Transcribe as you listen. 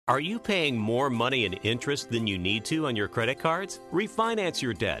Are you paying more money in interest than you need to on your credit cards? Refinance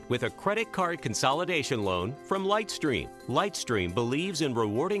your debt with a credit card consolidation loan from Lightstream. Lightstream believes in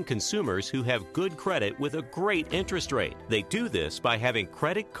rewarding consumers who have good credit with a great interest rate. They do this by having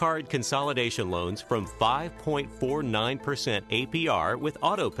credit card consolidation loans from 5.49% APR with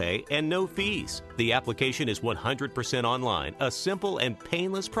autopay and no fees. The application is 100% online, a simple and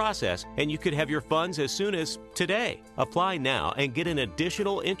painless process, and you could have your funds as soon as today. Apply now and get an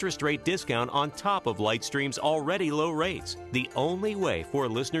additional interest rate discount on top of Lightstream's already low rates. The only way for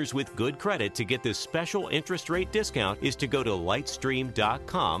listeners with good credit to get this special interest rate discount is to go to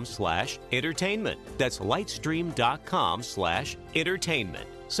lightstream.com/entertainment. That's lightstream.com/entertainment.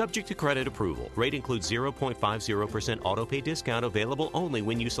 Subject to credit approval. Rate includes 0.50% autopay discount available only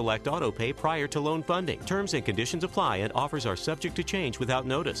when you select autopay prior to loan funding. Terms and conditions apply and offers are subject to change without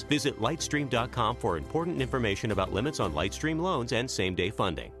notice. Visit lightstream.com for important information about limits on Lightstream loans and same-day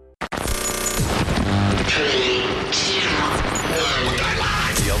funding.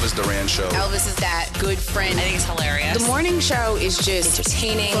 The Elvis Duran Show. Elvis is that good friend. I think it's hilarious. The morning show is just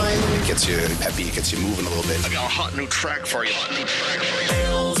entertaining. It gets you peppy, it gets you moving a little bit. I got a hot new track for you.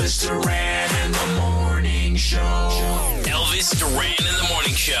 Elvis Duran in the morning show. Elvis Duran in the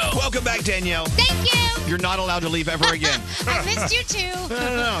morning show. Welcome back, Danielle. Thank you. You're not allowed to leave ever again. I missed you too.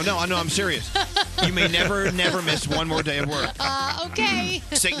 No, I'm serious. You may never miss one more day of work. Okay.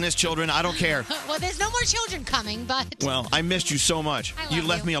 Sickness, children, I don't care. Well, there's no more children coming, but. Well, I missed you so much. I love You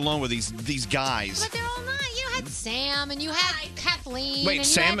left you. me alone with these guys. But they're all nice. You had Sam and you had Kathleen. Wait, and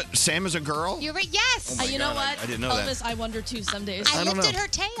Sam is a girl? You're right. Yes. Oh my You know God, what? I didn't know that. Elvis, I wonder too some days. I don't lifted know. her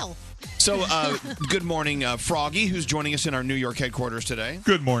tail. So, good morning, Froggy, who's joining us in our New York headquarters today.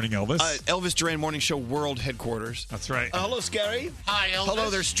 Good morning, Elvis. Elvis Duran Morning Show World Headquarters. That's right. Hello, Scary. Hi, Elvis. Hello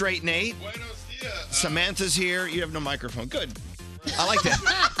there, Straight Nate. Samantha's here. You have no microphone. Good. I like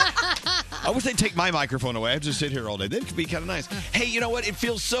that. I wish they'd take my microphone away. I'd just sit here all day. That could be kind of nice. Hey, you know what? It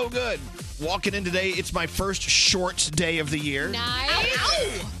feels so good. Walking in today, it's my first shorts day of the year. Nice.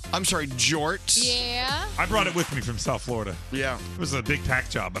 I'm sorry, jorts. Yeah. I brought it with me from South Florida. Yeah. It was a big pack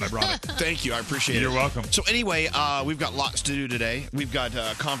job, but I brought it. Thank you. I appreciate it. You're welcome. So anyway, we've got lots to do today. We've got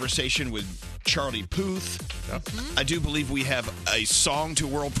a conversation with Charlie Puth. Yep. I do believe we have a song to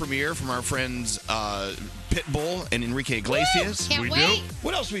world premiere from our friends Pitbull and Enrique Iglesias. Can't We do. wait.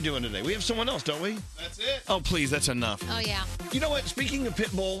 What else are we doing today? We have someone else, don't we? That's it. Oh, please, that's enough. Oh, yeah. You know what? Speaking of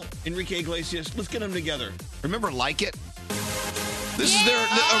Pitbull, Enrique Iglesias, let's get them together. Remember Like It? This is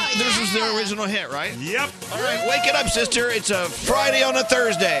their original hit, right? Yep. All right, wake it up, sister. It's a Friday on a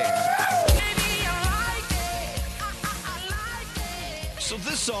Thursday. So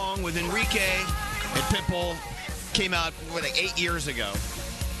this song with Enrique and Pitbull came out, like 8 years ago.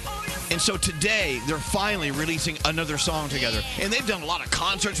 And so today, they're finally releasing another song together. And they've done a lot of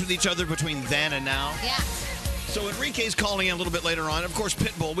concerts with each other between then and now. Yeah. So Enrique's calling in a little bit later on. Of course,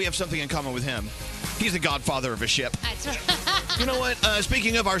 Pitbull, we have something in common with him. He's the godfather of a ship. That's right. You know what?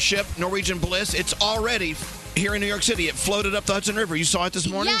 Speaking of our ship, Norwegian Bliss, it's already here in New York City. It floated up the Hudson River. You saw it this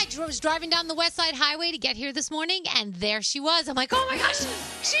morning? Yeah, I was driving down the West Side Highway to get here this morning, and there she was. I'm like, oh my gosh,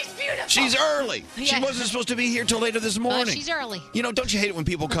 she's beautiful. She's early. She Yeah. wasn't supposed to be here till later this morning. She's early. You know, don't you hate it when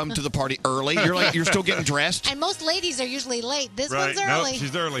people come to the party early? You're still getting dressed. And most ladies are usually late. This Right. one's early. Nope,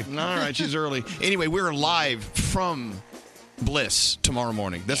 she's early. All right, she's early. Anyway, we're live from Bliss tomorrow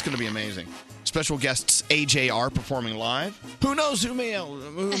morning. That's going to be amazing. Special guests AJR performing live. Who knows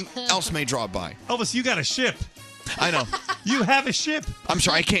who else may drop by? Elvis, you got a ship. I know. You have a ship. I'm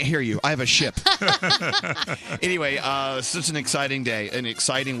sorry, I can't hear you. I have a ship. Anyway, it's just an exciting day, an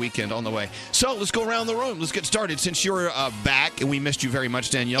exciting weekend on the way. So let's go around the room. Let's get started. Since you're back, and we missed you very much,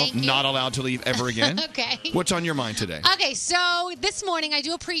 Danielle, Thank you. not allowed to leave ever again. Okay. What's on your mind today? Okay, so this morning I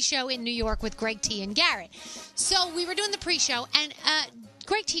do a pre-show in New York with Greg T and Garrett. So we were doing the pre-show, and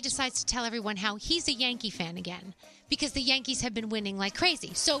Greg T decides to tell everyone how he's a Yankee fan again because the Yankees have been winning like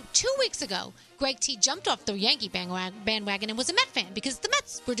crazy. So 2 weeks ago, Greg T jumped off the Yankee bandwagon and was a Met fan because the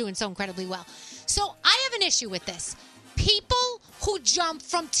Mets were doing so incredibly well. So I have an issue with this. People who jump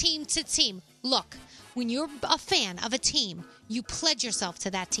from team to team. Look, when you're a fan of a team, you pledge yourself to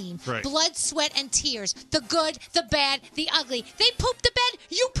that team. Right. Blood, sweat, and tears. The good, the bad, the ugly. They poop the bed,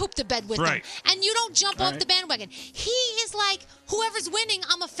 you poop the bed with Right. them. And you don't jump off the bandwagon. He is like, whoever's winning,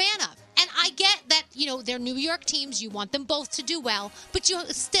 I'm a fan of. And I get that, you know, they're New York teams. You want them both to do well. But you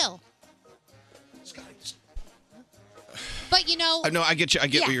still. But, you know. No, I get you. I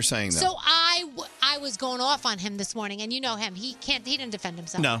get yeah. what you're saying, though. So I was going off on him this morning. And you know him. He didn't defend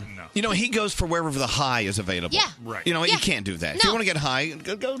himself. No. You know, he goes for wherever the high is available. Yeah. Right. You know what? Yeah. You can't do that. If you No. want to get high,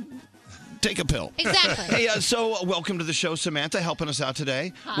 go take a pill. Exactly. Hey, so welcome to the show, Samantha, helping us out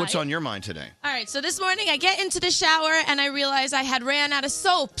today. Hi. What's on your mind today? All right, so this morning I get into the shower and I realized I had ran out of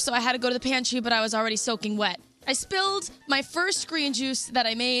soap, so I had to go to the pantry, but I was already soaking wet. I spilled my first green juice that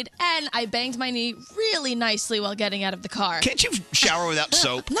I made, and I banged my knee really nicely while getting out of the car. Can't you shower without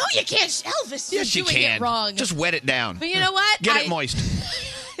soap? No, you can't, Elvis. Yes, You're you doing can. it wrong. Just wet it down. But you know what? Get it moist.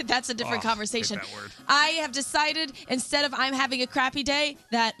 That's a different conversation. hate that word. I have decided, instead of I'm having a crappy day,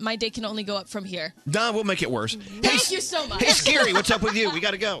 that my day can only go up from here. Nah, we'll make it worse. Thank you so much. Hey, Scary, what's up with you? We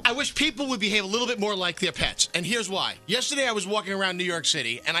got to go. I wish people would behave a little bit more like their pets. And here's why. Yesterday I was walking around New York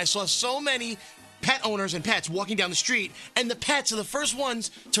City and I saw so many pet owners and pets walking down the street, and the pets are the first ones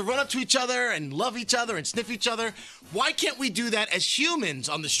to run up to each other and love each other and sniff each other. Why can't we do that as humans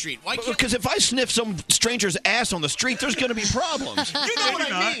on the street? Why can't Because if I sniff some stranger's ass on the street, there's going to be problems. You know what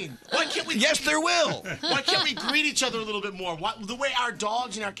Maybe I not. mean? Why can't we? Yes, there will. Why can't we greet each other a little bit more? The way our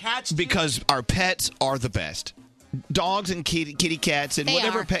dogs and our cats do? Because our pets are the best. Dogs and kitty cats and They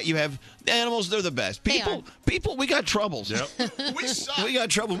whatever are. pet you have, animals, they're the best. They are. People, we got troubles. we suck. We got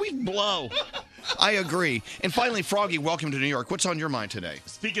trouble. We blow. I agree. And finally, Froggy, welcome to New York. What's on your mind today?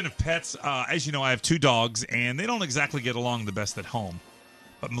 Speaking of pets, as you know, I have 2 dogs, and they don't exactly get along the best at home.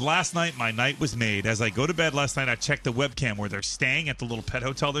 But last night, my night was made. As I go to bed last night, I checked the webcam where they're staying at the little pet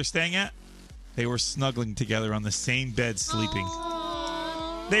hotel they're staying at. They were snuggling together on the same bed, sleeping.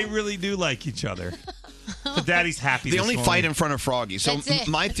 They really do like each other. But Daddy's happy They this only morning. fight in front of Froggy. So That's it.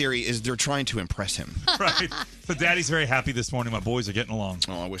 my theory is they're trying to impress him. Right. So Daddy's very happy this morning. My boys are getting along.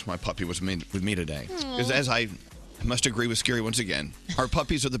 Oh, I wish my puppy was with me today. Because as I must agree with Scary once again, our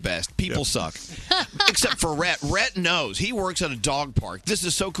puppies are the best. People suck. Except for Rhett. Rhett knows. He works at a dog park. This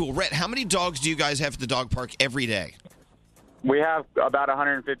is so cool. Rhett, how many dogs do you guys have at the dog park every day? We have about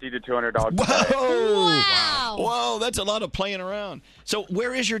 150 to 200 dogs. a day. Whoa! Wow. Whoa, that's a lot of playing around. So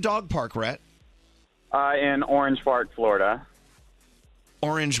where is your dog park, Rhett? In Orange Park, Florida.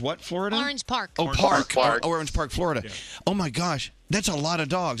 Orange what, Florida? Orange Park. Oh, Orange Park. Park. Oh, Orange Park, Florida. Yeah. Oh, my gosh. That's a lot of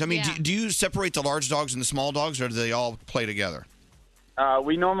dogs. I mean, Yeah. do you separate the large dogs and the small dogs, or do they all play together?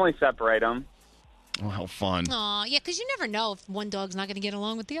 We normally separate them. Oh, how fun. Aw, yeah, because you never know if one dog's not going to get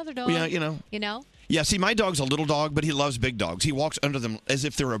along with the other dog. Yeah, you know. You know? Yeah, see, my dog's a little dog, but he loves big dogs. He walks under them as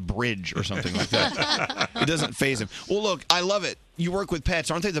if they're a bridge or something like that. It doesn't faze him. Well, look, I love it. You work with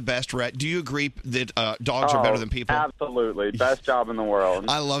pets. Aren't they the best, Rhett? Do you agree that dogs are better than people? Absolutely. Best job in the world.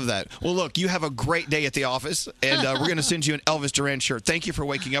 I love that. Well, look, you have a great day at the office, and we're going to send you an Elvis Duran shirt. Thank you for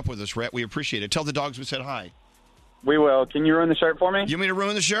waking up with us, Rhett. We appreciate it. Tell the dogs we said hi. We will. Can you ruin the shirt for me? You want me to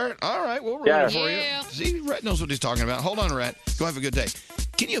ruin the shirt? All right, we'll ruin Yeah. it for Yeah. you. See, Rhett knows what he's talking about. Hold on, Rhett. Go have a good day.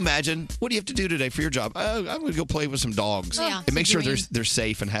 Can you imagine? What do you have to do today for your job? I'm going to go play with some dogs Yeah, and make it's a sure dream. they're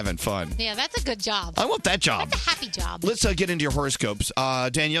safe and having fun. Yeah, that's a good job. I want that job. That's a happy job. Let's get into your horoscopes.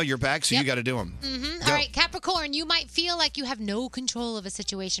 Danielle, you're back, so you got to do them. Mm-hmm. All right, Capricorn, you might feel like you have no control of a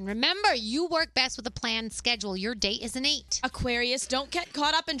situation. Remember, you work best with a planned schedule. Your date is an 8. Aquarius, don't get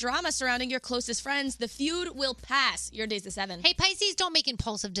caught up in drama surrounding your closest friends. The feud will pass. Your day's a 7. Hey, Pisces, don't make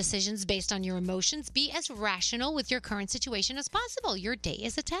impulsive decisions based on your emotions. Be as rational with your current situation as possible. Your day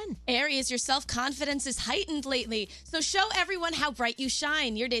is a 10. Aries, your self-confidence is heightened lately, so show everyone how bright you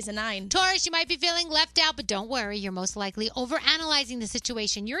shine. Your day's a 9. Taurus, you might be feeling left out, but don't worry. You're most likely overanalyzing the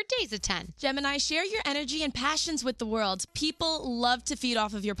situation. Your day's a 10. Gemini, share your energy and passions with the world. People love to feed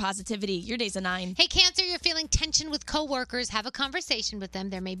off of your positivity. Your day's a 9. Hey, Cancer, you're feeling tension with coworkers. Have a conversation with them.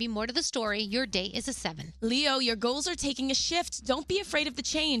 There may be more to the story. Your day is a 7. Leo, your goals are taking a shift. Don't be afraid of the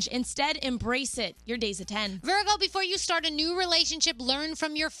change. Instead, embrace it. Your day's a 10. Virgo, before you start a new relationship, learn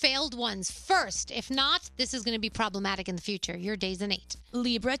from your failed ones first. If not, this is going to be problematic in the future. Your day's an 8.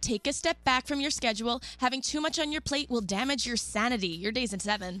 Libra, take a step back from your schedule. Having too much on your plate will damage your sanity. Your day's a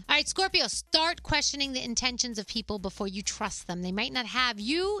 7. All right, Scorpio, start questioning the intentions of people before you trust them. They might not have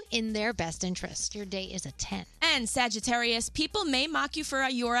you in their best interest. Your day is a 10. And Sagittarius, people may mock you for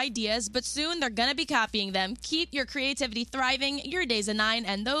your ideas, but soon they're going to be copying them. Keep your creativity thriving. Your day's a 9,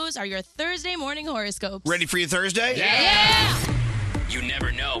 and those are your Thursday morning horoscopes. Ready for your Thursday? Yeah! You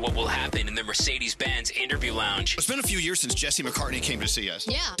never know what will happen in the Mercedes-Benz interview lounge. It's been a few years since Jesse McCartney came to see us.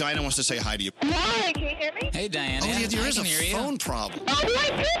 Yeah. Diana wants to say hi to you. Hi, can you hear me? Hey, Diana. Oh, yeah, there I is a can hear you. phone problem. Oh, my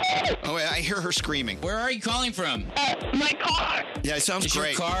goodness! Oh, I hear her screaming. Where are you calling from? My car! Yeah, it sounds Is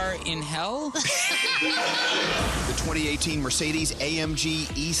great. your car in hell? The 2018 Mercedes AMG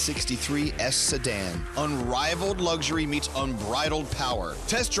E63 S sedan. Unrivaled luxury meets unbridled power.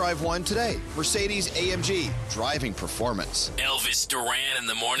 Test drive one today. Mercedes AMG. Driving performance. Elvis Duran in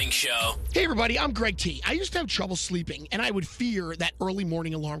the morning show. Hey, everybody, I'm Greg T. I used to have trouble sleeping, and I would fear that early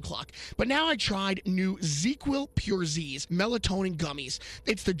morning alarm clock. But now I tried new ZzzQuil Pure Z's melatonin gummies.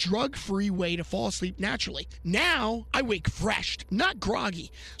 It's the drug-free way to fall asleep naturally. Now I wake fresh, not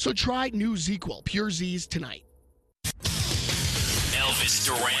groggy. So try new ZzzQuil Pure Z's tonight. Elvis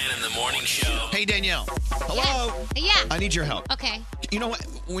Duran in the morning show. Hey, Danielle. Hello. Yeah. I need your help. Okay. You know what?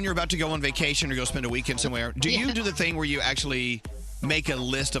 When you're about to go on vacation or go spend a weekend somewhere, do you do the thing where you actually make a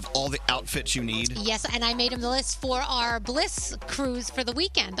list of all the outfits you need? Yes, and I made him the list for our Bliss cruise for the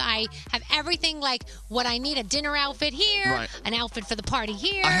weekend. I have everything like what I need, a dinner outfit here, Right. an outfit for the party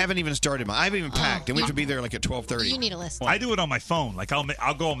here. I haven't even started mine. I haven't even packed, and we have to be there like at 12:30. You need a list. I do it on my phone. Like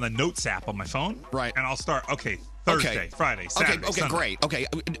I'll go on the Notes app on my phone, right? And I'll start. Okay, Thursday, Friday, Saturday, Okay, Sunday. great. Okay,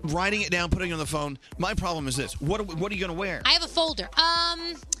 writing it down, putting it on the phone. My problem is this: what are you going to wear? I have a folder.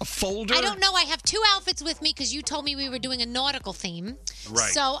 A folder? I don't know. I have 2 outfits with me because you told me we were doing a nautical theme.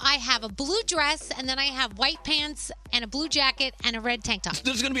 Right. So I have a blue dress, and then I have white pants and a blue jacket and a red tank top.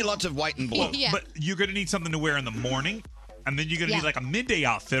 There's going to be lots of white and blue. Yeah. But you're going to need something to wear in the morning, and then you're going to Yeah. need like a midday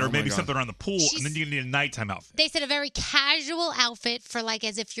outfit, or Oh my maybe God. something around the pool, and then you're going to need a nighttime outfit. They said a very casual outfit for like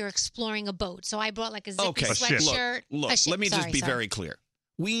as if you're exploring a boat. So I brought like a zippy Okay, sweatshirt. Look, a ship. let me just Sorry, be sorry. very clear.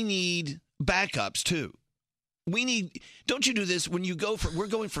 We need backups too. We need. Don't you do this when you go for? We're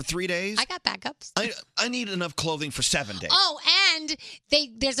going for 3 days. I got backups. I need enough clothing for 7 days. Oh, and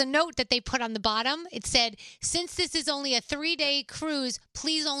there's a note that they put on the bottom. It said, "Since this is only a 3-day cruise,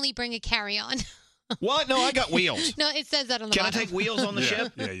 please only bring a carry-on." What? No, I got wheels. No, it says that on the Can I bottom. take wheels on the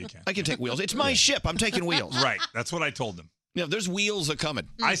ship? Yeah, you can. I can take wheels. It's my ship. I'm taking wheels. Right. That's what I told them. Yeah, there's wheels a coming.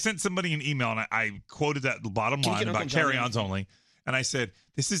 I sent somebody an email, and I quoted that bottom Can you line get about Uncle John carry-ons only, and I said,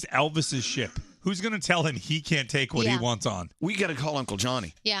 "This is Elvis's ship. Who's going to tell him he can't take what he wants on?" We got to call Uncle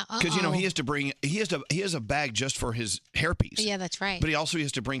Johnny. Yeah, Because he has to bring he has a bag just for his hairpiece. Yeah, that's right. But he also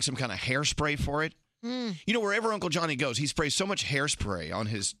has to bring some kind of hairspray for it. Mm. You know, wherever Uncle Johnny goes, he sprays so much hairspray on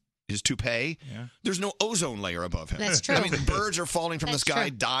his toupee. Yeah. There's no ozone layer above him. That's true. I mean, the birds are falling from That's the sky,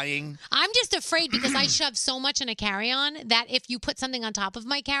 true. dying. I'm just afraid because I shove so much in a carry-on that if you put something on top of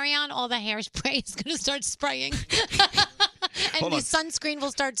my carry-on, all the hairspray is going to start spraying. And Hold the on. sunscreen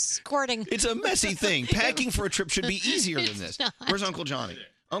will start squirting. It's a messy thing. Packing for a trip should be easier than this. not. Where's Uncle Johnny?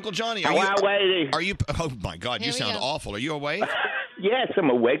 Uncle Johnny, I'm waiting. Are you? Oh my God, Here you we sound go. awful. Are you awake? Yes, I'm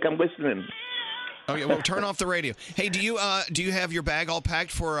awake. I'm listening. Okay, well, turn off the radio. Hey, do you have your bag all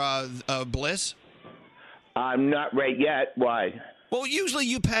packed for Bliss? I'm not right yet. Why? Well, usually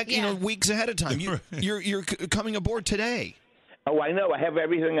you pack, weeks ahead of time. You're coming aboard today. Oh, I know. I have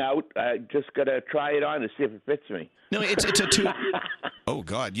everything out. I just got to try it on to see if it fits me. No, it's a two. Oh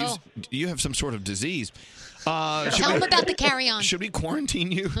God, you have some sort of disease. Tell him about the carry-on. Should we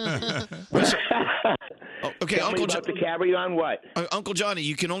quarantine you? Okay, Tell me about the carry-on. What? Uncle Johnny,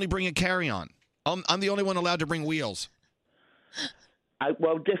 you can only bring a carry-on. I'm the only one allowed to bring wheels.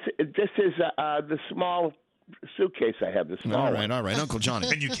 Well, this is the small suitcase I have. The small All one. right, Uncle Johnny.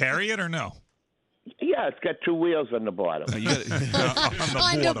 Can you carry it or no? Yeah, it's got 2 wheels on the bottom. On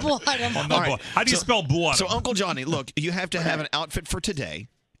the bottom. All right, How do you spell bottom? So, Uncle Johnny, look, you have to have an outfit for today,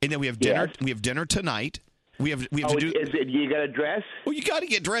 and then we have dinner. Yes. We have dinner tonight. We have Oh, to do. is it? You got to dress? Well, you got to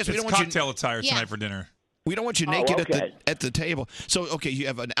get dressed. We It's don't want cocktail you attire tonight for dinner. We don't want you Oh, naked okay. at the table. So, okay, you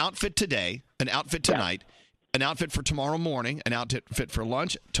have an outfit today, an outfit tonight, an outfit for tomorrow morning, an outfit for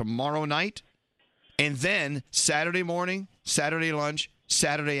lunch tomorrow night, and then Saturday morning, Saturday lunch,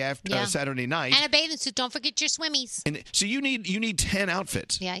 Saturday Saturday night. And a bathing suit. Don't forget your swimmies. And so you need 10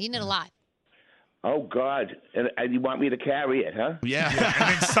 outfits. Yeah, you need a lot. Oh God! And you want me to carry it, huh? Yeah.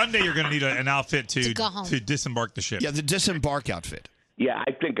 And then Sunday you're going to need an outfit To go home. to disembark the ship. Yeah, the disembark outfit. Yeah,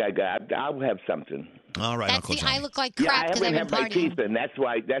 I think I'll have something. All right, That's Uncle the Johnny. I look like Yeah, I crap because haven't I've been had my partying. teeth in.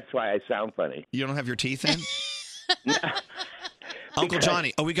 That's why I sound funny. You don't have your teeth in? Uncle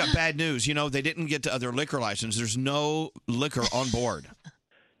Johnny, we got bad news. You know, they didn't get their liquor license. There's no liquor on board.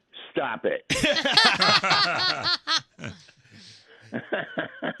 Stop it.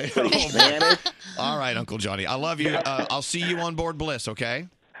 All right, Uncle Johnny. I love you. I'll see you on board Bliss, okay?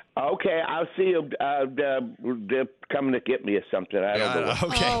 Okay, I'll see you. They're coming to get me or something. I don't know. what.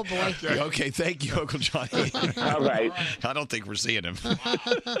 Okay. Oh, boy. Okay, thank you, Uncle Johnny. All right. I don't think we're seeing him. When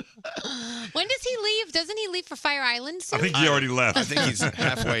does he leave? Doesn't he leave for Fire Island soon? I think he already left. I think he's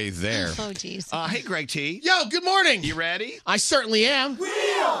halfway there. Oh, jeez. Hey, Greg T. Yo, good morning. You ready? I certainly am.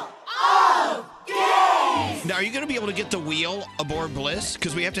 Now, are you going to be able to get the wheel aboard Bliss?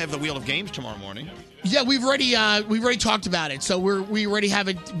 Because we have to have the wheel of games tomorrow morning. Yeah, we've already talked about it. So we already have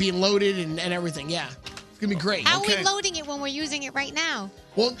it being loaded and everything. Yeah. gonna be great. How are we loading it when we're using it right now?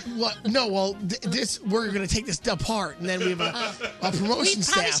 Well, this we're gonna take this apart, and then we have a promotion We probably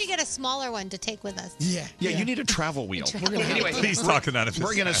staff. should get a smaller one to take with us. Yeah, you need a travel wheel. Anyway, Please talk it out of his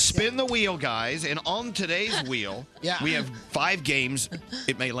We're going to ass. spin the wheel, guys, and on today's wheel, Yeah. we have 5 games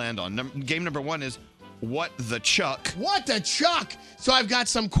it may land on. Game number 1 is What the Chuck? What the Chuck? So I've got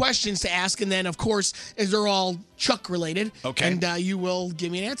some questions to ask, and then, of course, as they're all Chuck related. Okay. And you will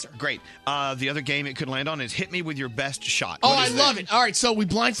give me an answer. Great. The other game it could land on is Hit Me With Your Best Shot. Oh, What I is love that? it. All right, so we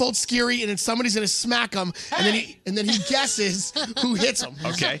blindfold Scary, and then somebody's going to smack him, and then he guesses who hits him.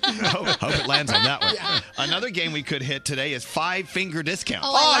 Okay. Hope it lands on that one. Yeah. Another game we could hit today is 5-finger discount.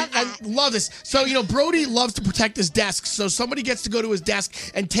 I love this. So, Brody loves to protect his desk, so somebody gets to go to his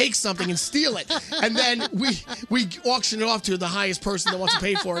desk and take something and steal it. And then we auction it off to the highest person that wants to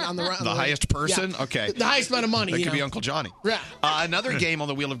pay for it on the The highest person? Yeah. Okay. The highest amount of money. That could be Uncle Johnny. Yeah. Another game on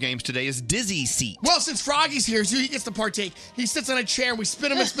the Wheel of Games today is Dizzy Seat. Well, since Froggy's here, so he gets to partake. He sits on a chair, and we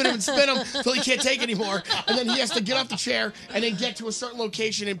spin him and spin him and spin him until he can't take anymore. And then he has to get off the chair and then get to a certain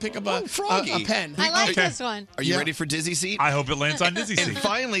location and pick up a pen. I like this one. Are you ready for Dizzy Seat? I hope it lands on Dizzy Seat. And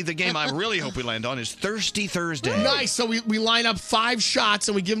finally, the game I really hope we land on is Thirsty Thursday. Nice. So we line up 5 shots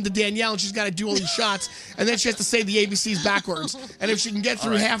and we give them to Danielle, and she's got to do all these shots, and then she has to say the ABCs backwards. And if she can get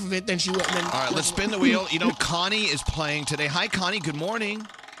through All right. half of it, then she will. Then, All right, let's spin the wheel. Connie is playing today. Hi, Connie. Good morning.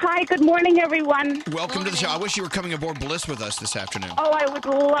 Hi, good morning, everyone. Welcome to the show. I wish you were coming aboard Bliss with us this afternoon. Oh, I would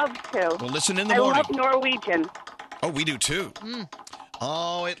love to. Well, listen in the I morning. love Norwegian. Oh, we do too.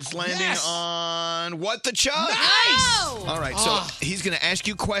 Oh, it's landing on What the Chuck. Nice. All right, so he's going to ask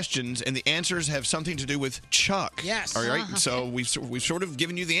you questions, and the answers have something to do with Chuck. Yes. All right, so we've sort of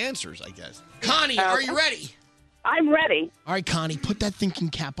given you the answers, I guess. Connie, are you ready? I'm ready. All right, Connie, put that thinking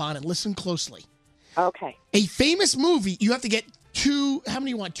cap on and listen closely. Okay. A famous movie, you have to get 2, how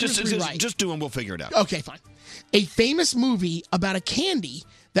many you want? 2 or 3 right? Just do them, we'll figure it out. Okay, fine. A famous movie about a candy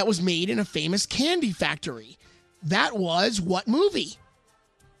that was made in a famous candy factory. That was what movie?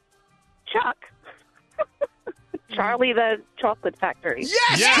 Chuck. Charlie the Chocolate Factory.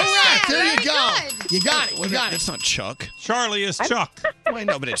 Yes, correct. There you go. good. You got it. You got it. That's not Chuck. Charlie is Chuck. Well, I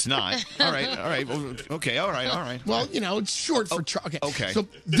know, but it's not. All right. Well, okay, all right. Well, it's short for Chuck. okay. So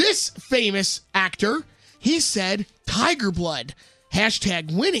this famous actor, he said Tiger Blood,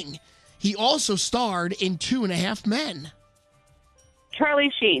 #winning. He also starred in 2.5 Men.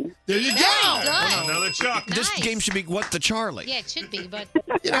 Charlie Sheen. There you go. Good. Another Chuck. This game should be What the Charlie. Yeah, it should be, but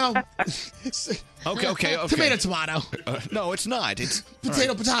Okay. Tomato. No, it's not. It's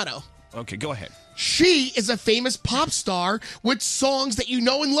Potato. Okay, go ahead. She is a famous pop star with songs that you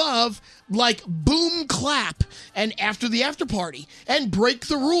know and love, like Boom Clap and After the After Party and Break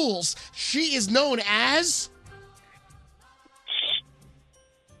the Rules. She is known as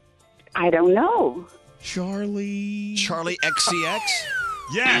I don't know. Charlie XCX?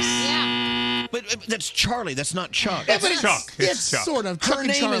 Yes. But that's Charlie. That's not Chuck. Yeah, but Chuck. It's Chuck. sort of Chuck Her and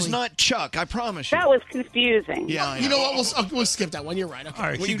name Charlie. is not Chuck. I promise you. That was confusing. Yeah, I You know. know what? We'll skip that one. You're right. Okay. All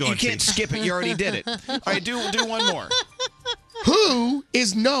right, Well, keep you going. can't T. skip it. You already did it. All right, do one more. Who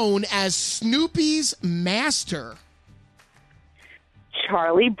is known as Snoopy's master?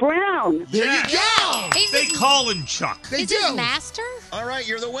 Charlie Brown. There you go. They call him Chuck. They is do. his master? All right,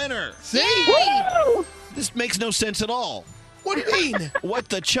 you're the winner. See? Woo! This makes no sense at all. What do you mean? What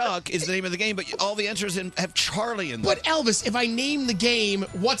the Chuck is the name of the game, but all the answers have Charlie in them. But Elvis, if I name the game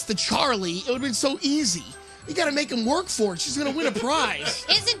What's the Charlie, it would have been so easy. You got to make him work for it. She's going to win a prize.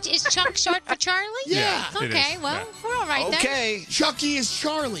 Is Chuck short for Charlie? Yeah. It Okay, is. well, Yeah. we're all right then. Okay. Chucky is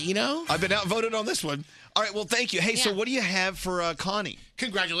Charlie, you know? I've been outvoted on this one. All right, well, thank you. Hey, so Yeah. what do you have for Connie?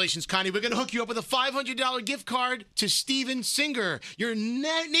 Congratulations, Connie. We're going to hook you up with a $500 gift card to Steven Singer, your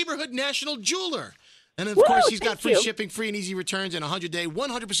neighborhood national jeweler. And of course, he's got free shipping, free and easy returns, and a 100-day,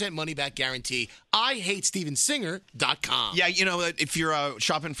 100% money-back guarantee. IHateStevenSinger.com. Yeah, if you're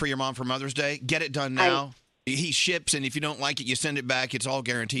shopping for your mom for Mother's Day, get it done now. He ships, and if you don't like it, you send it back. It's all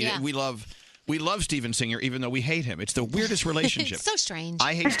guaranteed. Yeah. We love Steven Singer, even though we hate him. It's the weirdest relationship. It's so strange.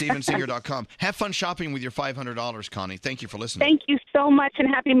 IHateStevenSinger.com. Have fun shopping with your $500, Connie. Thank you for listening. Thank you so much, and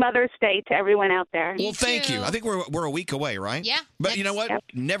happy Mother's Day to everyone out there. Well, thank you. I think we're a week away, right? Yeah. But you know what? Yep.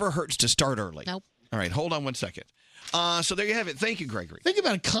 Never hurts to start early. Nope. All right, hold on one second. So there you have it. Thank you, Gregory. Think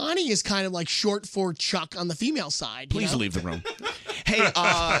about it. Connie is kind of like short for Chuck on the female side. Please leave the room. Hey,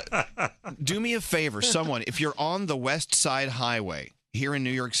 do me a favor, someone. If you're on the West Side Highway here in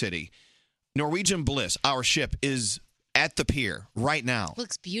New York City, Norwegian Bliss, our ship, is at the pier right now.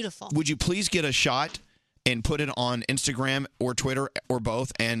 Looks beautiful. Would you please get a shot and put it on Instagram or Twitter or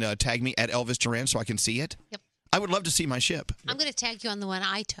both and tag me at Elvis Duran so I can see it? Yep. I would love to see my ship. I'm going to tag you on the one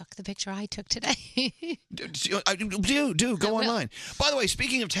I took, the picture I took today. Do go online. By the way,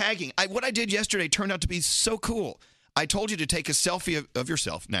 speaking of tagging, what I did yesterday turned out to be so cool. I told you to take a selfie of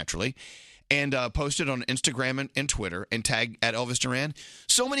yourself, naturally, and post it on Instagram and Twitter and tag at Elvis Duran.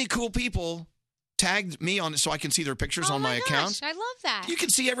 So many cool people tagged me on it so I can see their pictures on my account. I love that. You can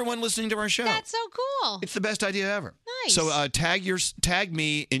see everyone listening to our show. That's so cool. It's the best idea ever. Nice. So tag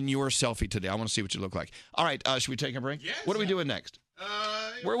me in your selfie today. I want to see what you look like. All right, should we take a break? Yes. What are we doing next?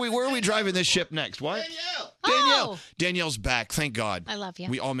 Where are we driving this ship next? What? Danielle. Danielle's back. Thank God. I love you.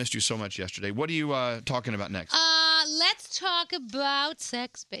 We all missed you so much yesterday. What are you talking about next? Let's talk about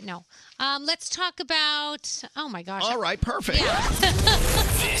sex, but no. Let's talk about. Oh my gosh. All right, perfect.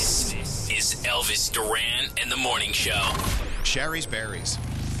 This is Elvis Duran and the Morning Show. Sherry's Berries.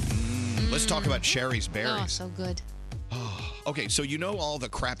 Let's talk about Sherry's Berries. Oh, so good. Okay, so you know all the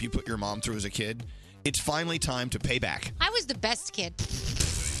crap you put your mom through as a kid? It's finally time to pay back. I was the best kid.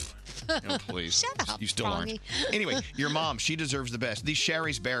 Oh, please. Shut up, You still Froggy. aren't. Anyway, your mom, she deserves the best. These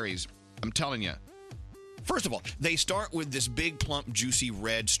Sherry's Berries, I'm telling you. First of all, they start with this big, plump, juicy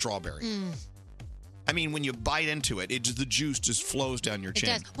red strawberry. I mean, when you bite into it, the juice just flows down your It chin.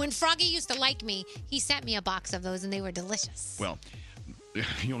 does. When Froggy used to like me, he sent me a box of those, and they were delicious. Well,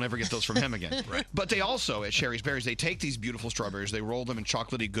 you'll never get those from him again. Right. But they also, at Sherry's Berries, they take these beautiful strawberries, they roll them in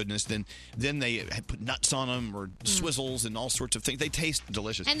chocolatey goodness, then they put nuts on them or swizzles and all sorts of things. They taste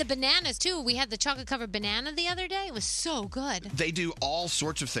delicious. And the bananas, too. We had the chocolate-covered banana the other day. It was so good. They do all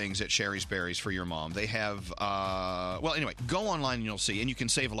sorts of things at Sherry's Berries for your mom. They have, well, anyway, go online and you'll see, and you can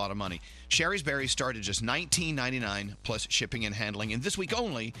save a lot of money. Sherry's Berries start at just $19.99 plus shipping and handling. And this week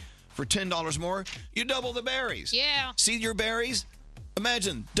only, for $10 more, you double the berries. Yeah. See your berries?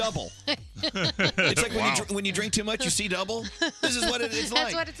 Imagine double. It's like when you drink too much, you see double. This is what it's like.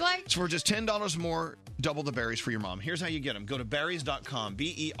 That's what it's like. So for just $10 more, double the berries for your mom. Here's how you get them. Go to berries.com,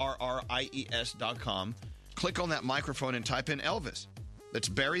 BERRIES.com. Click on that microphone and type in Elvis. That's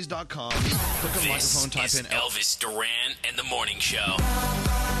berries.com. Click on the microphone, type in Elvis Duran and the Morning Show.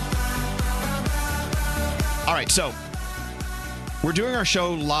 All right, so we're doing our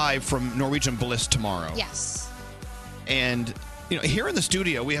show live from Norwegian Bliss tomorrow. Yes. And here in the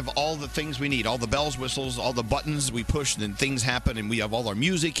studio, we have all the things we need, all the bells, whistles, all the buttons we push, and things happen, and we have all our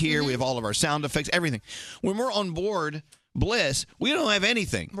music here, we have all of our sound effects, everything. When we're on board Bliss, we don't have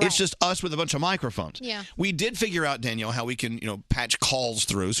anything. Right. It's just us with a bunch of microphones. Yeah. We did figure out, Danielle, how we can, patch calls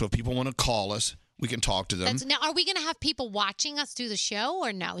through, so if people want to call us, we can talk to them. Now, are we going to have people watching us do the show,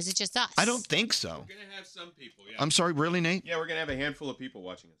 or no? Is it just us? I don't think so. We're going to have some people, yeah. I'm sorry, really, Nate? Yeah, we're going to have a handful of people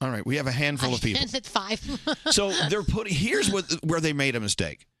watching us. All right, we have a handful of people. And it's 5. So here's where they made a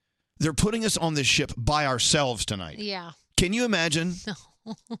mistake. They're putting us on this ship by ourselves tonight. Yeah. Can you imagine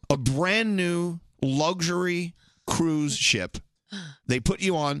a brand new luxury cruise ship? They put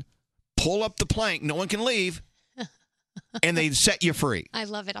you on, pull up the plank, no one can leave, and they set you free. I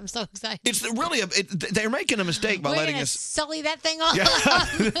love it. I'm so excited. It's really they're making a mistake by We're letting gonna us sully that thing off.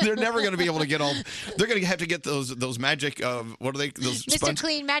 Yeah, they're never going to be able to get all. They're going to have to get those magic. What are they? Those Mr.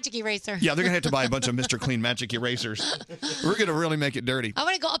 Clean Magic Eraser. Yeah, they're going to have to buy a bunch of Mr. Clean Magic Erasers. We're going to really make it dirty. I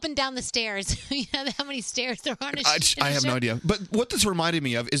want to go up and down the stairs. You know how many stairs there are on a ship? I have no idea. But what this reminded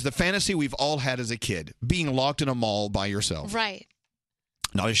me of is the fantasy we've all had as a kid: being locked in a mall by yourself. Right.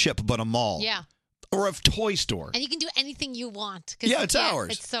 Not a ship, but a mall. Yeah. Or a toy store. And you can do anything you want. 'Cause Yeah, it's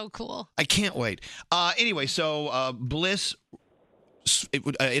ours. It's so cool. I can't wait. Anyway, so Bliss,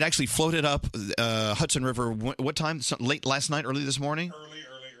 it actually floated up Hudson River. What time? Late last night, early this morning? Early.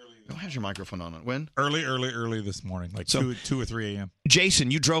 Oh, how's your microphone on? When? Early this morning, like 2 or 3 a.m.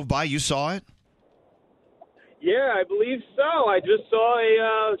 Jason, you drove by. You saw it? Yeah, I believe so. I just saw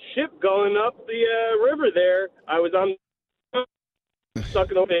a ship going up the river there. I was on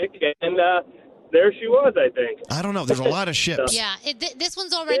sucking a pic, and there she was, I think. I don't know. There's a lot of ships. Yeah, this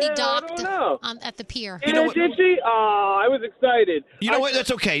one's already docked at the pier. You know what? Did she? Oh, I was excited. You know what?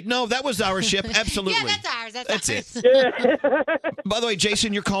 That's okay. No, that was our ship. Absolutely. Yeah, that's ours. That's ours. it. By the way,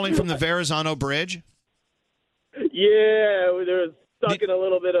 Jason, you're calling from the Verrazano Bridge? Yeah, they were stuck in a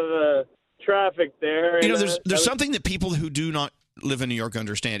little bit of traffic there. You know, and, there's something that people who do not live in New York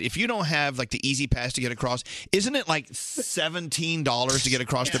understand. If you don't have like the Easy Pass to get across, isn't it like $17 to get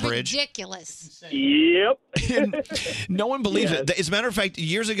across the bridge? Ridiculous. Yep. No one believes it. As a matter of fact,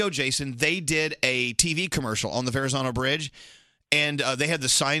 years ago, Jason, they did a TV commercial on the Verrazano Bridge, and they had the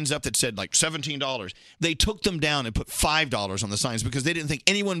signs up that said like $17. They took them down and put $5 on the signs because they didn't think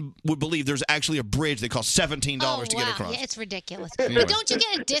anyone would believe there's actually a bridge that costs $17 to get across. Yeah, it's ridiculous. Anyway. But don't you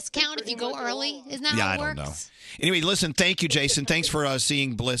get a discount if you go early? Isn't that how I it works? don't know. Anyway, listen, thank you, Jason. Thanks for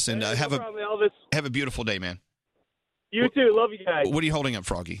seeing Bliss, and have problem, Elvis. have a beautiful day, man. You too. Love you guys. What are you holding up,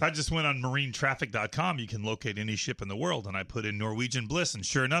 Froggy? I just went on marinetraffic.com. You can locate any ship in the world, and I put in Norwegian Bliss, and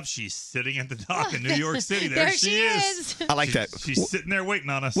sure enough, she's sitting at the dock in New York City. There she is. I like that. She's sitting there waiting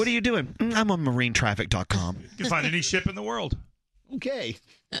on us. What are you doing? I'm on marinetraffic.com. You can find any ship in the world. Okay.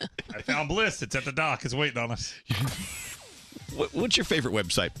 I found Bliss. It's at the dock. It's waiting on us. What's your favorite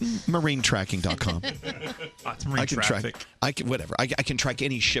website? Marinetracking.com. It's marine traffic. I can track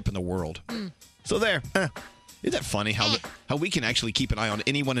any ship in the world. So there. Isn't that funny how we can actually keep an eye on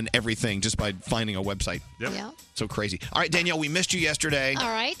anyone and everything just by finding a website? Yep. Yeah. So crazy. All right, Danielle, we missed you yesterday. All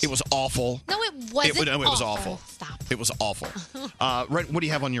right. It was awful. No, it wasn't. It was awful. Stop. It was awful. What do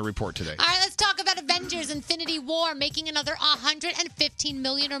you have on your report today? All right, let's talk about Avengers Infinity War making another $115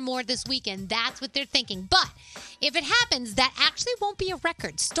 million or more this weekend. That's what they're thinking. But if it happens, that actually won't be a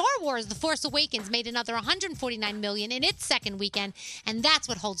record. Star Wars The Force Awakens made another $149 million in its second weekend, and that's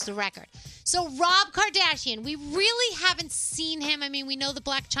what holds the record. So Rob Kardashian, we really haven't seen him. I mean, we know the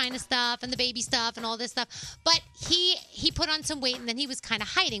Black China stuff and the baby stuff and all this stuff, but he put on some weight and then he was kind of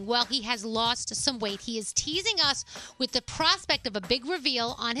hiding. Well, he has lost some weight. He is teasing us with the prospect of a big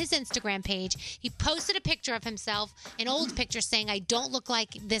reveal on his Instagram page. He posted a picture of himself, an old picture saying, I don't look like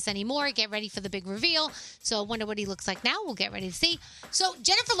this anymore. Get ready for the big reveal. So I wonder what he looks like now. We'll get ready to see. So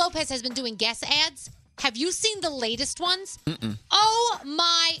Jennifer Lopez has been doing guest ads. Have you seen the latest ones? Mm-mm. Oh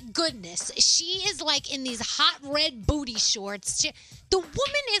my goodness. She is like in these hot red booty shorts. The woman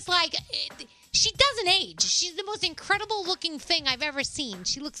is like, she doesn't age. She's the most incredible looking thing I've ever seen.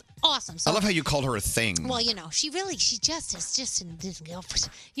 She looks awesome. So, I love how you called her a thing. well, you know, she just is just in this,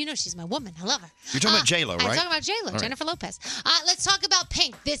 you know, she's my woman. I love her. You're talking about J-Lo, right? I'm talking about J-Lo, All right. Jennifer Lopez. Let's talk about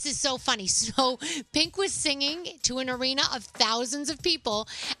Pink. This is so funny. So Pink was singing to an arena of thousands of people,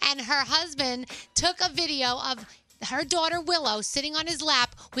 and her husband took a video of her daughter Willow sitting on his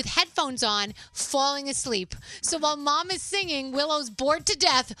lap with headphones on, falling asleep. So while mom is singing, Willow's bored to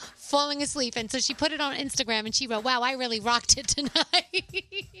death, falling asleep. And so she put it on Instagram and she wrote, wow, I really rocked it tonight.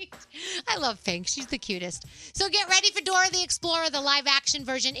 I love Pink. She's the cutest. So get ready for Dora the Explorer. The live action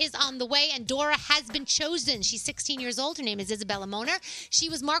version is on the way, and Dora has been chosen. She's 16 years old. Her name is Isabella Moner. She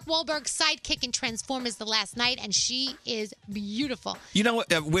was Mark Wahlberg's sidekick in Transformers The Last Night, and she is beautiful. You know what?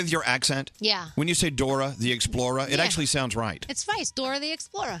 With your accent, Yeah. when you say Dora the Explorer, it Yeah. actually sounds right, It's right. It's Dora the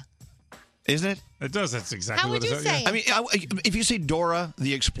Explorer. isn't it? It does. That's exactly How what would you it is. say it? I mean, if you say Dora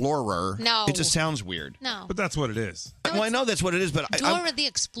the Explorer, No. it just sounds weird. No. But that's what it is. Well, I know that's what it is, but Dora the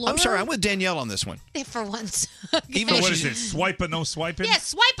Explorer? I'm sorry, I'm with Danielle on this one. For once. Even So if what she's- is it? Swipe no swiping? Yeah,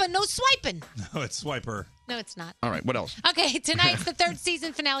 swiping, no swiping. No, it's swiper. No, it's not. All right, what else? Okay, tonight's the third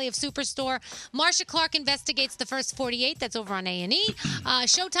season finale of Superstore. Marsha Clark investigates the first 48. That's over on A&E.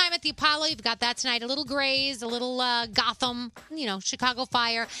 Showtime at the Apollo. You've got that tonight. A little Grey's, a little Gotham, you know, Chicago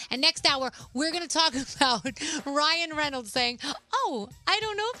Fire. And next hour, we're going to talk about Ryan Reynolds saying, oh, I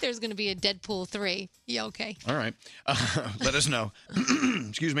don't know if there's going to be a Deadpool 3. Yeah, okay. All right, let us know.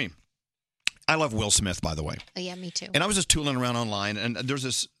 Excuse me. I love Will Smith, by the way. Oh, yeah, me too. And I was just tooling around online, and there's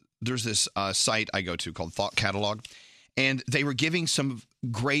this site I go to called Thought Catalog, and they were giving some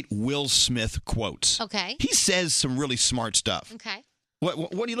great Will Smith quotes. Okay. He says some really smart stuff. Okay. What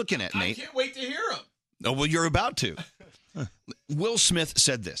are you looking at, Nate? I can't wait to hear him. Oh, well, you're about to. Will Smith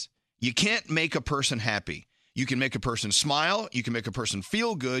said this: "You can't make a person happy. You can make a person smile. You can make a person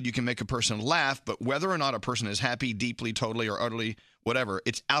feel good. You can make a person laugh. But whether or not a person is happy, deeply, totally, or utterly, whatever,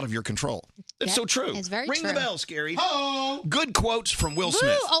 it's out of your control." That's so true. It's very Ring true. the bell, Scary. Oh, Good quotes from Will Woo!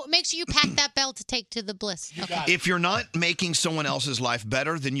 Smith. Oh, make sure you pack that bell to take to the bliss. Okay. If you're not making someone else's life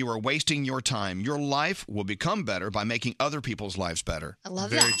better, then you are wasting your time. Your life will become better by making other people's lives better. I love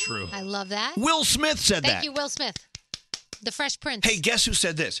Very that. true. I love that. Will Smith said Thank that. you, Will Smith. The Fresh Prince. Hey, guess who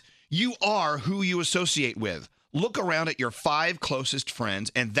said this? You are who you associate with. Look around at your 5 closest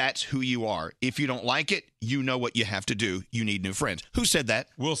friends, and that's who you are. If you don't like it, you know what you have to do. You need new friends. Who said that?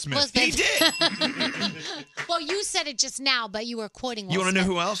 Will Smith. Will Smith. He did. Well, you said it just now, but you were quoting Will You want to know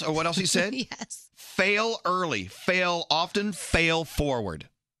Smith. who else or what else he said? Yes. Fail early, fail often, fail forward.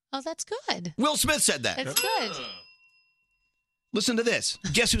 Oh, that's good. Will Smith said that. That's good. Listen to this.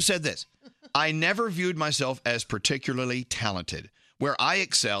 Guess who said this? I never viewed myself as particularly talented. Where I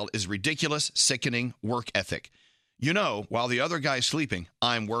excel is ridiculous, sickening work ethic. You know, while the other guy's sleeping,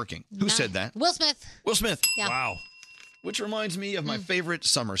 I'm working. Who said that? Will Smith. Will Smith. Yeah. Wow. Which reminds me of my favorite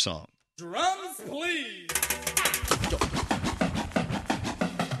summer song. Drums, please.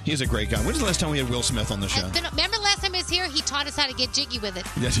 He's a great guy. When's the last time we had Will Smith on the show? Remember last time he was here? He taught us how to get jiggy with it.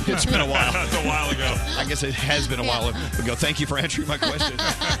 Yes, it's been a while. That's a while ago. I guess it has been a while ago. Thank you for answering my question.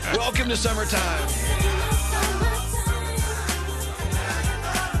 Welcome to summertime.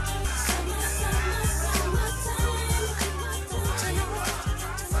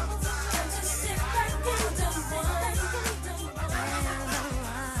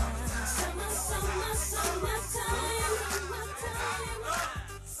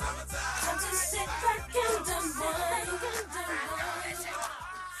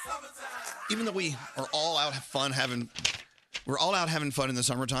 even though we are all out we're all out having fun in the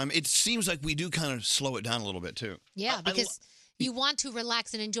summertime, it seems like we do kind of slow it down a little bit too. Yeah, because you want to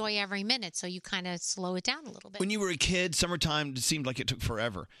relax and enjoy every minute, so you kind of slow it down a little bit. When you were a kid, summertime seemed like it took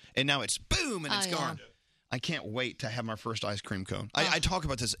forever, and now it's boom and it's gone. I can't wait to have my first ice cream cone. I talk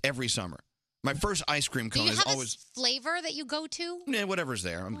about this every summer. My first ice cream cone is always flavor that you go to? Yeah, whatever's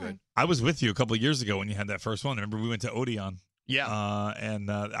there. I'm good. I was with you a couple of years ago when you had that first one. Remember we went to Odeon? Yeah. And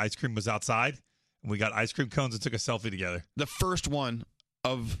the ice cream was outside. And we got ice cream cones and took a selfie together. The first one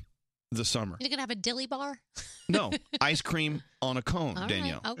of the summer. You're going to have a dilly bar? No, ice cream on a cone, All right,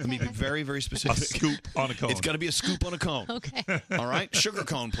 Danielle. okay. Let me be very, very specific. A scoop on a cone. It's got to be a scoop on a cone. Okay. All right? Sugar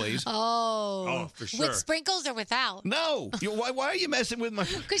cone, please. Oh, for sure. With sprinkles or without? No. Why are you messing with my...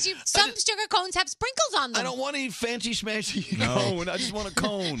 Because some sugar cones have sprinkles on them. I don't want any fancy smashy cone. I just want a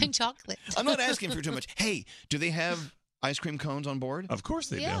cone. And chocolate. I'm not asking for too much. Hey, do they have ice cream cones on board? Of course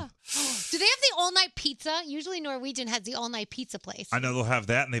they Do they have the all-night pizza? Usually Norwegian has the all-night pizza place. I know they'll have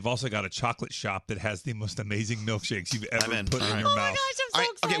that, and they've also got a chocolate shop that has the most amazing milkshakes you've ever put in your mouth. I'm so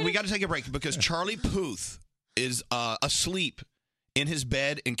excited. Okay, we got to take a break because Charlie Puth is asleep in his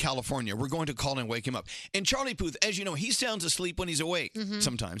bed in California. We're going to call and wake him up. And Charlie Puth, as you know, he sounds asleep when he's awake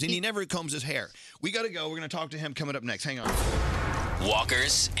sometimes, and he never combs his hair. We got to go. We're going to talk to him coming up next. Hang on.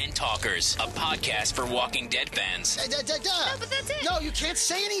 Walkers and Talkers, a podcast for Walking Dead fans. No, but that's it. No, you can't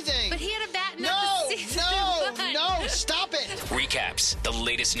say anything. But he had a bat. No, stop it. Recaps, the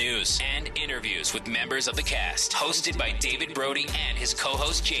latest news, and interviews with members of the cast. Hosted by David Brody and his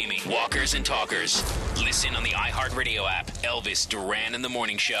co-host Jamie. Walkers and Talkers. Listen on the iHeartRadio app. Elvis Duran in the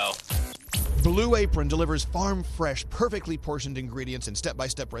Morning Show. Blue Apron delivers farm-fresh, perfectly portioned ingredients and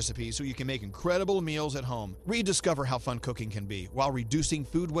step-by-step recipes so you can make incredible meals at home. Rediscover how fun cooking can be while reducing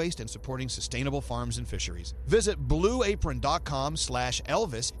food waste and supporting sustainable farms and fisheries. Visit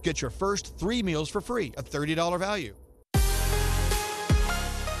blueapron.com/Elvis. Get your first 3 meals for free, a $30 value.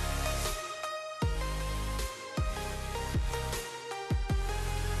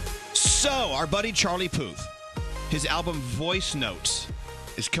 So, our buddy Charlie Puth, his album Voice Notes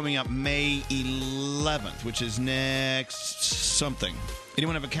is coming up May 11th, which is next something.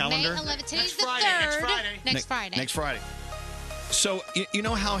 Anyone have a calendar? May 11th. Today's the 3rd. Next Friday. Next Friday. So, you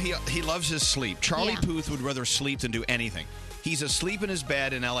know how he loves his sleep. Charlie Puth would rather sleep than do anything. He's asleep in his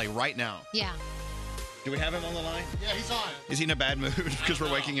bed in L.A. right now. Yeah. Do we have him on the line? Yeah, he's on. Is he in a bad mood because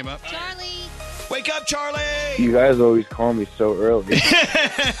we're waking him up? Charlie! Wake up, Charlie! You guys always call me so early.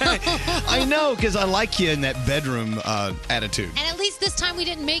 I know, because I like you in that bedroom attitude. And at least this time we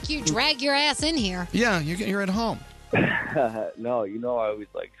didn't make you drag your ass in here. Yeah, you're at home. No, I always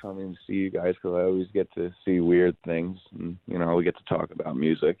like coming to see you guys because I always get to see weird things. And, we get to talk about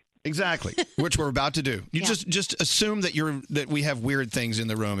music. Exactly, which we're about to do. You just assume that we have weird things in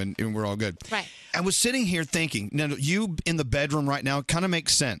the room and we're all good. Right. I was sitting here thinking, now you in the bedroom right now kind of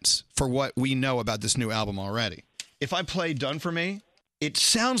makes sense for what we know about this new album already. If I play Done For Me, it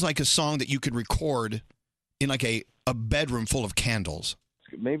sounds like a song that you could record in like a bedroom full of candles.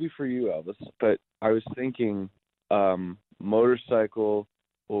 Maybe for you, Elvis, but I was thinking Motorcycle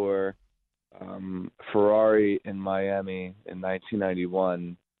or Ferrari in Miami in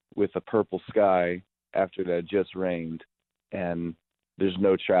 1991 with a purple sky after that just rained and there's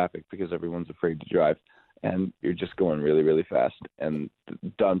no traffic because everyone's afraid to drive and you're just going really, really fast and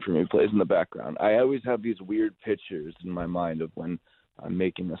Done For Me plays in the background. I always have these weird pictures in my mind of when I'm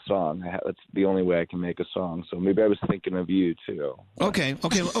making a song. That's the only way I can make a song. So maybe I was thinking of you too. Okay.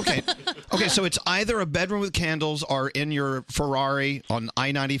 So it's either a bedroom with candles or in your Ferrari on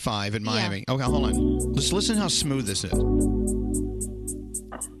I-95 in Miami. Yeah. Okay, hold on. Let's listen how smooth this is.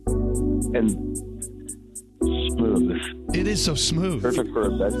 And smooth. It is so smooth. Perfect for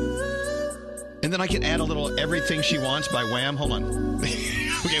a bedroom. And then I can add a little Everything She Wants by Wham. Hold on.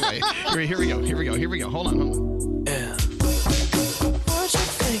 Okay, wait. Here we go. Hold on. Yeah.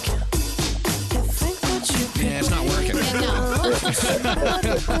 Yeah, it's not working.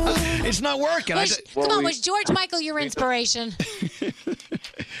 It's not working. Come on, was George Michael your inspiration?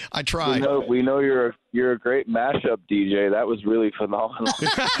 I tried. We know you're a great mashup DJ. That was really phenomenal.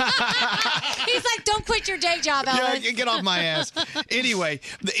 He's like, don't quit your day job, Elvis. Yeah, get off my ass. Anyway,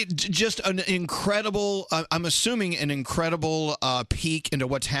 just an incredible, I'm assuming an incredible peek into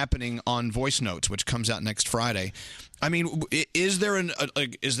what's happening on Voice Notes, which comes out next Friday. I mean, is there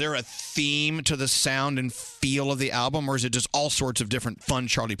a theme to the sound and feel of the album, or is it just all sorts of different fun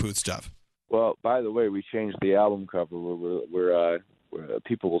Charlie Puth stuff? Well, by the way, we changed the album cover. We're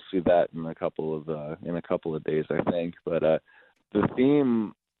people will see that in a couple of days, I think. But the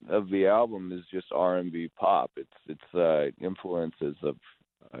theme of the album is just R&B pop. It's influences of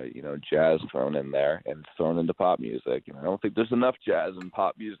jazz thrown in there and thrown into pop music. And I don't think there's enough jazz in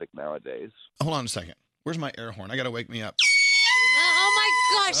pop music nowadays. Hold on a second. Where's my air horn? I got to wake me up. Oh my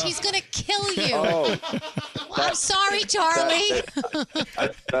gosh, he's gonna kill you. Oh. I'm sorry, Charlie.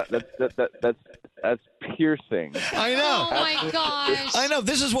 That's piercing. I know. Oh my gosh. I know.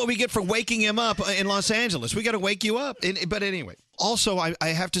 This is what we get for waking him up in Los Angeles. We got to wake you up. But anyway, also, I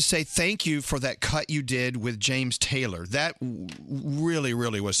have to say thank you for that cut you did with James Taylor. That really,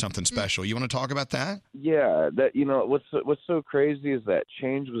 really was something special. You want to talk about that? Yeah, what's so crazy is that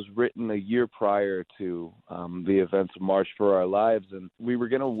Change was written a year prior to the events of March for Our Lives, and we were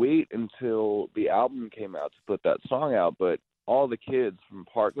going to wait until the album came out to put that song out, but all the kids from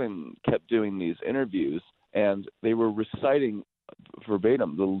Parkland kept doing these interviews, and they were reciting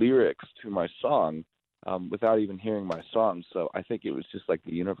verbatim the lyrics to my song without even hearing my song. So I think it was just like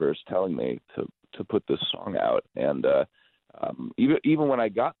the universe telling me to put this song out. And even when I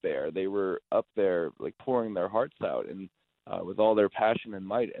got there, they were up there like pouring their hearts out and with all their passion and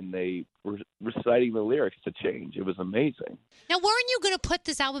might, and they were reciting the lyrics to Change. It was amazing. Now, weren't you going to put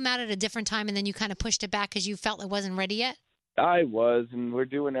this album out at a different time, and then you kind of pushed it back because you felt it wasn't ready yet? I was, and we're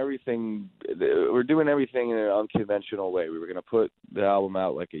doing everything in an unconventional way. We were going to put the album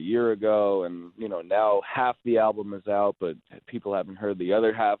out like a year ago, and now half the album is out, but people haven't heard the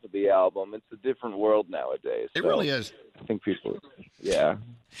other half of the album. It's a different world nowadays. It really is. I think people, yeah.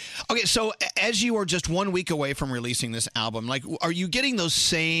 Okay, so as you are just 1 week away from releasing this album, like, are you getting those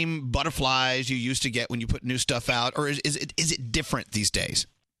same butterflies you used to get when you put new stuff out, or is it different these days?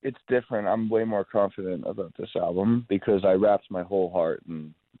 It's different. I'm way more confident about this album because I wrapped my whole heart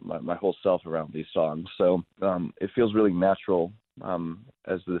and my whole self around these songs. So it feels really natural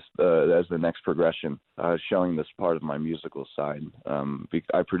as the next progression, showing this part of my musical side.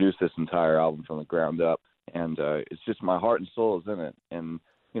 I produced this entire album from the ground up, and it's just my heart and soul is in it. And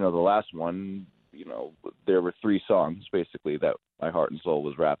the last one, there were 3 songs basically that my heart and soul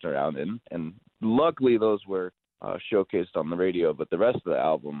was wrapped around in, and luckily those were showcased on the radio, but the rest of the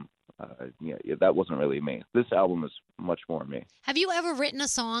album, that wasn't really me. This album is much more me. Have you ever written a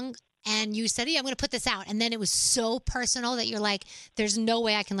song and you said, I'm going to put this out, and then it was so personal that you're like, there's no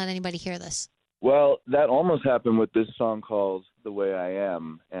way I can let anybody hear this? Well, that almost happened with this song called The Way I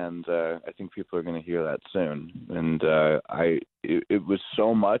Am, and I think people are going to hear that soon. And it was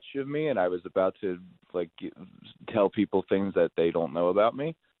so much of me, and I was about to tell people things that they don't know about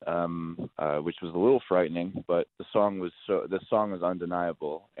me. Which was a little frightening, but the song is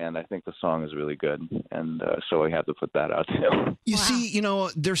undeniable, and I think the song is really good, and so I had to put that out too. You see,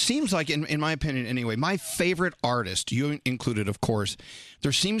 there seems like, in my opinion anyway, my favorite artist, you included, of course,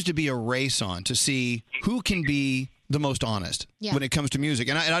 there seems to be a race on to see who can be the most honest when it comes to music,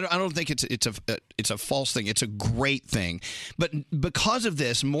 and I don't think it's a false thing. It's a great thing, but because of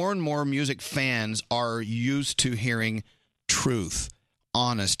this, more and more music fans are used to hearing truth,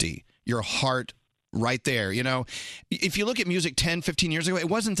 honesty, your heart right there. If you look at music 10, 15 years ago, it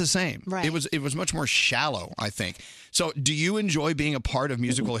wasn't the same. Right. It was much more shallow, I think. So do you enjoy being a part of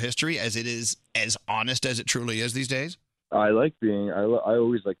musical history as it is as honest as it truly is these days? I always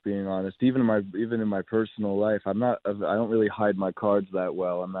like being honest, even in my personal life. I don't really hide my cards that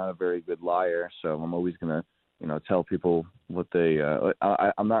well. I'm not a very good liar, so I'm always going to tell people what they.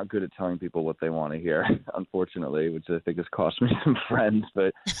 I'm not good at telling people what they want to hear, unfortunately, which I think has cost me some friends.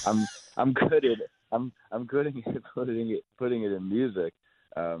 But I'm good at putting it in music.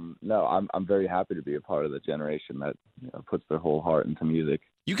 No, I'm very happy to be a part of the generation that puts their whole heart into music.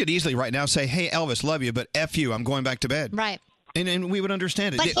 You could easily right now say, "Hey, Elvis, love you, but F you, I'm going back to bed." Right. And we would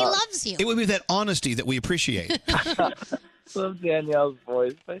understand it. But he loves you. It would be that honesty that we appreciate. Love Danielle's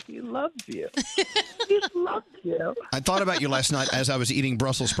voice, but he loves you. He loves you. I thought about you last night as I was eating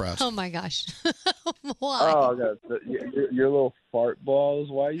Brussels sprouts. Oh my gosh! Why? Oh God, your little fart balls.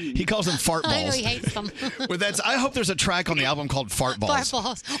 Why are you? He calls them fart balls. I know he hates them. I hope there's a track on the album called Fart Balls. Fart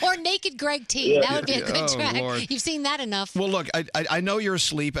balls or Naked Greg T. That would be a good track. Lord. You've seen that enough. Well, look, I know you're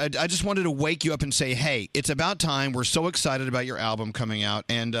asleep. I just wanted to wake you up and say, hey, it's about time. We're so excited about your album coming out,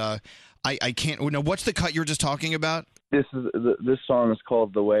 and I can't. What's the cut you were just talking about? This song is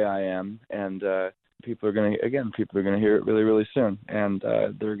called The Way I Am, and people are gonna hear it really, really soon, and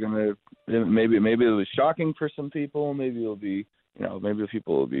they're gonna maybe it'll be shocking for some people, maybe it'll be maybe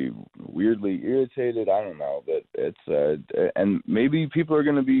people will be weirdly irritated, I don't know, but it's and maybe people are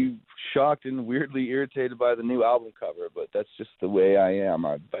gonna be shocked and weirdly irritated by the new album cover, but that's just the way I am.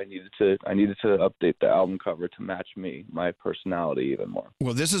 I needed to update the album cover to match me, my personality even more.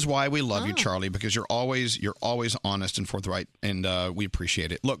 Well, this is why we love you, Charlie, because you're always honest and forthright, and we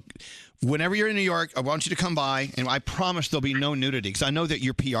appreciate it. Look, whenever you're in New York, I want you to come by, and I promise there'll be no nudity, because I know that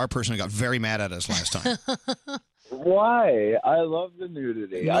your PR person got very mad at us last time. Why? I love the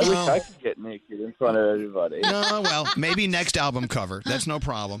nudity. I wish I could get naked in front of everybody. No, well, maybe next album cover. That's no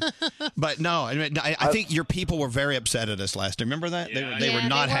problem. But no, I think your people were very upset at us last time. Remember that? They were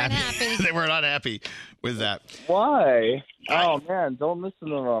not happy. They were not happy with that. Why? Oh man, don't listen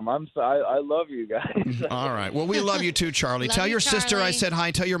to them. I love you guys. All right. Well, we love you too, Charlie. Love Tell you, your sister I Charlie. said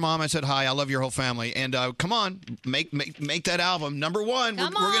hi. Tell your mom I said hi. I love your whole family. And come on, make that album number one. We're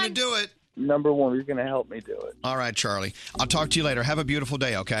going to do it. Number one, you're going to help me do it. All right, Charlie. I'll talk to you later. Have a beautiful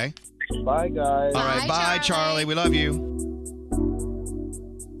day, okay? Bye, guys. All right. Bye, Charlie. We love you.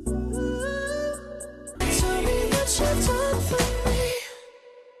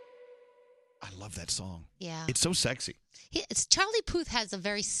 I love that song. Yeah. It's so sexy. Charlie Puth has a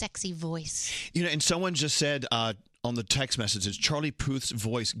very sexy voice. You know, and someone just said on the text messages, Charlie Puth's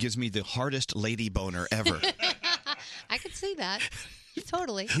voice gives me the hardest lady boner ever. I could see that.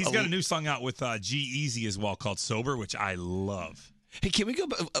 Totally. He's got a new song out with G-Eazy as well called Sober, which I love. Hey, can we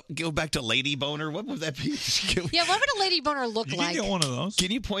go back to Lady Boner? What would that be? Yeah, what would a lady boner look You like? can get one of those.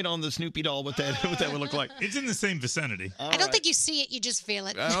 Can you point on the Snoopy doll what that would look like? It's in the same vicinity. I don't think you see it; you just feel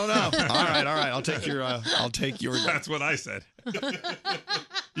it. I don't know. All right. I'll take your. That's what I said.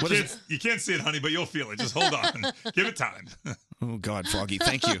 You can't see it, honey, but you'll feel it. Just hold on. Give it time. Oh, God, Froggy,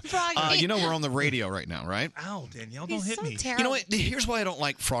 thank you. Froggy. You know we're on the radio right now, right? Ow, Danielle, don't hit me. You know what? Here's why I don't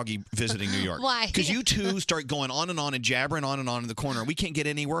like Froggy visiting New York. Why? Because you two start going on and jabbering on in the corner. We can't get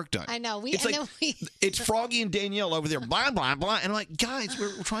any work done. I know. It's Froggy and Danielle over there, blah, blah, blah. And I'm like, guys,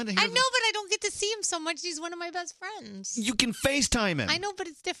 we're trying to hear I know, but I don't get to see him so much. He's one of my best friends. You can FaceTime him. I know, but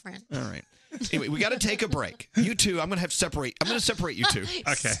it's different. All right. Anyway, we got to take a break. You two, I'm going to separate you two.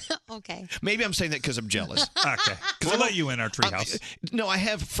 Okay. Okay. Maybe I'm saying that because I'm jealous. Okay. We'll let you in our treehouse. No, I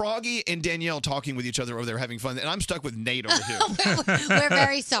have Froggy and Danielle talking with each other over there having fun, and I'm stuck with Nate over here. We're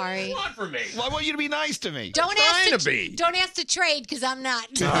very sorry. What for me? Well, I want you to be nice to me. Don't ask to trade because I'm not.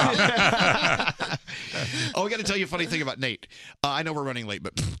 Oh, I got to tell you a funny thing about Nate. I know we're running late,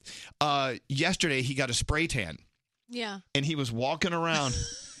 but yesterday he got a spray tan, Yeah. and he was walking around.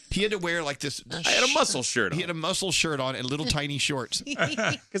 He had to wear like this. I had a muscle shirt on. He had a muscle shirt on and little tiny shorts.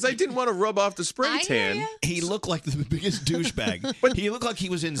 Because I didn't want to rub off the spray tan. He looked like the biggest douchebag. He looked like he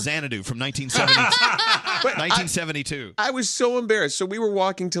was in Xanadu from 1972. I was so embarrassed. So we were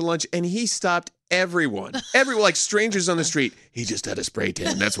walking to lunch, and he stopped everyone, like strangers on the street. He just had a spray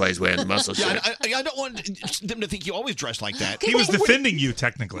tan. That's why he's wearing the muscle shirt. I don't want them to think you always dress like that. He was defending you,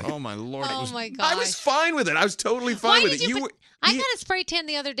 technically. Oh, my Lord. My God. I was fine with it. I was totally fine with it. I got a spray tan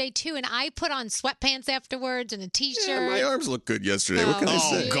the other day, too, and I put on sweatpants afterwards and a T-shirt. Yeah, my arms look good yesterday. What can I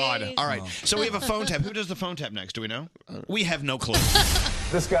say? Oh, God. All right. So we have a phone tap. Who does the phone tap next? Do we know? We have no clue.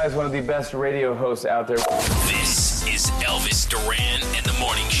 This guy's one of the best radio hosts out there. This is Elvis Duran and the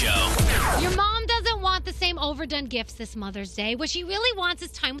Morning Show. Your mom doesn't want the same overdone gifts this Mother's Day. What she really wants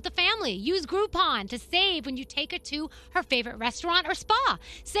is time with the family. Use Groupon to save when you take her to her favorite restaurant or spa.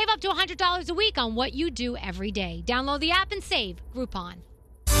 Save up to $100 a week on what you do every day. Download the app and save. Groupon.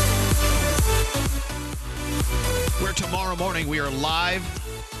 Where tomorrow morning we are live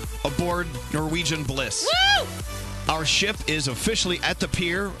aboard Norwegian Bliss. Woo! Our ship is officially at the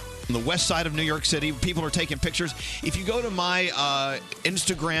pier on the west side of New York City. People are taking pictures. If you go to my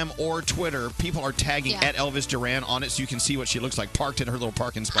Instagram or Twitter, people are tagging at Elvis Duran on it so you can see what she looks like parked in her little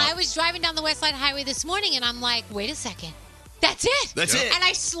parking spot. I was driving down the West Side Highway this morning, and I'm like, wait a second. That's it. That's it. And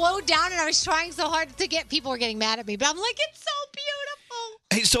I slowed down, and I was trying so hard to get people were getting mad at me, but I'm like, it's so beautiful.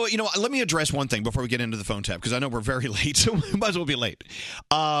 Hey, so, let me address one thing before we get into the phone tap, because I know we're very late, so we might as well be late.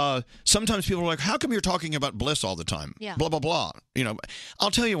 Sometimes people are like, how come you're talking about Bliss all the time? Yeah. Blah, blah, blah.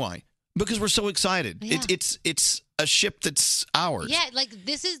 I'll tell you why. Because we're so excited. Yeah. It's a ship that's ours. Yeah, like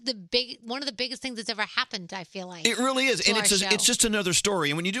this is one of the biggest things that's ever happened, I feel like. It really is. to And our show. it's just another story.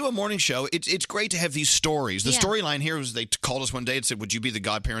 And when you do a morning show, it's great to have these stories. The storyline here was they called us one day and said, would you be the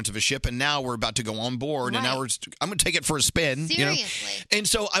godparents of a ship? And now we're about to go on board. And now I'm going to take it for a spin. Seriously. And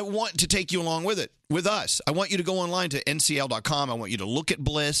so I want to take you along with it, with us. I want you to go online to ncl.com. I want you to look at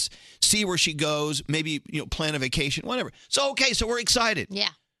Bliss, see where she goes, maybe plan a vacation, whatever. So, okay, so we're excited. Yeah.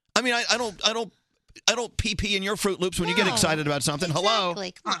 I mean, I don't pee in your Fruit Loops when you get excited about something. Hello.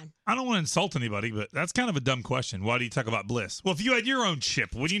 Exactly. Come on. I don't want to insult anybody, but that's kind of a dumb question. Why do you talk about bliss? Well, if you had your own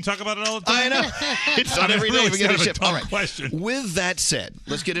ship, wouldn't you talk about it all the time? I know. It's not every day really we get a kind of ship. dumb All right. question. With that said,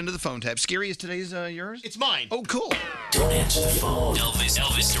 let's get into the phone tap. Scary, is today's yours? It's mine. Oh, cool. Don't answer the phone.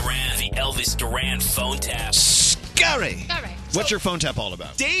 Elvis Duran, the Elvis Duran phone tap. Scary. All right. What's your phone tap all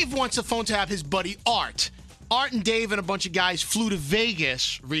about? Dave wants to phone tap his buddy Art. Art and Dave and a bunch of guys flew to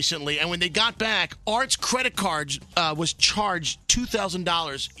Vegas recently, and when they got back, Art's credit card was charged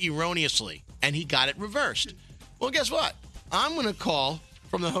 $2,000 erroneously, and he got it reversed. Well, guess what? I'm going to call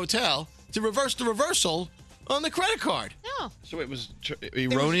from the hotel to reverse the reversal on the credit card. No. So it was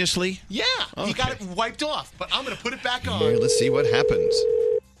erroneously? Yeah, he got it wiped off, but I'm going to put it back on. Here, let's see what happens.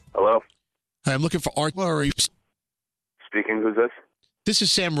 Hello? Hi, I'm looking for Art. Speaking, who's this? This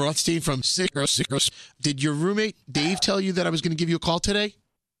is Sam Rothstein from Sickos. Did your roommate, Dave, tell you that I was going to give you a call today?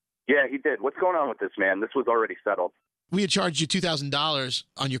 Yeah, he did. What's going on with this, man? This was already settled. We had charged you $2,000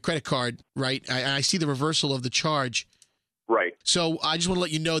 on your credit card, right? I see the reversal of the charge. Right. So I just want to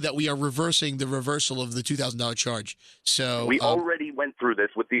let you know that we are reversing the reversal of the $2,000 charge. So We already went through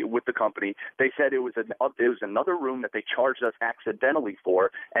this with the company. They said it was another room that they charged us accidentally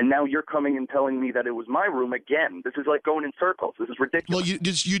for, and now you're coming and telling me that it was my room again. This is like going in circles. This is ridiculous. Well,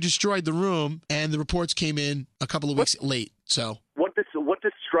 you destroyed the room, and the reports came in a couple of weeks late. So What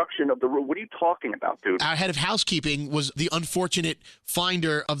destruction of the room? What are you talking about, dude? our head of housekeeping was the unfortunate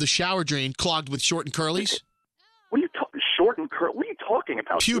finder of the shower drain clogged with short and curlies. What are you talking? Short and curl? What are you talking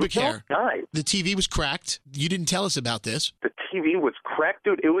about? Pubic dude? hair. Don't die. The TV was cracked. You didn't tell us about this. The TV was cracked,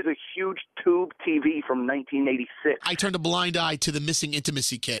 dude. It was a huge tube TV from 1986. I turned a blind eye to the missing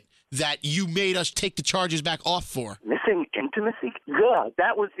intimacy kit that you made us take the charges back off for. Missing intimacy? Yeah,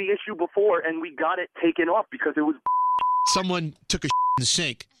 that was the issue before, and we got it taken off because it was. Someone took a in the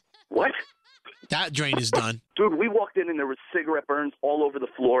sink. What? That drain is done. Dude, we walked in and there was cigarette burns all over the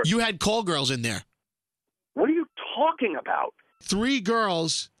floor. You had call girls in there. What are you talking about? 3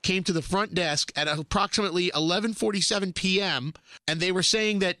 girls came to the front desk at approximately 11:47 p.m. and they were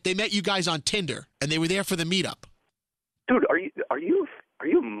saying that they met you guys on Tinder and they were there for the meetup. Dude, are you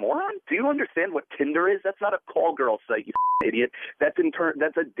a moron? Do you understand what Tinder is? That's not a call girl site, you idiot. That's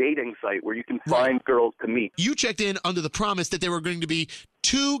a dating site where you can find girls to meet. You checked in under the promise that there were going to be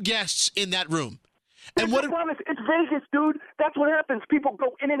 2 guests in that room. And what? Promise? It's Vegas, dude. That's what happens. People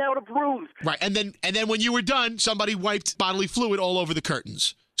go in and out of rooms. Right, and then when you were done, somebody wiped bodily fluid all over the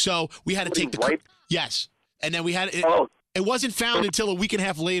curtains. So we had to take the yes, and then we had it. Oh. It wasn't found until a week and a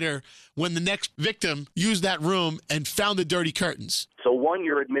half later when the next victim used that room and found the dirty curtains. So one,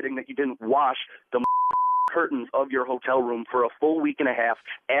 you're admitting that you didn't wash the curtains of your hotel room for a full week and a half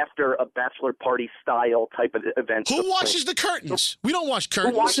after a bachelor party style type of event. Who washes the curtains? We don't wash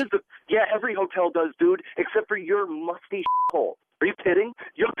curtains. Who washes yeah, every hotel does, dude, except for your musty hole. Are you kidding?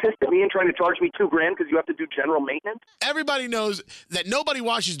 You're pissed at me and trying to charge me $2,000 because you have to do general maintenance? Everybody knows that nobody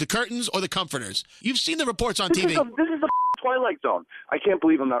washes the curtains or the comforters. You've seen the reports on TV. This is the Twilight Zone. I can't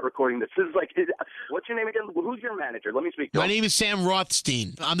believe I'm not recording this. This is like, what's your name again? Who's your manager? Let me speak to My him. name is Sam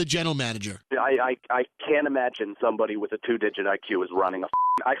Rothstein. I'm the general manager. I can't imagine somebody with a 2-digit IQ is running a.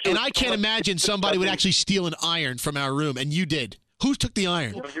 And I can't imagine somebody would actually steal an iron from our room, and you did. Who took the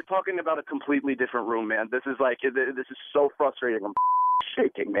iron? You're talking about a completely different room, man. This is so frustrating. I'm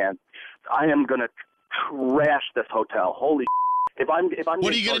shaking, man. I am gonna trash this hotel. Holy. If I'm.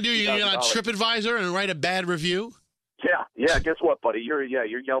 What are you gonna do? You're gonna get on TripAdvisor and write a bad review? Yeah. Guess what, buddy? Your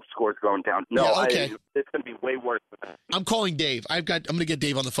Yelp score's going down. No, yeah, okay. It's gonna be way worse than that. I'm calling Dave. I'm gonna get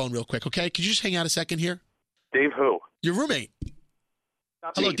Dave on the phone real quick. Okay? Could you just hang out a second here? Dave, who? Your roommate.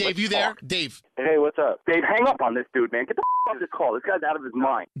 Hello, Dave. You there? Dave. Hey, what's up? Dave, hang up on this dude, man. Get the off this call. This guy's out of his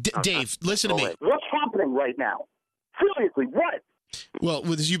mind. Dave, listen to me. What's happening right now? Seriously, what? Well,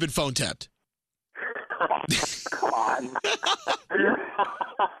 you've been phone tapped. Come on.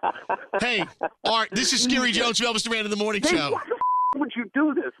 Hey, Art, this is Scary Jones from Elvis Duran in the Morning Dave, Show. Why the would you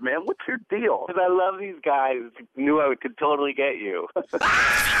do this, man? What's your deal? Because I love these guys. Knew I could totally get you.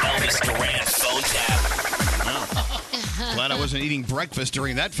 Elvis Duran phone tap. Glad I wasn't eating breakfast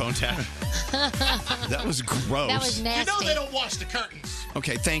during that phone tap. That was gross. That was nasty. You know they don't wash the curtains.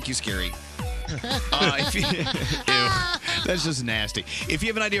 Okay, thank you, Scary. Ew, that's just nasty. If you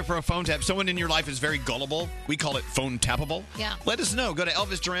have an idea for a phone tap, someone in your life is very gullible, we call it phone tappable. Yeah. Let us know. Go to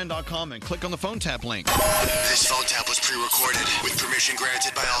ElvisDuran.com and click on the phone tap link. This phone tap was pre-recorded with permission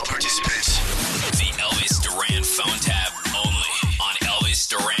granted by all participants. The Elvis Duran phone tap only on Elvis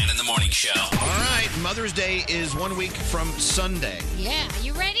Duran in the Morning Show. All right, Mother's Day is 1 week from Sunday. Yeah,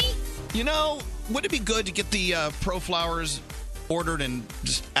 you ready? You know, would it be good to get the ProFlowers ordered and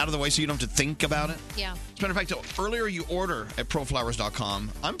just out of the way so you don't have to think about it? Yeah. As a matter of fact, the earlier you order at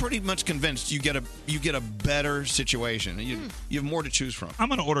proflowers.com, I'm pretty much convinced you get a better situation. You have more to choose from. I'm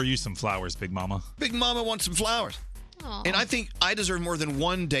going to order you some flowers, Big Mama. Big Mama wants some flowers. Aw. And I think I deserve more than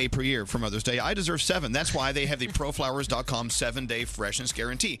 1 day per year for Mother's Day. I deserve 7. That's why they have the proflowers.com 7-day freshness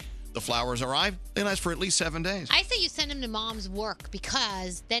guarantee. The flowers arrive, they last for at least 7 days. I say you send them to mom's work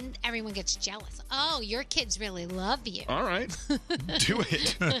because then everyone gets jealous. Oh, your kids really love you. All right. Do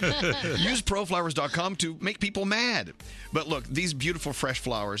it. Use proflowers.com to make people mad. But look, these beautiful fresh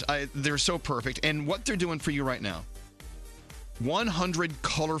flowers, they're so perfect. And what they're doing for you right now, 100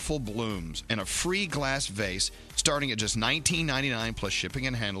 colorful blooms and a free glass vase starting at just $19.99 plus shipping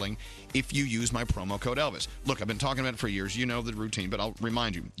and handling if you use my promo code Elvis. Look, I've been talking about it for years. You know the routine, but I'll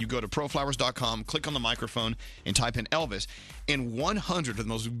remind you. You go to proflowers.com, click on the microphone, and type in Elvis, and 100 of the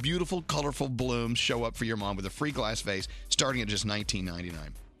most beautiful, colorful blooms show up for your mom with a free glass vase starting at just $19.99.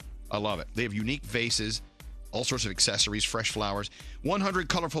 I love it. They have unique vases, all sorts of accessories, fresh flowers, 100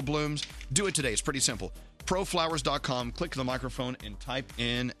 colorful blooms. Do it today. It's pretty simple. Proflowers.com, click the microphone, and type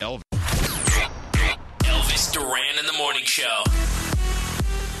in Elvis. Elvis Duran in the Morning Show.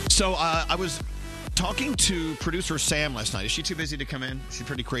 So I was talking to producer Sam last night. Is she too busy to come in? She's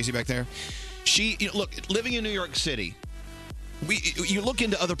pretty crazy back there. Look, living in New York City, you look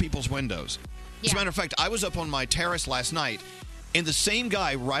into other people's windows. As a matter of fact, I was up on my terrace last night, and the same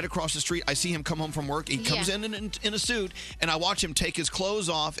guy right across the street, I see him come home from work. He comes in a suit, and I watch him take his clothes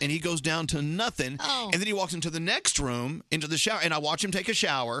off, and he goes down to nothing. And then he walks into the next room, into the shower, and I watch him take a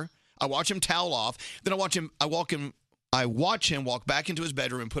shower. I watch him towel off. Then I watch him walk back into his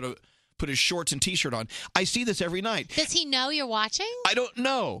bedroom and put his shorts and T-shirt on. I see this every night. Does he know you're watching? I don't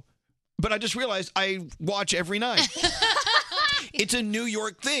know, but I just realized I watch every night. It's a New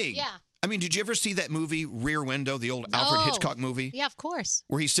York thing. Yeah. I mean, did you ever see that movie, Rear Window, the old Alfred Hitchcock movie? Yeah, of course.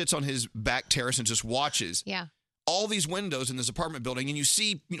 Where he sits on his back terrace and just watches. Yeah. All these windows in this apartment building, and you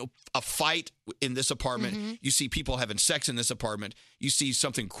see, a fight in this apartment. Mm-hmm. You see people having sex in this apartment. You see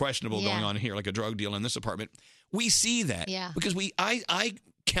something questionable going on here, like a drug deal in this apartment. We see that. Yeah. Because I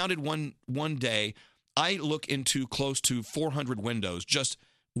counted one day, I look into close to 400 windows, just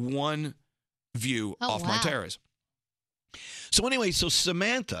one view off my terrace. So anyway,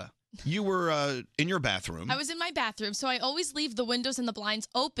 Samantha, you were in your bathroom. I was in my bathroom, so I always leave the windows and the blinds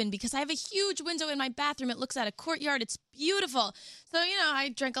open because I have a huge window in my bathroom. It looks at a courtyard. It's beautiful. So,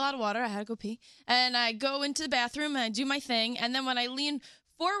 I drank a lot of water. I had to go pee. And I go into the bathroom and I do my thing. And then when I lean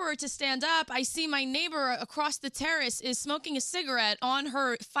forward to stand up, I see my neighbor across the terrace is smoking a cigarette on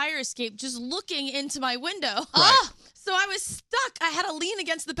her fire escape, just looking into my window. Right. So I was stuck. I had to lean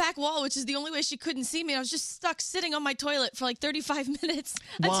against the back wall, which is the only way she couldn't see me. I was just stuck sitting on my toilet for like 35 minutes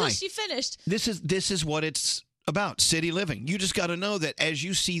until she finished. This is what it's about, city living. You just got to know that as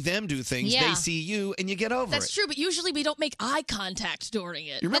you see them do things, they see you, and you get over it. That's true, but usually we don't make eye contact during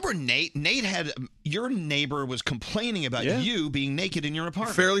it. You remember Nate? Nate had your neighbor was complaining about you being naked in your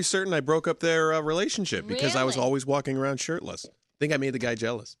apartment. Fairly certain I broke up their relationship because I was Really? always walking around shirtless. I think I made the guy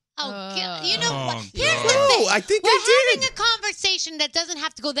jealous. Oh, you know what? Oh, Here's the No, thing. I think We're I did. having a conversation that doesn't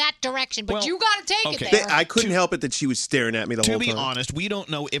have to go that direction, but Well, you got to take okay. it there. I couldn't help it that she was staring at me the To whole be time. honest, we don't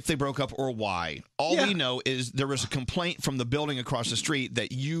know if they broke up or why. All we know is there was a complaint from the building across the street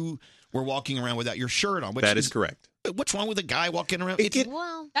that you were walking around without your shirt on. That is correct. What's wrong with a guy walking around?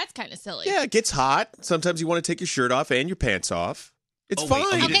 Well, that's kind of silly. Yeah, it gets hot. Sometimes you want to take your shirt off and your pants off. It's Oh, fine. wait,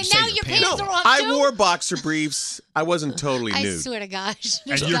 oh, you okay, didn't say now your your pants. pants No, are off I too? wore boxer briefs. I wasn't totally I nude. swear to gosh.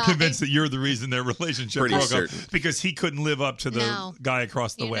 And you're Guy. convinced that you're the reason their relationship Pretty broke certain. up because he couldn't live up to the No. guy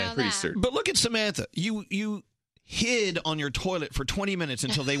across the You way. know Pretty that. certain. But look at Samantha. You hid on your toilet for 20 minutes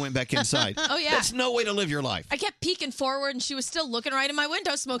until they went back inside. Oh, yeah. That's no way to live your life. I kept peeking forward, and she was still looking right in my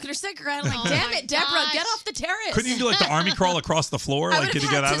window, smoking her cigarette. I'm like, Oh damn my it, Deborah, gosh. get off the terrace. Couldn't you do like the army crawl across the floor? I Like, would get have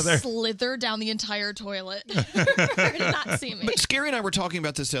to get had out to of there? slither down the entire toilet for her to not see me. But Scary and I were talking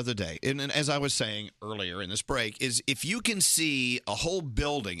about this the other day, and as I was saying earlier in this break, is if you can see a whole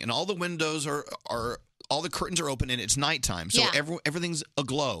building and all the windows are all the curtains are open and it's nighttime, so Yeah. everything's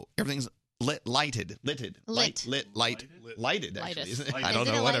aglow, everything's lighted. Lighted. Actually, isn't it? Lighted. I don't Is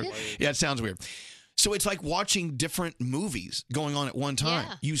it know. Whatever. lighted? Yeah, it sounds weird. So it's like watching different movies going on at one time.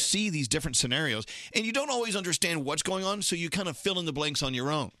 Yeah. You see these different scenarios, and you don't always understand what's going on, so you kind of fill in the blanks on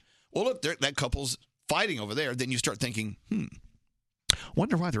your own. Well, look, that couple's fighting over there. Then you start thinking,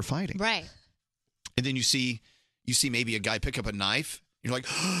 wonder why they're fighting. Right. And then you see maybe a guy pick up a knife. You're like,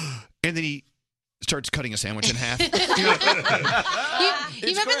 and then he starts cutting a sandwich in half. You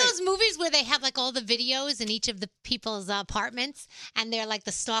remember those movies where they have like all the videos in each of the people's apartments, and they're like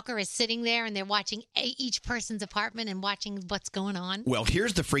the stalker is sitting there and they're watching each person's apartment and watching what's going on? Well,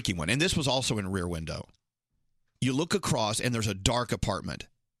 here's the freaky one, and this was also in Rear Window. You look across, and there's a dark apartment,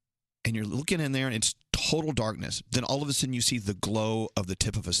 and you're looking in there, and it's total darkness. Then all of a sudden, you see the glow of the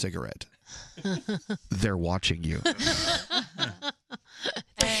tip of a cigarette. They're watching you.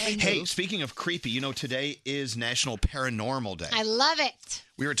 Hey, speaking of creepy, today is National Paranormal Day. I love it.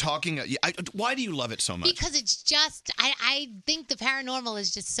 We were talking. Why do you love it so much? Because it's just, I think the paranormal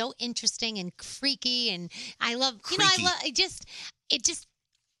is just so interesting and freaky, and I love,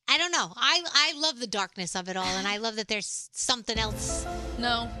 I don't know. I love the darkness of it all, and I love that there's something else.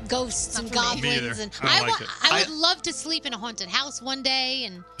 No. Ghosts and for me. goblins. And I would love to sleep in a haunted house one day.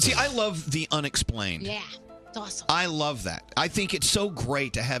 And see, I love the unexplained. yeah, it's awesome. I love that. I think it's so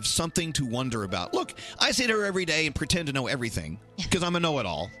great to have something to wonder about. Look, I sit here every day and pretend to know everything because I'm a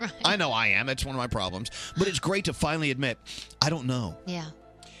know-it-all. Right. I know I am. It's one of my problems. But it's great to finally admit, I don't know. Yeah.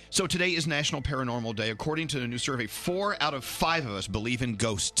 So today is National Paranormal Day. According to a new survey, 4 out of 5 of us believe in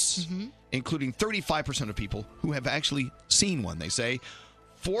ghosts, including 35% of people who have actually seen one. They say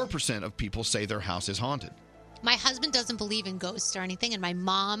 4% of people say their house is haunted. My husband doesn't believe in ghosts or anything, and my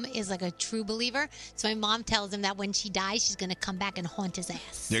mom is like a true believer. So my mom tells him that when she dies, she's going to come back and haunt his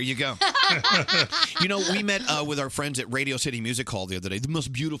ass. There you go. We met with our friends at Radio City Music Hall the other day, the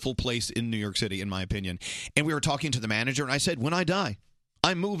most beautiful place in New York City, in my opinion. And we were talking to the manager, and I said, when I die,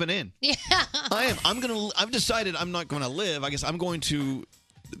 I'm moving in. Yeah. I am. I've decided I'm not going to live. I guess I'm going to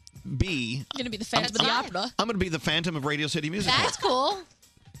be. You're going to be the Phantom of the Opera. I'm going to be the Phantom of Radio City Music Hall. That's cool.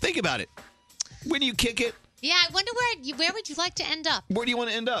 Think about it. When you kick it. Yeah, I wonder where would you like to end up? Where do you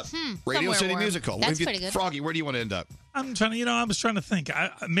want to end up? Radio City Music Hall. That's pretty good. Froggy, where do you want to end up? I'm trying to, I was trying to think.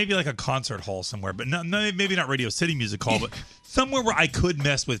 Maybe like a concert hall somewhere, but maybe not Radio City Music Hall, but somewhere where I could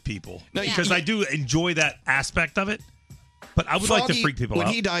mess with people. Because I do enjoy that aspect of it. But I would like to freak people out.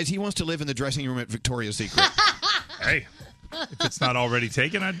 When he dies, he wants to live in the dressing room at Victoria's Secret. Hey, if it's not already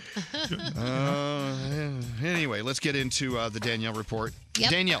taken, I'd... Anyway, let's get into the Danielle report. Yep.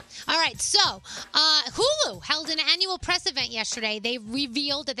 Danielle. All right, so Hulu held an annual press event yesterday. They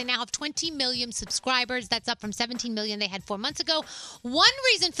revealed that they now have 20 million subscribers. That's up from 17 million they had 4 months ago. One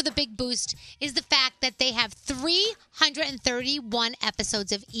reason for the big boost is the fact that they have 331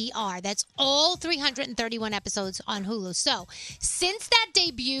 episodes of ER. That's all 331 episodes on Hulu. So since that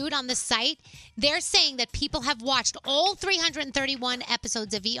debuted on the site, they're saying that people have watched all 331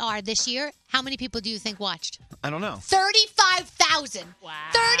 episodes of ER this year. How many people do you think watched? I don't know. 35,000. Wow.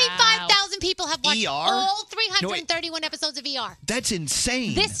 35,000 people have watched ER? all 331 episodes of ER. That's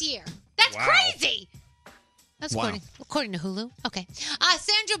insane. This year. That's Wow. crazy. That's Wow. according to Hulu. Okay.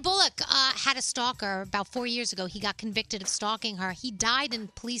 Sandra Bullock had a stalker about 4 years ago. He got convicted of stalking her. He died in a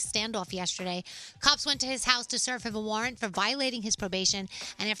police standoff yesterday. Cops went to his house to serve him a warrant for violating his probation,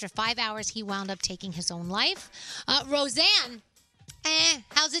 and after 5 hours, he wound up taking his own life. Roseanne,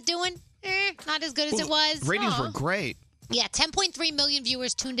 how's it doing? Not as good as it was. Ratings were great. Yeah, 10.3 million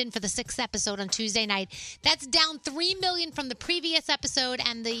viewers tuned in for the 6th episode on Tuesday night. That's down 3 million from the previous episode,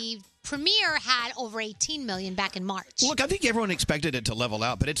 and the premiere had over 18 million back in March. Look, I think everyone expected it to level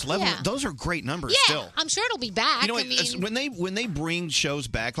out, but it's level. Yeah. Those are great numbers Yeah, still. I'm sure it'll be back. You know, I mean, when they bring shows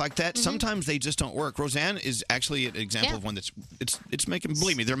back like that, Mhm. sometimes they just don't work. Roseanne is actually an example Yeah. of one that's it's making.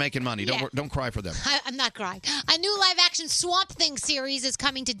 Believe me, they're making money. Yeah. Don't cry for them. I'm not crying. A new live-action Swamp Thing series is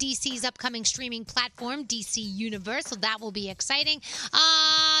coming to DC's upcoming streaming platform, DC Universe, so that will be exciting.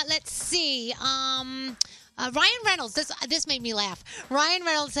 Let's see. Ryan Reynolds, this made me laugh. Ryan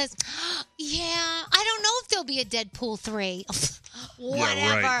Reynolds says, yeah, I don't know if there'll be a Deadpool 3. Whatever.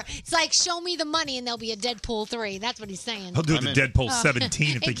 Yeah, right. It's like, show me the money and there'll be a Deadpool 3. That's what he's saying. He'll do the Deadpool Oh.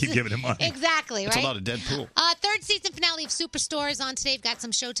 17 if they keep giving him money. Exactly, right? It's a lot of Deadpool. Third season finale of Superstore is on today. We've got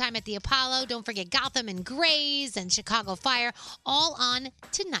some showtime at the Apollo. Don't forget Gotham and Grey's and Chicago Fire, all on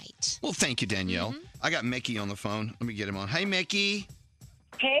tonight. Well, thank you, Danielle. Mm-hmm. I got Mickey on the phone. Let me get him on. Hey, Mickey.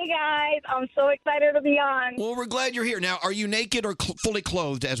 Hey, guys. I'm so excited to be on. Well, we're glad you're here. Now, are you naked or fully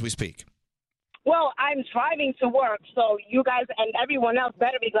clothed as we speak? Well, I'm driving to work, so you guys and everyone else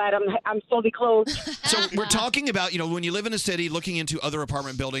better be glad I'm fully clothed. So we're talking about, when you live in a city looking into other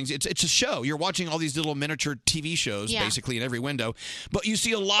apartment buildings, it's a show. You're watching all these little miniature TV shows Yeah. basically in every window, but you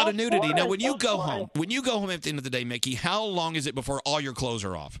see a lot of nudity. Now, when you go home at the end of the day, Mickey, how long is it before all your clothes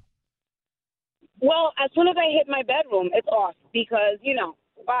are off? Well, as soon as I hit my bedroom, it's off because,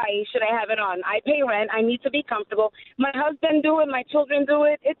 why should I have it on? I pay rent. I need to be comfortable. My husband do it. My children do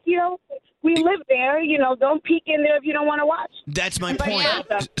it. It's, We live there. You know, don't peek in there if you don't want to watch. That's my point.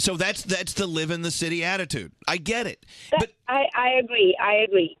 So that's the live in the city attitude. I get it. But I agree.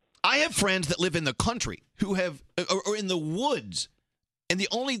 I have friends that live in the country who have, or in the woods, and the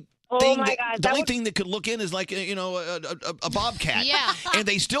only thing that could look in is like a bobcat. Yeah. And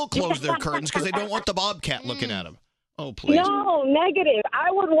they still close their curtains because they don't want the bobcat looking at them. Oh, please. No, negative. I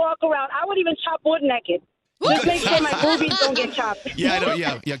would walk around. I would even chop wood naked. Just make sure my boobies don't get chopped. Yeah, I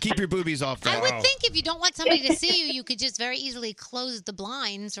know. Yeah. Keep your boobies off that. I would think if you don't want somebody to see you, you could just very easily close the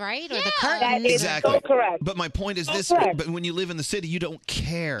blinds, right? Or the curtains. That is Exactly. so correct. But my point is this: correct. but when you live in the city, you don't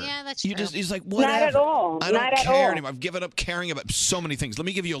care. Yeah, that's You true. just, it's like Not whatever. at all. I don't Not at care all. anymore. I've given up caring about so many things. Let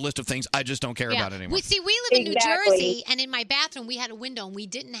me give you a list of things I just don't care about anymore. We live in New Exactly. Jersey, and in my bathroom we had a window, and we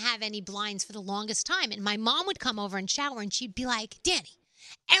didn't have any blinds for the longest time. And my mom would come over and shower, and she'd be like, "Danny,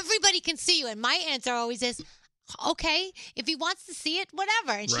 everybody can see you." And my answer always is, "Okay, if he wants to see it,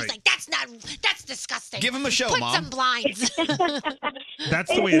 whatever." And she's Right. like, "That's disgusting. Give him a show, Put Mom." some blinds."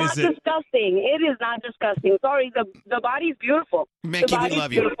 That's the way it It's is. not disgusting. It is not disgusting. Sorry, the body's beautiful. Mickey, the we body's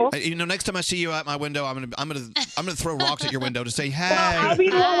love you. beautiful. Next time I see you out my window, I'm gonna throw rocks at your window to say, "Hey." Well, I'll be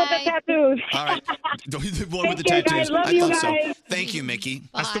the one with the tattoos. All right, the one with the Take care, tattoos. guys. Love I you thought so. guys. Thank you, Mickey.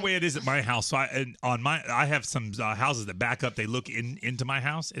 That's the way it is at my house. So I have some houses that back up. They look into my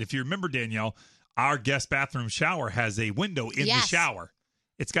house, and if you remember, Danielle, our guest bathroom shower has a window in the Yes. shower.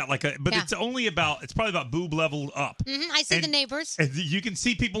 It's got like but Yeah. it's probably about boob level up. I see And- the neighbors. And you can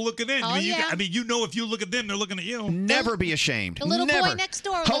see people looking in. Oh, I yeah. mean, if you look at them, they're looking at you. Never be ashamed. The little Never. boy next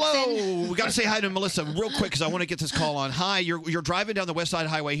door looks Hello. in. We got to say hi to Melissa real quick because I want to get this call on. Hi, you're driving down the West Side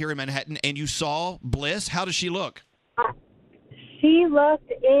Highway here in Manhattan, and you saw Bliss. How does she look? She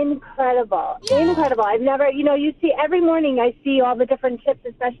looked incredible. Incredible. I've never, you see every morning I see all the different ships,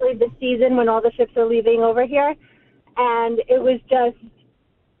 especially this season when all the ships are leaving over here. And it was just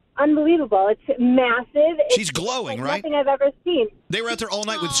unbelievable. It's massive. She's It's glowing, like right? nothing I've ever seen. They were out there all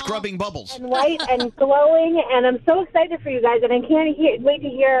night with scrubbing bubbles. And white and glowing. And I'm so excited for you guys. And I can't wait to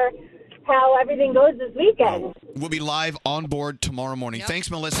hear how everything goes this weekend. We'll be live on board tomorrow morning. Thanks,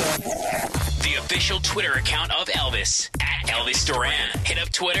 Melissa. The official Twitter account of Elvis, at Elvis Duran. Hit up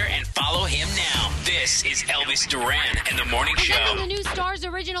Twitter and follow him now. This is Elvis Duran and the Morning And then Show. in the new Starz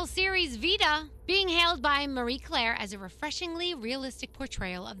original series, Vida, being hailed by Marie Claire as a refreshingly realistic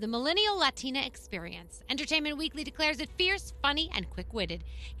portrayal of the millennial Latina experience. Entertainment Weekly declares it fierce, funny, and quick-witted.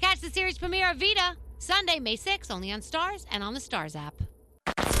 Catch the series premiere of Vida Sunday, May 6th, only on Starz and on the Starz app.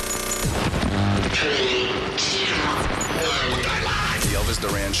 The Elvis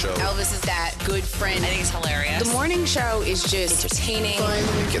Duran Show. Elvis is that good friend. I think he's hilarious. The morning show is just entertaining.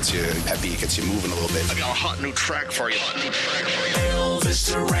 It gets you happy, it gets you moving a little bit. I got a hot new track for you.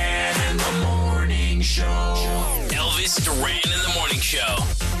 Elvis Duran and the Morning Show. Elvis Duran and the Morning Show.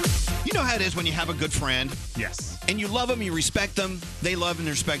 You know how it is when you have a good friend? Yes. And you love them, you respect them, they love and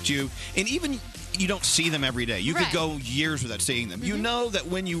respect you, and even you don't see them every day. You could Right. go years without seeing them. You know that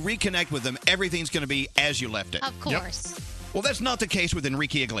when you reconnect with them, everything's going to be as you left it. Of course. Well, that's not the case with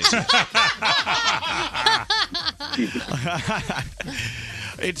Enrique Iglesias.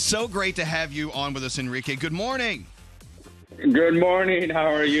 It's so great to have you on with us, Enrique. Good morning. Good morning.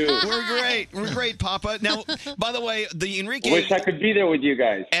 How are you? We're great. We're great, Papa. Now, by the way, the Enrique... Wish I could be there with you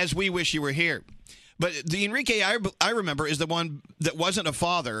guys. As we wish you were here. But the Enrique I remember is the one that wasn't a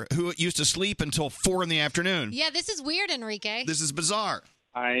father who used to sleep until 4 in the afternoon. Yeah, this is weird, Enrique. This is bizarre.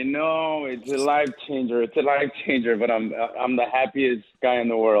 I know it's a life changer. It's a life changer, but I'm the happiest guy in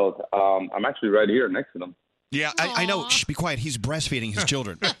the world. I'm actually right here next to them. Yeah, I know. Shh, be quiet. He's breastfeeding his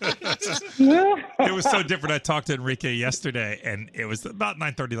children. It was so different. I talked to Enrique yesterday, and it was about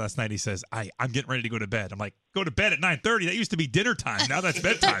 9:30 last night. He says, I'm getting ready to go to bed. I'm like, go to bed at 9:30? That used to be dinner time. Now that's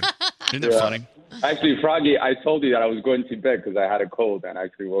bedtime. Isn't that funny? Actually, Froggy, I told you that I was going to bed because I had a cold and I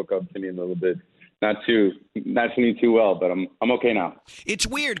actually woke up feeling a little bit not feeling too well, but I'm okay now. It's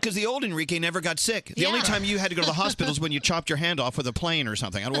weird because the old Enrique never got sick. The only time you had to go to the hospital is when you chopped your hand off with a plane or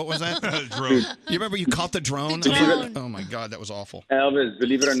something. What was that? Drone. You remember you caught the drone? drone. Oh my God, that was awful. Elvis,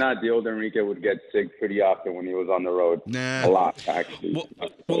 believe it or not, the old Enrique would get sick pretty often when he was on the road. Nah. A lot, actually. Well,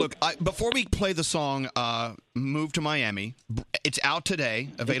 look, before we play the song Move to Miami, it's out today,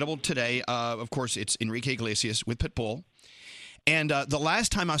 available today. Of course, it's Enrique Iglesias with Pitbull. And the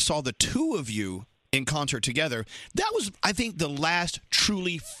last time I saw the two of you in concert together, that was, I think, the last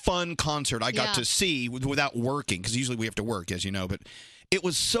truly fun concert I got to see without working, because usually we have to work, as you know. But it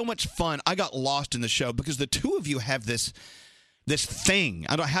was so much fun. I got lost in the show because the two of you have this thing.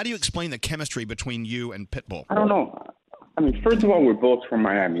 How do you explain the chemistry between you and Pitbull? I don't know. I mean, first of all, we're both from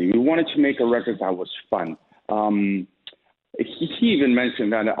Miami. We wanted to make a record that was fun. he even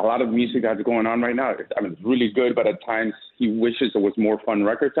mentioned that a lot of music that's going on right now, I mean, it's really good, but at times he wishes there was more fun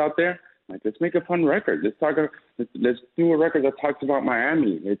records out there. Like, let's make a fun record. Let's do a record that talks about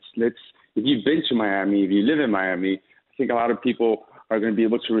Miami. If you've been to Miami, if you live in Miami, I think a lot of people are going to be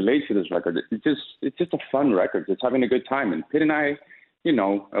able to relate to this record. It's just a fun record. It's having a good time. And Pitt and I, you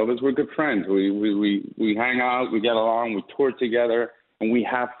know, Elvis, we're good friends. We hang out, we get along, we tour together, and we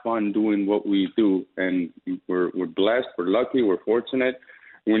have fun doing what we do. And we're blessed, we're lucky, we're fortunate.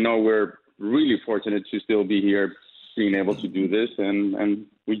 We know we're really fortunate to still be here, being able to do this, and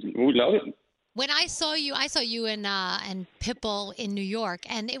we love it. When I saw you and Pitbull in New York,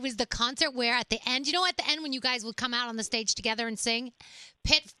 and it was the concert where at the end, at the end when you guys would come out on the stage together and sing,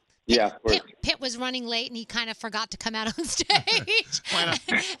 Pitt was running late and he kind of forgot to come out on stage.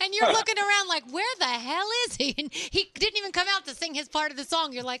 And you're looking around like, where the hell is he? And he didn't even come out to sing his part of the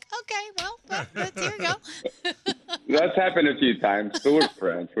song. You're like, okay, well, here you go. That's happened a few times, but we're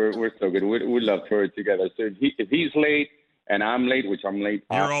friends. We're so good. We love touring together. So if he's late and I'm late, which I'm late.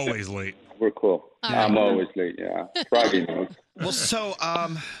 You're always late. We're cool. I'm always late, yeah. Friday knows. Well, so,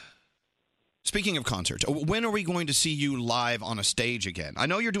 speaking of concerts, when are we going to see you live on a stage again? I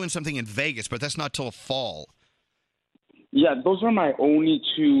know you're doing something in Vegas, but that's not till fall. Yeah, those are my only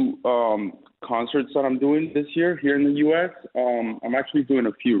two concerts that I'm doing this year here in the U.S. I'm actually doing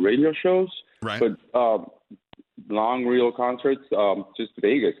a few radio shows, right? But long real concerts, just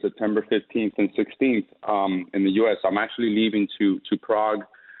Vegas, September 15th and 16th in the U.S. I'm actually leaving to Prague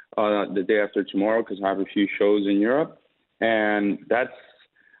the day after tomorrow because I have a few shows in Europe, and I'm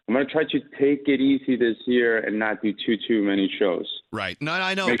going to try to take it easy this year and not do too many shows. Right. No,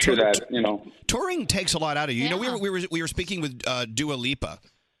 I know. Make sure that, touring takes a lot out of you. We were speaking with Dua Lipa,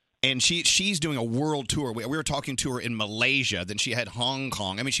 and she's doing a world tour. We were talking to her in Malaysia, then she had Hong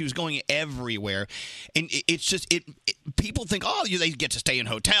Kong. I mean, she was going everywhere, and it's just people think, they get to stay in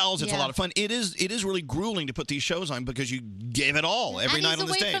hotels. It's a lot of fun. It is really grueling to put these shows on because you give it all every night on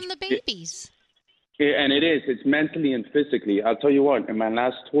the stage. And he's away from the babies. Yeah, and it is. It's mentally and physically. I'll tell you what, in my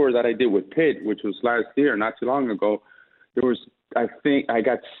last tour that I did with Pitt, which was last year, not too long ago, I think I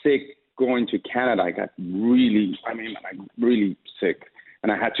got sick going to Canada. I got really sick.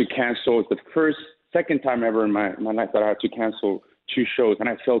 And I had to cancel. It's the second time ever in my life that I had to cancel 2 shows. And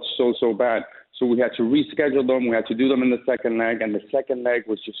I felt so bad. So we had to reschedule them. We had to do them in the second leg. And the second leg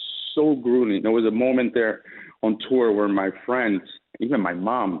was just so grueling. There was a moment there on tour where my friends, even my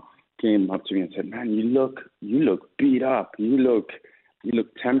mom, came up to me and said, "Man, you look beat up. You look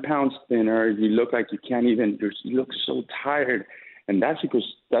 10 pounds thinner. You look like you can't even. You look so tired." And that's because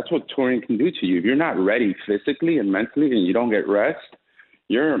that's what touring can do to you. If you're not ready physically and mentally, and you don't get rest,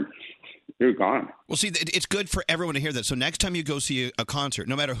 you're gone. Well, see, it's good for everyone to hear that. So next time you go see a concert,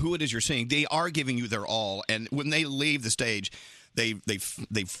 no matter who it is you're seeing, they are giving you their all, and when they leave the stage, they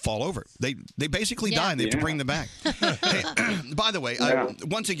fall over. They basically die, and they have to bring them back. Hey, by the way,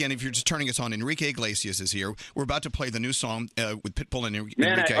 once again, if you're just turning us on, Enrique Iglesias is here. We're about to play the new song with Pitbull and Enrique.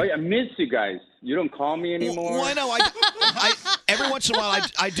 Man, I miss you guys. You don't call me anymore. Well, I know. I every once in a while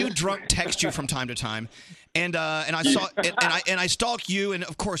I do drunk text you from time to time. And I saw and I stalk you, and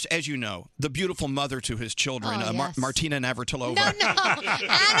of course, as you know, the beautiful mother to his children, Martina Navratilova. No,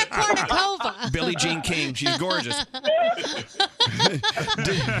 Anna Kournikova. Billie Jean King, she's gorgeous.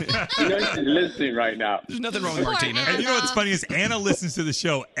 She's listening right now. There's nothing wrong with Martina. And you know what's funny is Anna listens to the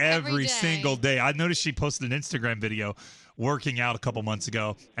show every single day. I noticed she posted an Instagram video working out a couple months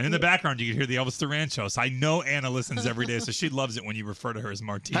ago, and in the background you can hear the Elvis Duran show. So I know Anna listens every day, so she loves it when you refer to her as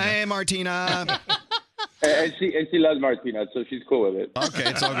Martina. Hey, Martina. And she loves Martina, so she's cool with it. Okay,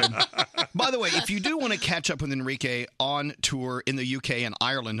 it's all good. By the way, if you do want to catch up with Enrique on tour in the UK and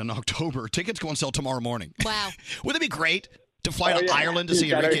Ireland in October, tickets go on sale tomorrow morning. Wow. Wouldn't it be great to fly to Ireland to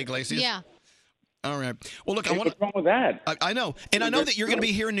see Enrique Iglesias? Yeah. All right. Well, look, what's wrong with that? I know. And I know that you're going to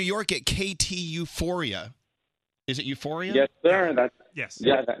be here in New York at KT Euphoria. Is it Euphoria? Yes, sir. Yes.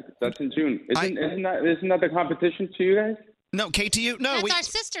 Yeah, that's in June. Isn't that the competition to you guys? No, KTU. No, that's our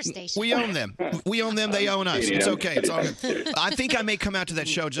sister station. We own them. We own them. They own us. It's okay. It's all good. I think I may come out to that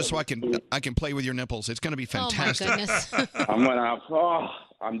show just so I can play with your nipples. It's going to be fantastic. Oh my goodness.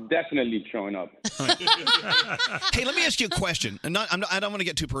 I'm definitely showing up. Hey, let me ask you a question. I don't want to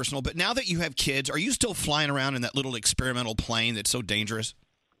get too personal, but now that you have kids, are you still flying around in that little experimental plane that's so dangerous?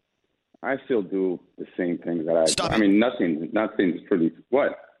 I still do the same things that I. Stop. I mean, nothing's pretty.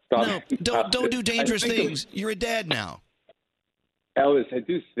 What? Stop. No, don't do dangerous things. You're a dad now. Elvis, I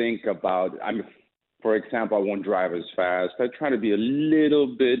do think about. For example, I won't drive as fast. I try to be a little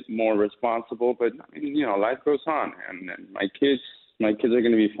bit more responsible, but life goes on, and my kids are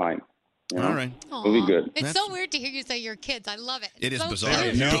going to be fine. You know? All right. It'll be good. It's so weird to hear you say your kids. I love it. It is so bizarre.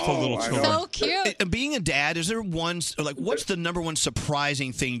 cute. Beautiful little children. So cute. Being a dad, is there what's the number one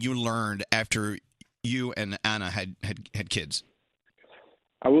surprising thing you learned after you and Anna had kids?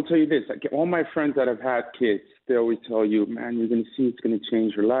 I will tell you this: like, all my friends that have had kids, they always tell you, "Man, you're going to see it's going to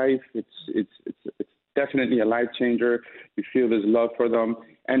change your life. It's definitely a life changer. You feel this love for them,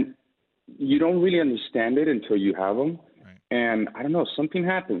 and you don't really understand it until you have them." And I don't know, something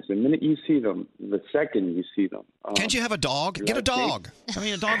happens the minute you see them, the second you see them. Can't you have a dog? Get a dog. I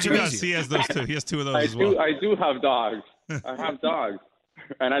mean, dogs are Yes, easy. he has those two. He has two of those as well. I do have dogs. I have dogs.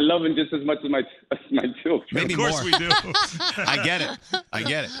 And I love them just as much as my children. Maybe Of course more. we do. I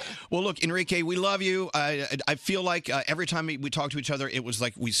get it. Well, look, Enrique, we love you. I feel like every time we talk to each other, it was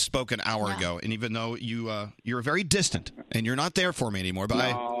like we spoke an hour ago. And even though you're very distant and you're not there for me anymore, but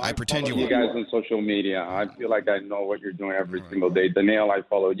I pretend you follow are. you guys on social media. I feel like I know what you're doing every single day. Danielle, I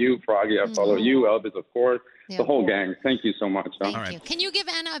follow you. Froggy, I follow you. Elvis, of course. The whole gang. Thank you so much. Thank you. Can you give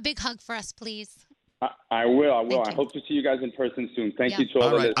Anna a big hug for us, please? I will. I hope to see you guys in person soon. Thank you to all All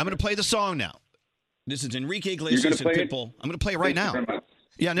the right, listeners. I'm going to play the song now. This is Enrique You're gonna Iglesias and play it? Pitbull. I'm going to play it right Thank you now. very much.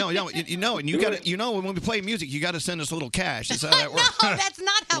 Yeah, no, you know, and you got to, when we play music, you got to send us a little cash. That's how that works. No, that's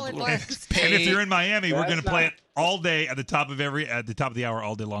not how it works. And if you're in Miami, we're That's going to play not- it all day at the top of the hour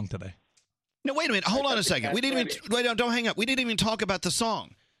all day long today. No, wait a minute. Hold on a second. We didn't even don't hang up. We didn't even talk about the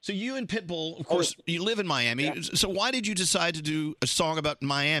song. So you and Pitbull, of course, you live in Miami. So why did you decide to do a song about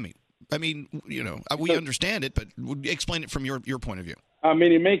Miami? I mean, we understand it, but explain it from your point of view. I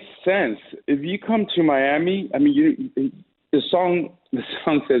mean, it makes sense. If you come to Miami, I mean, the song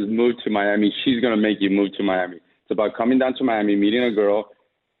says move to Miami. She's going to make you move to Miami. It's about coming down to Miami, meeting a girl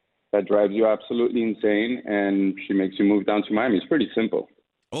that drives you absolutely insane, and she makes you move down to Miami. It's pretty simple.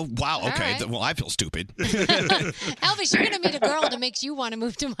 Oh, wow. Okay. right. Well, I feel stupid. Elvis, you're going to meet a girl that makes you want to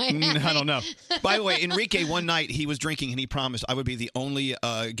move to Miami. I don't know. By the way, Enrique, one night he was drinking and he promised I would be the only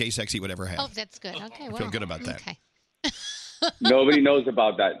gay sex he would ever have. Oh, that's good. Okay, well. I feel good about that. Okay. Nobody knows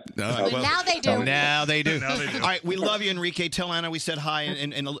about that. Now they do. Now they do. Now they do. All right, we love you, Enrique. Tell Anna we said hi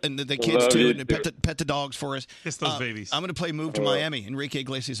and the kids Love too, you and too. pet the dogs for us. Kiss those babies. I'm going to play "Move to Miami." Enrique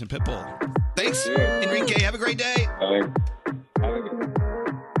Iglesias and Pitbull. Thanks, Enrique. Have a great day. I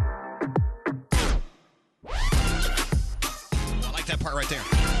like that part right there.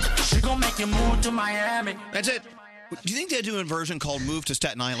 She gon' make you move to Miami. That's it. Do you think they'd do a version called "Move to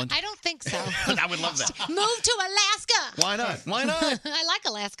Staten Island"? I don't think so. I would love that. Move to Alaska. Why not? Why not? I like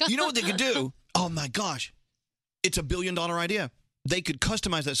Alaska. You know what they could do? Oh my gosh, it's a $1 billion idea. They could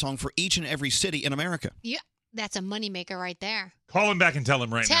customize that song for each and every city in America. Yeah, that's a moneymaker right there. Call him back and tell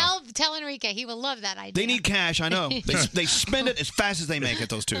him right now. Tell Enrique. He will love that idea. They need cash, I know. They spend it as fast as they make it,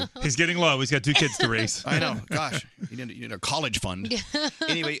 those two. He's getting low. He's got 2 kids to raise. I know. Gosh, you need a college fund.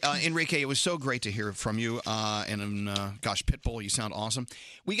 Anyway, Enrique, it was so great to hear from you. Gosh, Pitbull, you sound awesome.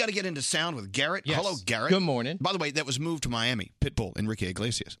 We got to get into sound with Garrett. Yes. Hello, Garrett. Good morning. By the way, that was moved to Miami. Pitbull, Enrique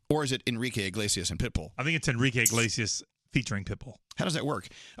Iglesias. Or is it Enrique Iglesias and Pitbull? I think it's Enrique Iglesias featuring Pitbull. How does that work?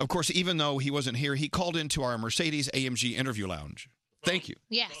 Of course, even though he wasn't here, he called into our Mercedes-AMG interview lounge. Thank you.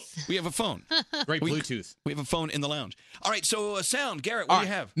 Yes. We have a phone. Great Bluetooth. We have a phone in the lounge. All right, so sound. Garrett, what do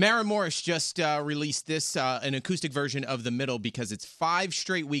you have? Maren Morris just released this, an acoustic version of The Middle, because it's 5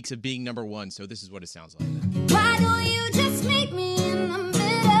 straight weeks of being number 1. So this is what it sounds like. Why don't you just meet me in the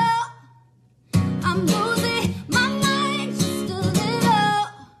middle? I'm losing my mind just a little.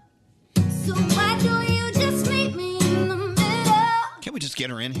 So why don't you just meet me in the middle? Can we just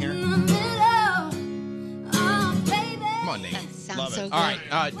get her in here? In the middle. Oh, baby. Come on, Nate. Sounds so good. All right,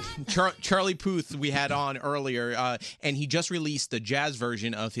 Charlie Puth we had on earlier, and he just released the jazz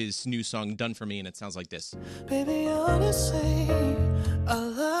version of his new song "Done for Me," and it sounds like this. Baby, honestly, I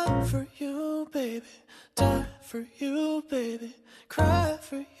love for you, baby. Die for you, baby. Cry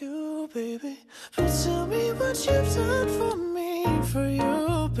for you, baby. But tell me what you've done for me, for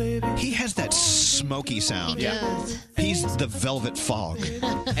you, baby. He has that smoky sound. He does. He's the Velvet Fog.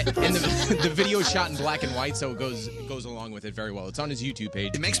 And the video is shot in black and white, so it goes along with it very well. It's on his YouTube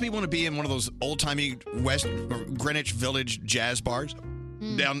page. It makes me want to be in one of those old-timey West or Greenwich Village jazz bars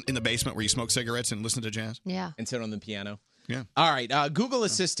down in the basement where you smoke cigarettes and listen to jazz. Yeah. And sit on the piano. Yeah. All right, Google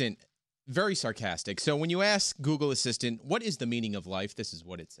Assistant, very sarcastic. So when you ask Google Assistant, what is the meaning of life, this is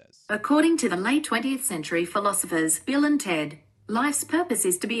what it says. According to the late 20th century philosophers Bill and Ted, life's purpose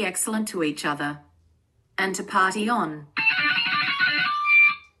is to be excellent to each other and to party on.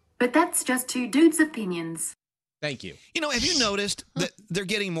 But that's just 2 dudes' opinions. Thank you. You know, have you noticed that they're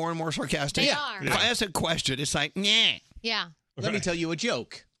getting more and more sarcastic? They are. If I ask a question, it's like, nah. Yeah. Let me tell you a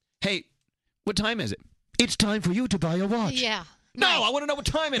joke. Hey, what time is it? It's time for you to buy a watch. Yeah. No, I want to know what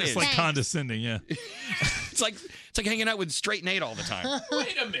time it is. It's like condescending, yeah. It's like hanging out with straight Nate all the time.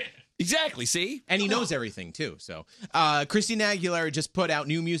 Wait a minute. Exactly, see? And he knows everything, too. So, Christina Aguilera just put out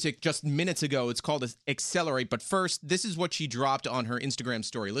new music just minutes ago. It's called Accelerate. But first, this is what she dropped on her Instagram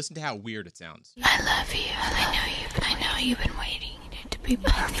story. Listen to how weird it sounds. I love you. I know you've been waiting to be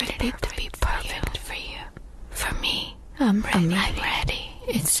perfect, to be perfect for you. For me, I'm ready.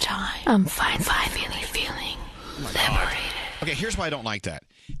 It's time. I'm finally feeling liberated. Okay, here's why I don't like that.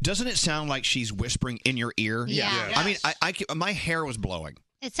 Doesn't it sound like she's whispering in your ear? Yeah. Yes. I mean, my hair was blowing.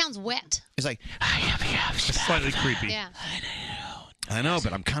 It sounds wet. It's like, It's slightly creepy. Yeah. I know,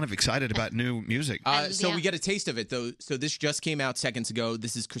 but I'm kind of excited about new music. So we get a taste of it, though. So this just came out seconds ago.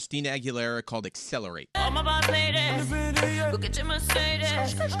 This is Christina Aguilera called Accelerate. All my boss ladies, look at your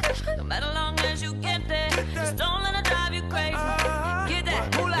Mercedes. No matter long as you get there, just don't let it drive you crazy. Get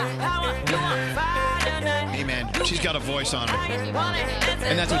that moolah power, you want fire tonight. Hey, man, she's got a voice on her.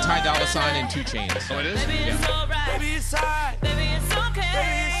 And that's with Ty Dolla $ign and 2 Chainz. Oh, it is? Baby, it's alright. Baby, it's alright. Baby, it's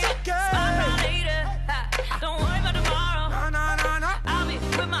okay. Smile later. Don't worry about tomorrow. No. I'll be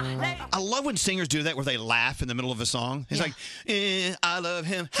with my lady. I love when singers do that where they laugh in the middle of a song. It's like, I love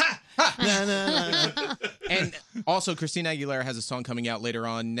him. Ha! Na, na, na. And also, Christina Aguilera has a song coming out later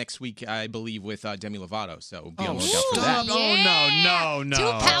on next week, I believe, with Demi Lovato. So be on the lookout for that. Oh, no. Two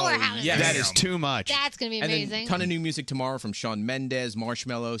powerhouses. Yes. That is too much. That's going to be And then amazing. a ton of new music tomorrow from Shawn Mendes,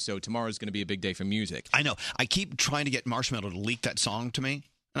 Marshmello. So tomorrow's going to be a big day for music. I know. I keep trying to get Marshmello to leak that song to me,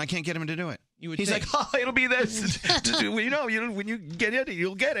 and I can't get him to do it. He's think. like, it'll be this. When you get it,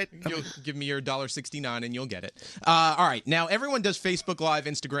 you'll get it. You'll give me your $1.69 and you'll get it. All right. Now, everyone does Facebook Live,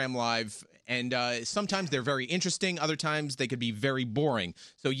 Instagram Live, and sometimes they're very interesting. Other times they could be very boring.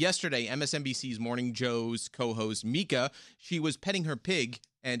 So yesterday, MSNBC's Morning Joe's co-host, Mika, she was petting her pig,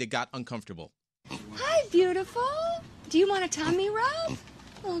 and it got uncomfortable. Hi, beautiful. Do you want a tummy rub?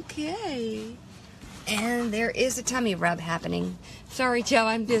 Okay. And there is a tummy rub happening. Sorry, Joe,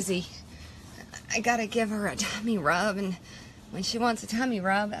 I'm busy. I gotta give her a tummy rub, and when she wants a tummy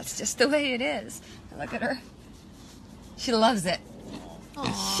rub, that's just the way it is. Look at her. She loves it.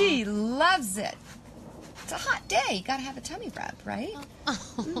 She loves it. It's a hot day. You gotta have a tummy rub, right?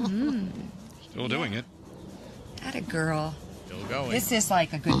 Still doing it. Atta girl. Still going. This is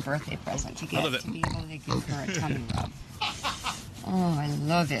like a good birthday present to I get, love it. to be able to give her a tummy rub. Oh, I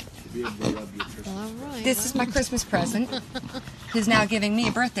love it. All right. This is my Christmas present. Who's now giving me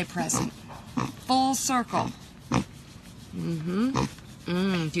a birthday present. Full circle. Do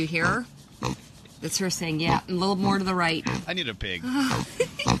you hear her? That's her saying, yeah, a little more to the right. I need a pig.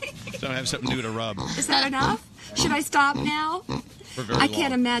 So I have something new to rub. Is that enough? Should I stop now? I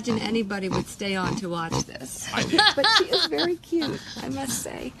can't imagine anybody would stay on to watch this. I did. But she is very cute, I must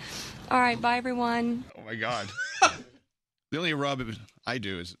say. All right, bye, everyone. Oh, my God. The only rub I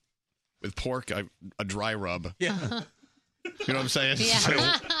do is with pork, a dry rub. Yeah. You know what I'm saying?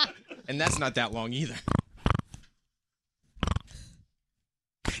 Yeah. And that's not that long either.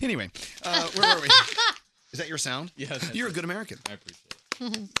 Anyway, where were we? Is that your sound? Yes. You're a good American. I appreciate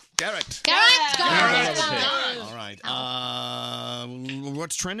it. Garrett. Garrett. All right.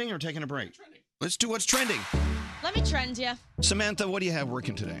 What's trending or taking a break? Let's do what's trending. Let me trend you. Samantha, what do you have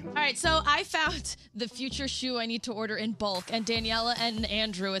working today? All right, so I found the future shoe I need to order in bulk, and Daniela and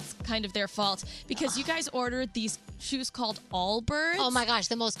Andrew, it's kind of their fault because you guys ordered these shoes called Allbirds. Oh my gosh,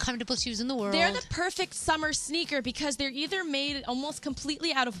 the most comfortable shoes in the world. They're the perfect summer sneaker because they're either made almost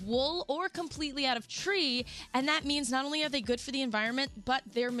completely out of wool or completely out of tree, and that means not only are they good for the environment, but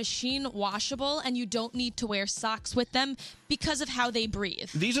they're machine washable, and you don't need to wear socks with them because of how they breathe.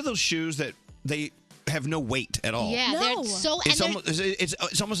 These are those shoes that they have no weight at all. Yeah, they're so. It's and almost,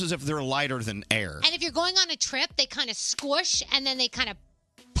 it's almost as if they're lighter than air. And if you're going on a trip, they kind of squish and then they kind of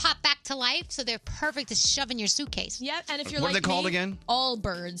pop back to life, so they're perfect to shove in your suitcase. Yep, and if you're What are like they called me, again?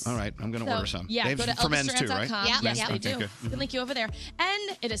 Allbirds. All right, I'm going to order some. Yeah, They go have to for men's too, right? elvisduran.com. Yep, Yes, yep. they Okay, do. good. We can link you over there.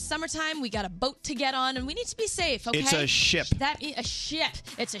 And it is summertime. We got a boat to get on, and we need to be safe, okay? It's a ship. A ship.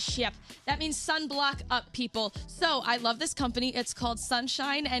 It's a ship. That means sunblock up, people. So I love this company. It's called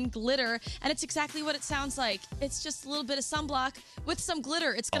Sunshine and Glitter, and it's exactly what it sounds like. It's just a little bit of sunblock with some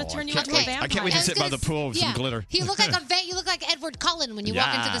glitter. It's going to turn you into a vampire. I can't wait to sit by the pool with some Yeah. glitter. You look like you look like Edward Cullen when you walk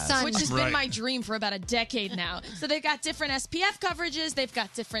into the Yes. sun. Which has Right. been my dream for about a decade now. So they've got different SPF coverages. They've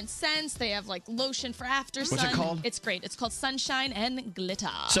got different scents. They have like lotion for after sun. What's it called? It's great. It's called Sunshine and Glitter.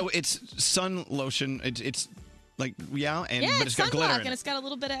 So it's sun lotion. It's like, but it's got sunblock, glitter in and it. it's got a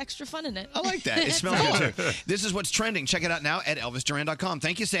little bit of extra fun in it. I like that. It smells good too. This is what's trending. Check it out now at elvisduran.com.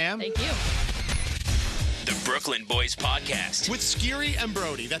 Thank you, Sam. Thank you. The Brooklyn Boys Podcast. With Skiri and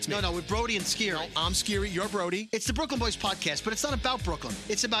Brody. That's me. No, with Brody and Skiri. No, I'm Skiri, you're Brody. It's the Brooklyn Boys Podcast, but it's not about Brooklyn.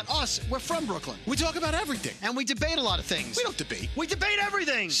 It's about us. We're from Brooklyn. We talk about everything. And we debate a lot of things. We don't debate. We debate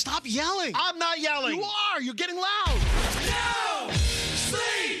everything. Stop yelling. I'm not yelling. You are. You're getting loud. Now,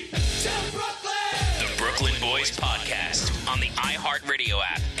 sleep to Brooklyn. The Brooklyn Boys Podcast on the iHeartRadio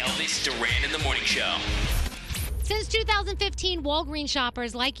app. Elvis Duran in the Morning Show. Since 2015, Walgreens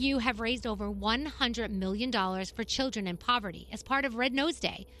shoppers like you have raised over $100 million for children in poverty as part of Red Nose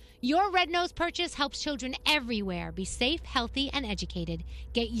Day. Your Red Nose purchase helps children everywhere be safe, healthy, and educated.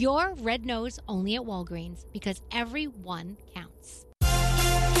 Get your Red Nose only at Walgreens because every one counts.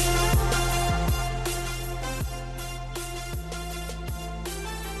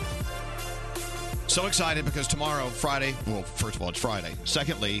 So excited because tomorrow, Friday, well, first of all, it's Friday.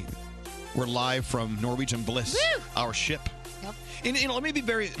 Secondly, we're live from Norwegian Bliss, our ship. Yep. And let me be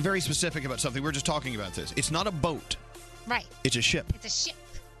very, very specific about something. We were just talking about this. It's not a boat. Right. It's a ship. It's a ship.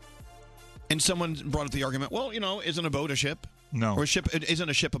 And someone brought up the argument, well, isn't a boat a ship? No. Or isn't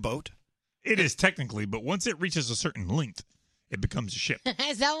a ship a boat? It is technically, but once it reaches a certain length, it becomes a ship.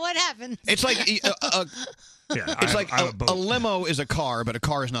 Is that what happens? It's like a limo is a car, but a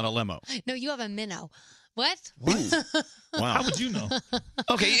car is not a limo. No, you have a minnow. What? Wow. How would you know?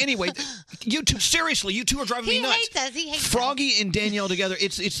 Okay, anyway, you two are driving me nuts. He hates us. Froggy and Danielle together,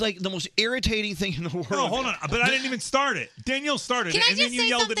 it's like the most irritating thing in the world. No, hold on. But I didn't even start it. Danielle started it, and then you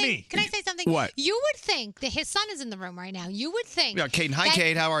yelled at me. Can I say something? What? You would think that his son is in the room right now. You would think. Yeah, Kate. Hi, that-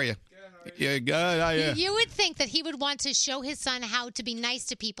 Kate. How are you? Yeah, good. How are you? You would think that he would want to show his son how to be nice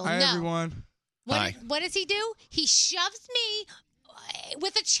to people. Hi, no. everyone. What does he do? He shoves me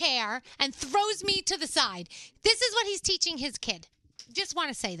with a chair and throws me to the side. This is what he's teaching his kid. Just want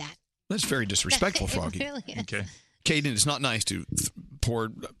to say that. That's very disrespectful, It Froggy. really is. Okay. Caden, it's not nice to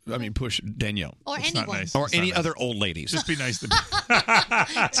push Danielle. Or It's not anyone. nice. Or It's not any nice. other old ladies. Just be nice to me.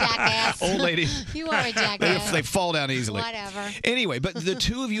 Jackass. Old lady. You are a jackass. They fall down easily. Whatever. Anyway, but the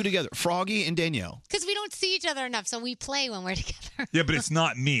two of you together, Froggy and Danielle. Because we don't see each other enough, so we play when we're together. Yeah, but it's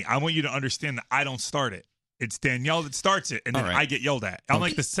not me. I want you to understand that I don't start it. It's Danielle that starts it, and then All right. I get yelled at. I'm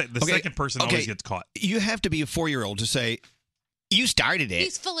like the Okay. second person always gets caught. You have to be a 4-year-old to say, you started it.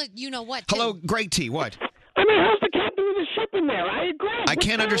 He's full of you-know-what, Hello, Greg T. What? I mean, how's the captain of the ship in there? I agree. I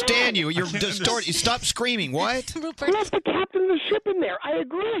can't understand you. You're distorted. Stop screaming. What? Rupert. How's the captain of the ship in there? I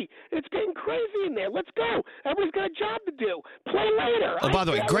agree. It's getting crazy in there. Let's go. Everybody's got a job to do. Play later. Oh, by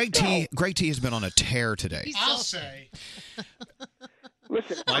the way, Yeah, Greg let's T. Greg T. has been on a tear today. I'll say.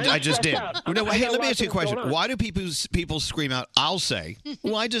 Listen, I just did. No, I hey, got let me lots ask you a of question. going on. Why do people scream out, I'll say?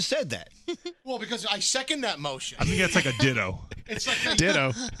 Well, I just said that. Well, because I second that motion. I think that's like a ditto. It's like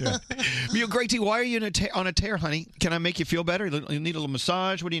Ditto. Yeah. Greg T., why are you on a tear, honey? Can I make you feel better? You need a little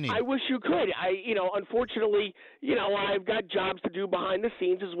massage? What do you need? I wish you could. Unfortunately, I've got jobs to do behind the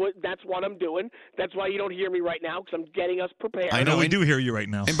scenes. That's what I'm doing. That's why you don't hear me right now because I'm getting us prepared. I know. We do hear you right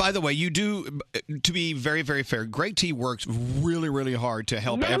now. And by the way, you do, to be very, very fair, Greg T. works really, really hard to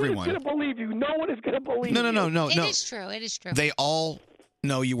help everyone. No one is going to believe you. No one is going to believe you. No. It is true. It is true. They all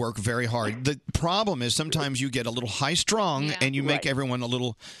know you work very hard. The problem is sometimes you get a little high strung and you make everyone a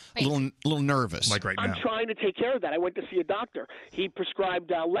little nervous. Like right I'm trying to take care of that. I went to see a doctor. He prescribed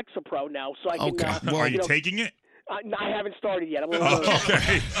Lexapro now, so I can. Okay. Are you taking it? I haven't started yet. I'm a Oh, little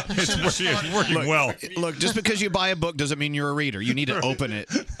okay. It's working well. Look, just because you buy a book doesn't mean you're a reader. You need to open it.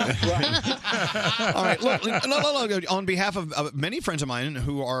 All right. Look. On behalf of many friends of mine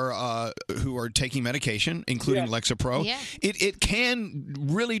who are taking medication, including Lexapro, it can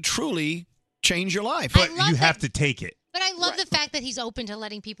really truly change your life. But you have to take it. But I love the fact that he's open to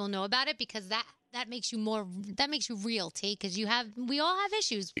letting people know about it because that makes you real, T. Because we all have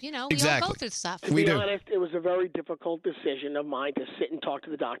issues, We all go through stuff. To be honest, it was a very difficult decision of mine to sit and talk to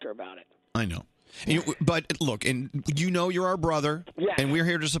the doctor about it. I know. But look, and you're our brother, and we're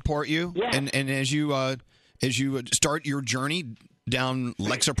here to support you. Yes. And as you start your journey down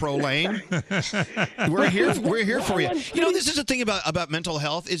Lexapro lane, we're here for you. This is the thing about mental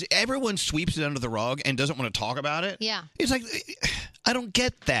health is everyone sweeps it under the rug and doesn't want to talk about it. Yeah. It's like I don't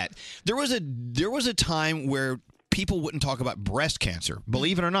get that. There was a time where people wouldn't talk about breast cancer,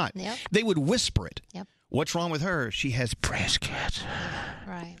 believe it or not. Yep. They would whisper it. Yep. What's wrong with her? She has breast cancer.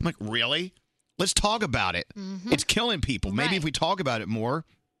 Right. I'm like, really? Let's talk about it. Mhm. It's killing people. Maybe if we talk about it more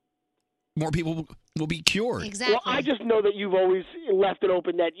people will be cured. Exactly. Well, I just know that you've always left it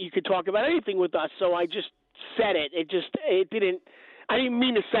open that you could talk about anything with us, so I just said it. It didn't. I didn't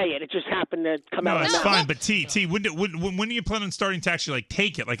mean to say it. It just happened to come out. No, of it's my mouth. fine. But T, when do you plan on starting to actually like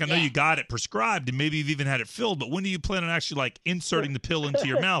take it? Like I know you got it prescribed and maybe you've even had it filled, but when do you plan on actually like inserting the pill into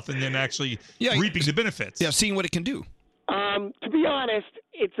your mouth and then actually reaping the benefits? Yeah, seeing what it can do. To be honest,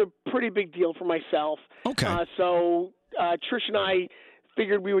 it's a pretty big deal for myself. Okay. So Trish and I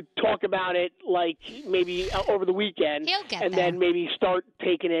figured we would talk about it like maybe over the weekend, and then maybe start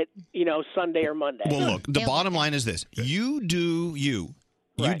taking it, Sunday or Monday. Well, look, the bottom line is this: you do you.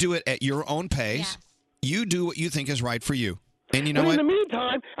 You do it at your own pace. You do what you think is right for you. And you know but what? in the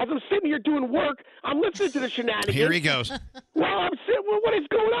meantime, as I'm sitting here doing work, I'm listening to the shenanigans. Here he goes. Well, I'm sitting. Well, what is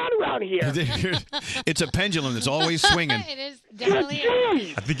going on around here? It's a pendulum that's always swinging. It is definitely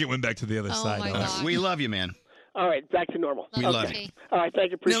is. I think it went back to the other side. my God. We love you, man. All right, back to normal. We love you. All right,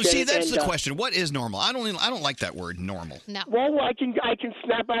 thank you. Appreciate No, see, it. that's And, the question. What is normal? I don't like that word, normal. No. Well, I can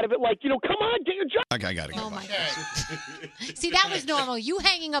snap out of it like, come on, get your job. Okay, I got to go. Oh my God. See, that was normal. You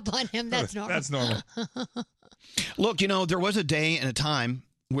hanging up on him, that's normal. That's normal. Look, there was a day and a time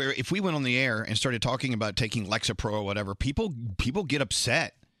where if we went on the air and started talking about taking Lexapro or whatever, people get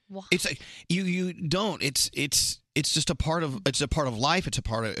upset. Why? It's like you don't. It's just a part of life. It's a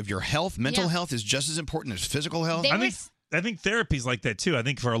part of your health. Mental health is just as important as physical health. I think therapy's like that too. I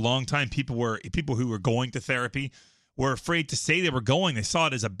think for a long time people who were going to therapy were afraid to say they were going. They saw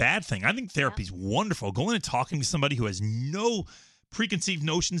it as a bad thing. I think therapy's wonderful. Going and talking to somebody who has no preconceived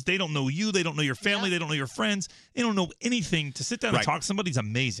notions. They don't know you. They don't know your family. They don't know your friends. They don't know anything. To sit down and talk to somebody is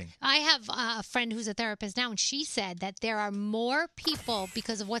amazing. I have a friend who's a therapist now, and she said that there are more people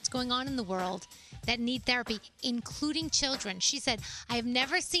because of what's going on in the world that need therapy, including children. She said, I have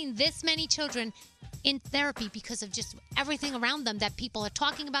never seen this many children in therapy because of just everything around them that people are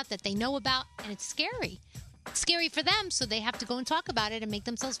talking about, that they know about, and it's scary. It's scary for them, so they have to go and talk about it and make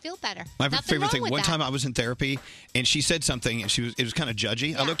themselves feel better. My Nothing favorite wrong thing, with one that. time I was in therapy and she said something and it was kind of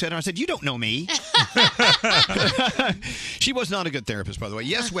judgy. I looked at her and I said, you don't know me. She was not a good therapist, by the way.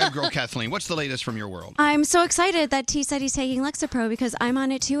 Yes, web girl Kathleen, what's the latest from your world? I'm so excited that T said he's taking Lexapro because I'm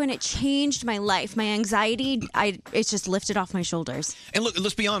on it too and it changed my life. My anxiety, it's just lifted off my shoulders. And look,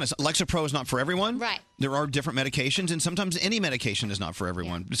 let's be honest, Lexapro is not for everyone. Right. There are different medications, and sometimes any medication is not for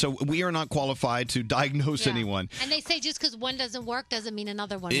everyone. So we are not qualified to diagnose anyone. And they say just because one doesn't work doesn't mean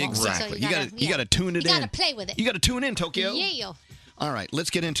another one won't. Exactly. So you got to tune it in. You got to play with it. You got to tune in, Tokyo. Yeah. All right, let's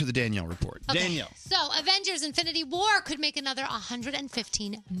get into the Danielle report. Okay. Danielle. So, Avengers Infinity War could make another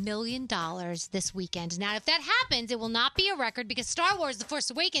 $115 million this weekend. Now, if that happens, it will not be a record because Star Wars The Force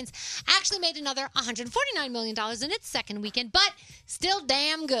Awakens actually made another $149 million in its second weekend, but still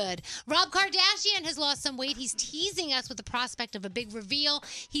damn good. Rob Kardashian has lost some weight. He's teasing us with the prospect of a big reveal.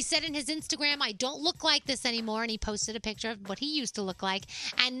 He said in his Instagram, I don't look like this anymore, and he posted a picture of what he used to look like.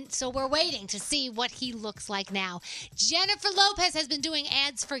 And so we're waiting to see what he looks like now. Jennifer Lopez has been doing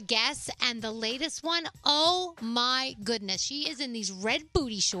ads for Guess, and the latest one, oh my goodness, she is in these red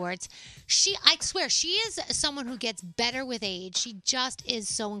booty shorts. I swear, she is someone who gets better with age. She just is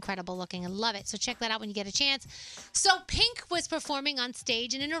so incredible looking. I love it. So check that out when you get a chance. So Pink was performing on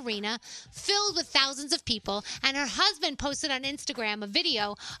stage in an arena filled with thousands of people, and her husband posted on Instagram a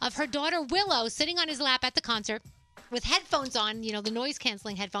video of her daughter Willow sitting on his lap at the concert with headphones on, the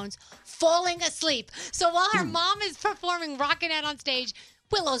noise-canceling headphones, falling asleep. So while her mom is performing, rocking out on stage,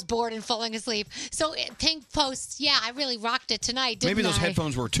 Willow's bored and falling asleep. So Pink posts, I really rocked it tonight, didn't Maybe those I?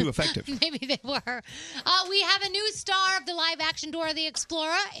 headphones were too effective. Maybe they were. We have a new star of the live-action Dora the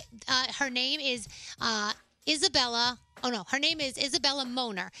Explorer. Her name is Isabella. Oh, no. Her name is Isabella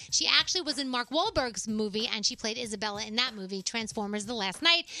Moner. She actually was in Mark Wahlberg's movie, and she played Isabella in that movie, Transformers: The Last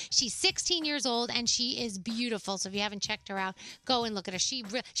Night. She's 16 years old, and she is beautiful. So if you haven't checked her out, go and look at her. She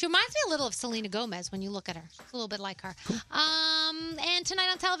reminds me a little of Selena Gomez when you look at her. She's a little bit like her. Cool. And tonight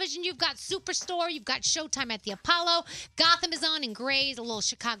on television, you've got Superstore. You've got Showtime at the Apollo. Gotham is on in Grey's, a little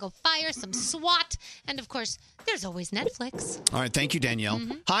Chicago Fire, some SWAT. And, of course, there's always Netflix. All right, thank you, Danielle.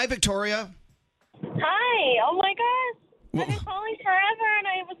 Hi, Victoria. Hi. Oh, my gosh. I've been calling forever, and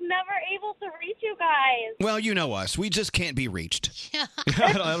I was never able to reach you guys. Well, you know us. We just can't be reached.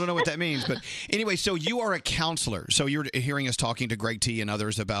 I don't know what that means. But anyway, so you are a counselor. So you're hearing us talking to Greg T and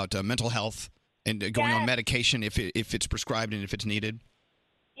others about mental health and going on medication if it's prescribed and if it's needed.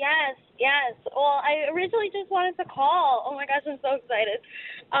 Yes. Well, I originally just wanted to call. Oh, my gosh, I'm so excited.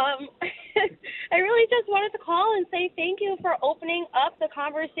 I really just wanted to call and say thank you for opening up the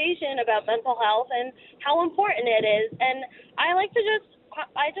conversation about mental health and how important it is. And I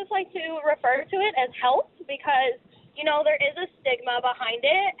just like to refer to it as health because, there is a stigma behind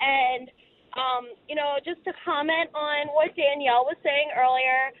it. And, just to comment on what Danielle was saying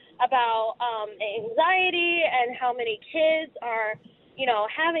earlier about anxiety and how many kids are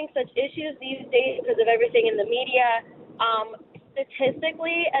having such issues these days because of everything in the media.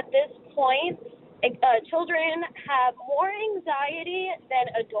 Statistically, at this point, children have more anxiety than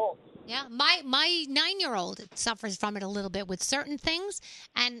adults. Yeah, my 9-year-old suffers from it a little bit with certain things,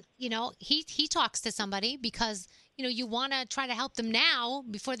 and he talks to somebody because you want to try to help them now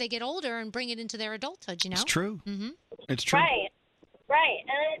before they get older and bring it into their adulthood. It's true. Mm-hmm. It's true. Right,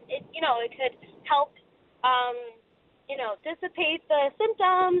 and it could help dissipate the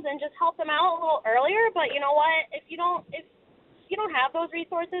symptoms and just help them out a little earlier. But you know what? If you don't have those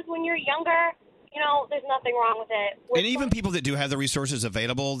resources when you're younger, there's nothing wrong with it. And even people that do have the resources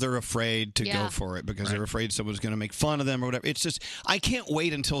available, they're afraid to go for it because they're afraid someone's going to make fun of them or whatever. It's just, I can't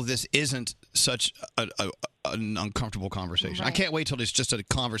wait until this isn't such an uncomfortable conversation. I can't wait till it's just a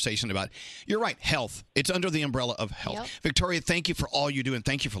conversation about, you're right, health. It's under the umbrella of health. Yep. Victoria, thank you for all you do, and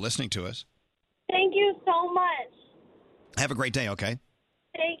thank you for listening to us. Thank you so much. Have a great day, okay?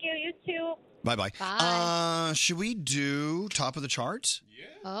 Thank you. You too. Bye-bye. Bye. Should we do top of the charts? Yeah.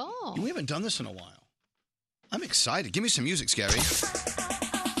 Oh. We haven't done this in a while. I'm excited. Give me some music, Scary.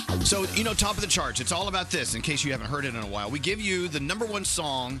 So, top of the charts. It's all about this, in case you haven't heard it in a while. We give you the number one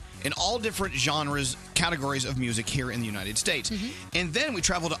song in all different genres, categories of music here in the United States. Mm-hmm. And then we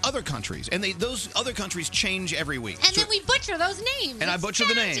travel to other countries, and those other countries change every week. And then we butcher those names. And I butcher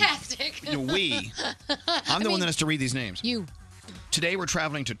the names. Fantastic. We. I'm the one that has to read these names. You. Today we're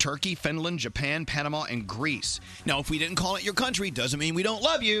traveling to Turkey, Finland, Japan, Panama, and Greece. Now, if we didn't call it your country, doesn't mean we don't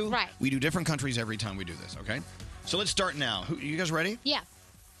love you. Right. We do different countries every time we do this, okay? So let's start now. You guys ready? Yeah.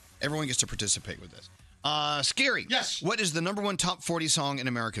 Everyone gets to participate with this. Scary. Yes. What is the number one top 40 song in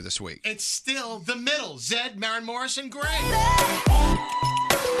America this week? It's still The Middle. Zed, Maren Morris, and Gray.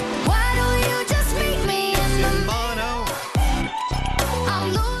 Why don't you just meet me in the Mono.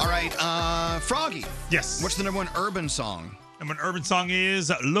 All right, Froggy. Yes. What's the number one urban song? Number one urban song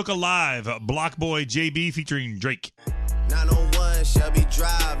is Look Alive, Block Boy JB featuring Drake. 901 Shelby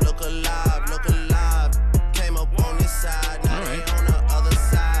Drive, look alive, look alive. Came up on this side, now they on the other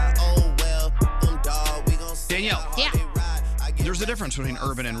side. Oh well, dog, we gon' see. Danielle. Yeah. There's a difference between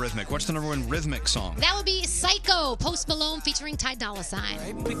urban and rhythmic. What's the number one rhythmic song? That would be Psycho, Post Malone featuring Ty Dolla $ign.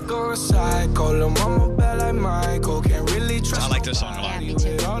 I like this song a lot. Yeah, me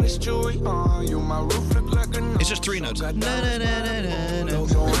too. It's just three notes.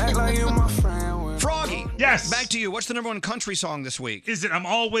 Froggy. Yes. Back to you. What's the number one country song this week? Is it I'm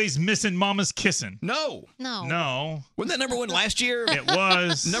Always Missing Mama's Kissin'? No. No. Wasn't that number one last year? It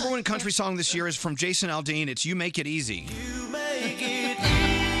was. Number one country song this year is from Jason Aldean. It's You Make It Easy. Make it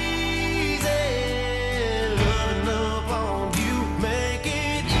easy, loving up on you, make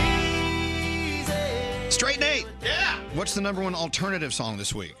it easy. Straight Nate. Yeah. What's the number one alternative song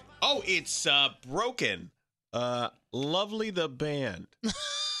this week? Oh, it's Broken. Lovely the Band. I'm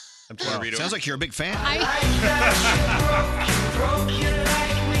trying to read it. Sounds like you're a big fan.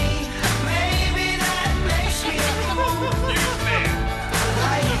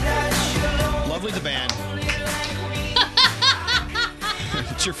 Lovely the Band.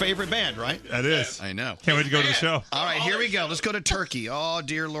 It's your favorite band, right? That is. I know. Can't wait to go to the show. All right, here we go. Let's go to Turkey. Oh,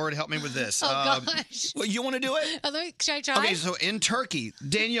 dear Lord, help me with this. Oh, gosh. Well, you want to do it? Should I try? Okay, so in Turkey,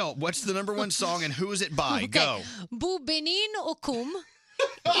 Danielle, what's the number one song and who is it by? Go. Bu benim okum.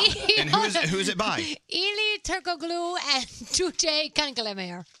 And who is it by? Ili Turkoglu and Tuğçe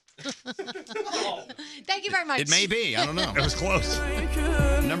Kankalemir. Thank you very much. It may be. I don't know. It was close.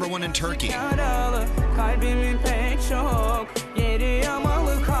 Number one in Turkey. All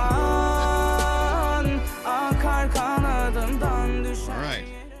right.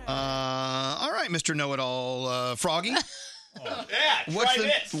 All right, Mr. Know-It-All, Froggy.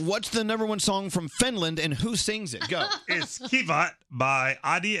 What's the number one song from Finland and who sings it? Go. It's Kivat by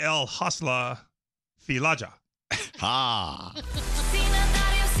Adi El Hasla Filaja. Ah.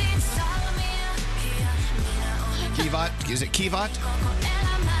 Kivat. Is it Kivat?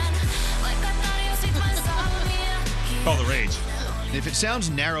 Call the Rage. If it sounds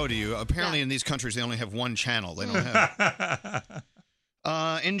narrow to you, apparently in these countries they only have one channel. They don't have.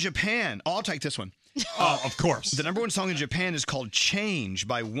 In Japan, I'll take this one. Oh, of course. The number one song in Japan is called Change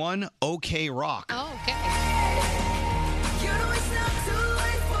by One OK Rock. Oh, okay.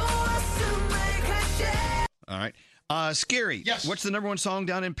 All right. Scary. Yes. What's the number one song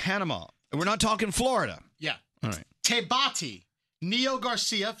down in Panama? We're not talking Florida. Yeah. All right. Tebati, Neo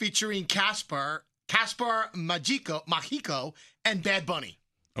Garcia featuring Caspar Majiko, and Bad Bunny.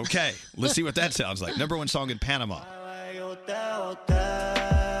 Okay. Let's see what that sounds like. Number one song in Panama.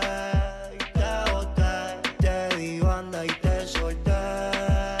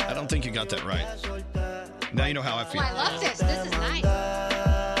 I don't think you got that right. Now you know how I feel. Oh, I love this. This is nice.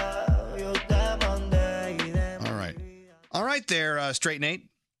 there, Straight Nate.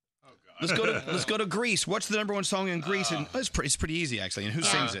 Let's go to Greece. What's the number one song in Greece? And it's pretty easy actually. And who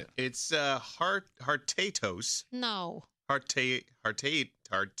sings it? It's Heartatos. No. Heartatos.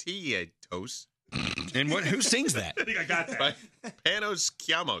 And who sings that? I think I got that. By Panos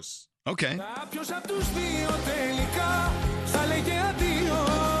Kiamos. Okay. Κάποιος απ' τους δύο τελικά θα λέγε αντίο.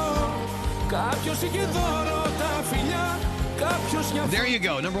 Κάποιος είχε δώρο τα φιλιά. Κάποιος για There you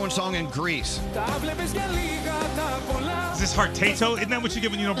go. Number one song in Greece. τα βλέπεις για λίγα τα πολλά. Is this Heartato? Isn't that what you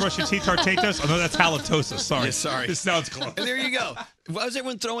get when you don't brush your teeth? Heartatos? Oh, no, that's halitosis. Sorry. Yeah, sorry. This sounds close. And there you go. Why is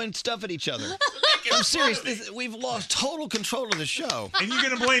everyone throwing stuff at each other? I'm serious. We've lost total control of the show. And you're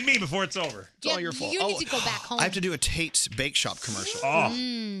going to blame me before it's over. It's all your fault. You need to go back home. I have to do a Tate's Bake Shop commercial. Oh.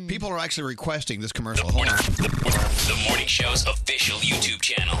 People are actually requesting this commercial. Hold on. The Morning Show's official YouTube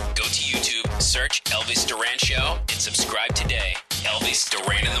channel. Go to YouTube, search Elvis Duran Show, and subscribe today. Elvis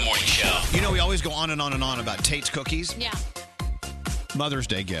Duran in the Morning Show. You know, we always go on and on and on about Tate's cookies. Yeah. Mother's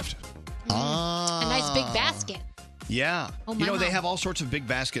Day gift. A nice big basket. Yeah. Oh, you know, my they mom. have all sorts of big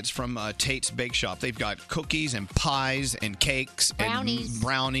baskets from Tate's Bake Shop. They've got cookies and pies and cakes and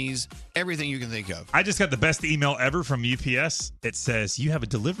brownies, everything you can think of. I just got the best email ever from UPS. It says, you have a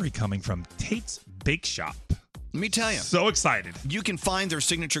delivery coming from Tate's Bake Shop. Let me tell you. So excited. You can find their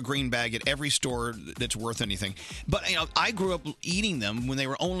signature green bag at every store that's worth anything. But, you know, I grew up eating them when they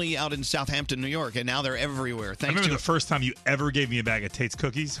were only out in Southampton, New York, and now they're everywhere. I remember the first time you ever gave me a bag of Tate's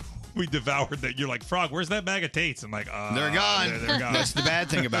cookies. We devoured that. You're like, Frog, where's that bag of Tate's? I'm like, they're gone. They're gone. That's the bad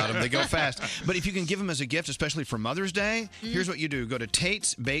thing about them. They go fast. But if you can give them as a gift, especially for Mother's Day, here's what you do. Go to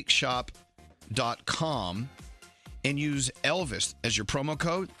TatesBakeShop.com and use Elvis as your promo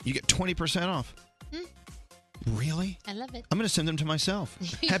code. You get 20% off. Really? I love it. I'm going to send them to myself.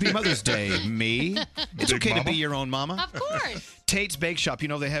 Happy Mother's Day, me. It's Big okay to mama. be your own mama. Of course. Tate's Bake Shop, you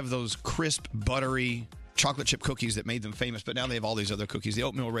know, they have those crisp, buttery chocolate chip cookies that made them famous, but now they have all these other cookies. The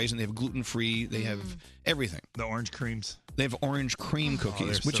oatmeal raisin, they have gluten-free, they have everything. The orange creams. They have orange cream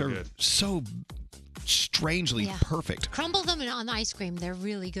cookies, they're which so are good. so strangely Yeah. perfect. Crumble them on ice cream. They're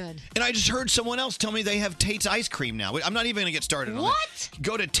really good. And I just heard someone else tell me they have Tate's ice cream now. I'm not even going to get started on What? it.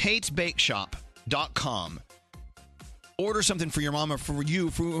 Go to TatesBakeShop.com. Order something for your mama, for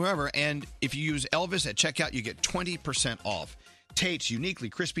you, for whoever, and if you use Elvis at checkout, you get 20% off. Tate's uniquely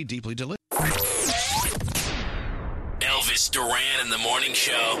crispy, deeply delicious. Elvis Duran in the Morning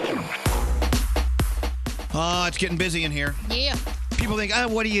Show. Oh, it's getting busy in here. Yeah. People think,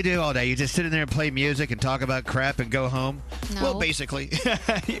 what do you do all day? You just sit in there and play music and talk about crap and go home? No. Well, basically.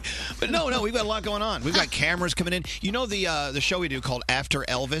 But no, we've got a lot going on. We've got cameras coming in. You know the show we do called After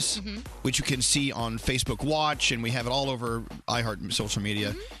Elvis, which you can see on Facebook Watch, and we have it all over iHeart social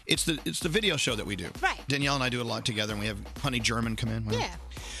media. It's the video show that we do. Right. Danielle and I do it a lot together, and we have Honey German come in. Yeah.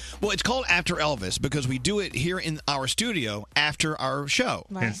 Well, it's called After Elvis because we do it here in our studio after our show.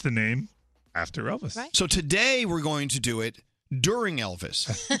 Right. Hence the name After Elvis. Right. So today we're going to do it during Elvis.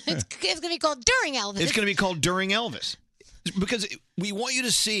 It's going to be called During Elvis. It's going to be called During Elvis because we want you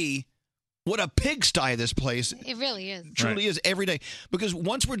to see what a pigsty this place It really is. truly is every day. Because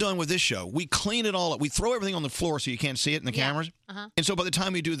once we're done with this show, we clean it all up. We throw everything on the floor so you can't see it in the cameras. Uh-huh. And so by the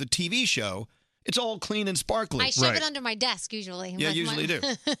time we do the TV show, it's all clean and sparkly. I shove it under my desk usually. Yeah, usually do.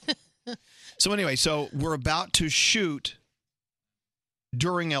 So anyway, so we're about to shoot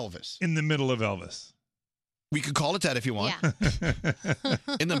during Elvis. In the middle of Elvis. We could call it that if you want.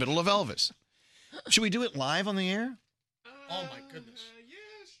 In the middle of Elvis. Should we do it live on the air? Oh, my goodness.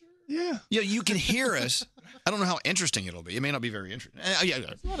 Yeah. Yeah, you can hear us. I don't know how interesting it'll be. It may not be very interesting.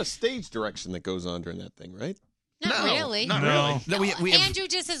 There's not a stage direction that goes on during that thing, right? Not really. Not No. really. No, we have, Andrew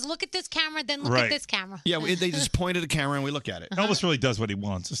just says, look at this camera, then look Right. at this camera. yeah, they just point at a camera and we look at it. Elvis really does what he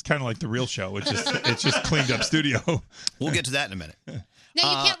wants. It's kind of like the real show. It's just cleaned up studio. We'll get to that in a minute.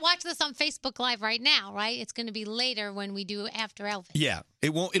 Now, you can't watch this on Facebook Live right now, right? It's going to be later when we do After Elvis. Yeah,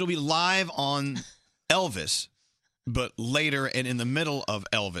 it'll be live on Elvis, but later and in the middle of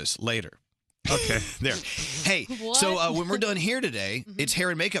Elvis later. Okay. There. Hey, What? so when we're done here today, it's hair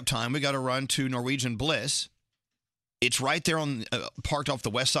and makeup time. We got to run to Norwegian Bliss. It's right there on parked off the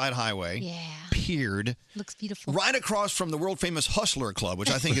West Side Highway. Yeah. Piered. Looks beautiful. Right across from the world famous Hustler Club,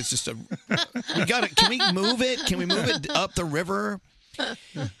 which I think is just we got it. Can we move it? Can we move it up the river?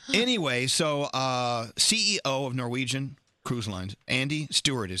 Anyway, so CEO of Norwegian Cruise Lines, Andy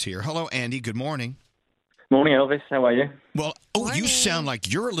Stewart is here. Hello, Andy. Good morning. Morning, Elvis. How are you? Well, you sound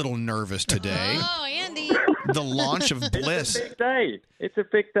like you're a little nervous today. Oh, Andy. The launch of Bliss. It's a big day. It's a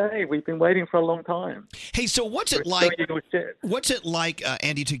big day. We've been waiting for a long time. Hey, so what's it like? What's it like,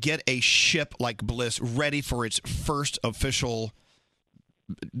 Andy, to get a ship like Bliss ready for its first official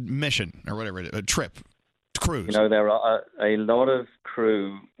mission or whatever, a trip cruise. You know, there are a lot of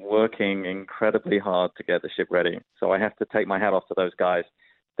crew working incredibly hard to get the ship ready. So I have to take my hat off to those guys.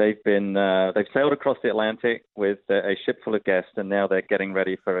 They've sailed across the Atlantic with a ship full of guests, and now they're getting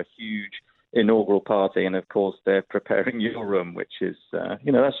ready for a huge inaugural party. And of course, they're preparing your room, which is,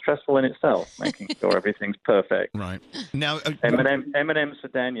 that's stressful in itself, making sure everything's perfect. Right. Now, M&M's for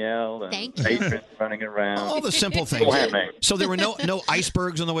Danielle, and Adrian's running around. All the simple things. All handmade. So there were no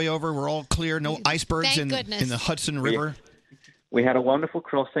icebergs on the way over. We're all clear. No icebergs in the Hudson River. We had a wonderful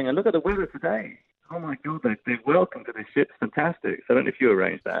crossing, and look at the weather today. Oh my God, the welcome to the ship's fantastic. So I don't know if you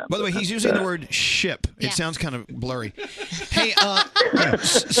arranged that. By the way, he's using the word ship. It sounds kind of blurry. Hey,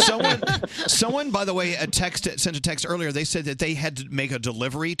 someone, by the way, sent a text earlier. They said that they had to make a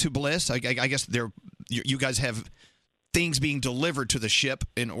delivery to Bliss. I guess you guys have things being delivered to the ship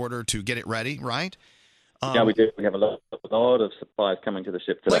in order to get it ready, right? Yeah, we do. We have a lot of supplies coming to the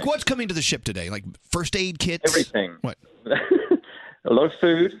ship today. Like what's coming to the ship today? Like first aid kits? Everything. What? A lot of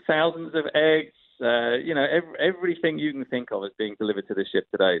food, thousands of eggs. Everything you can think of is being delivered to the ship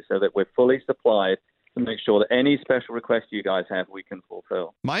today, so that we're fully supplied to make sure that any special request you guys have, we can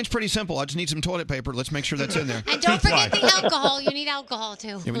fulfill. Mine's pretty simple. I just need some toilet paper. Let's make sure that's in there. And don't forget the alcohol. You need alcohol,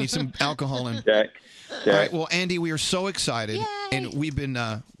 too. Yeah, we need some alcohol in. Jack. All right. Well, Andy, we are so excited, and we've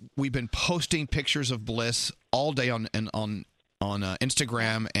been posting pictures of Bliss all day on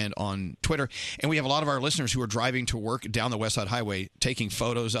Instagram and on Twitter, and we have a lot of our listeners who are driving to work down the West Side Highway taking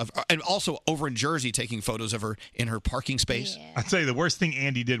photos of, and also over in Jersey taking photos of her in her parking space. I'll tell you, the worst thing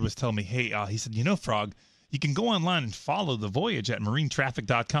Andy did was tell me, hey, he said, Frog, you can go online and follow the voyage at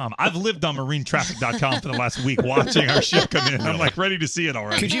marinetraffic.com. I've lived on marinetraffic.com for the last week watching our ship come in. I'm like ready to see it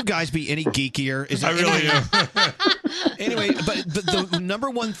already. Could you guys be any geekier? I really am. Anyway, but the number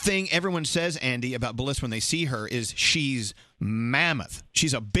one thing everyone says, Andy, about Bliss when they see her is she's mammoth.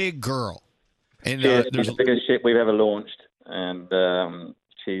 She's a big girl. And she's the biggest ship we've ever launched, and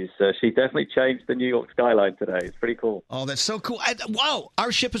she definitely changed the New York skyline today. It's pretty cool. Oh, that's so cool. Wow,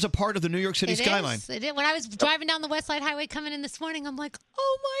 our ship is a part of the New York City skyline. It is. When I was driving down the West Side Highway coming in this morning, I'm like,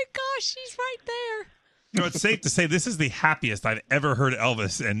 oh my gosh, she's right there. It's safe to say this is the happiest I've ever heard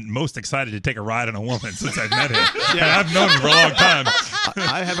Elvis and most excited to take a ride on a woman since I've met him. Yeah, I've known him for a long time.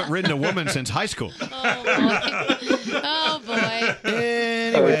 I haven't ridden a woman since high school. Oh, boy.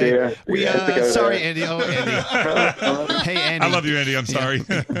 Anyway, sorry, Andy. Oh, Andy. Hey, Andy. I love you, Andy. I'm sorry.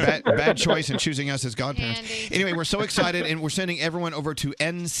 Bad choice in choosing us as godparents. Anyway, we're so excited, and we're sending everyone over to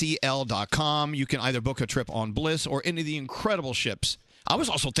ncl.com. You can either book a trip on Bliss or any of the incredible ships. I was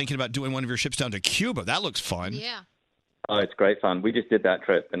also thinking about doing one of your ships down to Cuba. That looks fun. Yeah. Oh, it's great fun. We just did that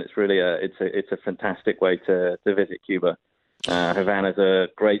trip, and it's really it's a fantastic way to visit Cuba. Havana's a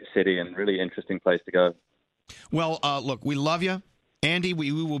great city and really interesting place to go. Well, look, we love you. Andy,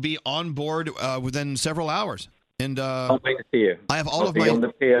 we will be on board within several hours. And can't wait to see you. I have all I'll of be my on the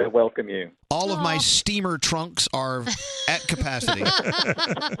pier to welcome you. All of my steamer trunks are at capacity.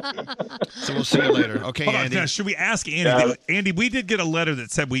 So we'll see you later. Okay, Hold on, Andy. now, should we ask Andy? Andy, we did get a letter that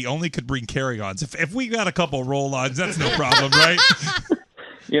said we only could bring carry-ons. If we got a couple roll-ons, that's no problem, right?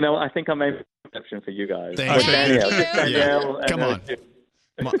 I think I made an exception for you guys. Thank you. Danielle, and,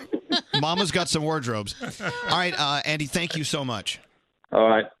 Come on. Mama's got some wardrobes. All right, Andy, thank you so much. All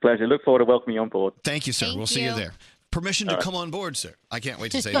right, pleasure. Look forward to welcoming you on board. Thank you, sir. We'll see you there. Permission to come on board, sir. I can't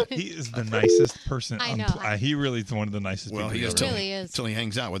wait to say that. He is the nicest person. I know. He really is one of the nicest people. He is. Really is. Till he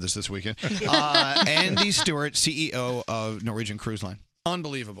hangs out with us this weekend. Andy Stewart, CEO of Norwegian Cruise Line.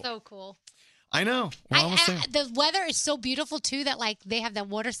 Unbelievable. So cool. I know. We're almost there. The weather is so beautiful too that they have that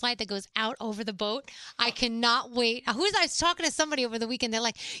water slide that goes out over the boat. I cannot wait. I was talking to somebody over the weekend. They're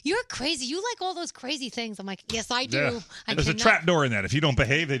like, "You're crazy. You like all those crazy things." I'm like, "Yes, I do." Yeah. And there's a trap door in that. If you don't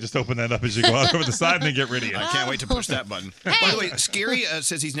behave, they just open that up as you go out over the side and they get rid of you. I can't wait to push that button. By the way, Scary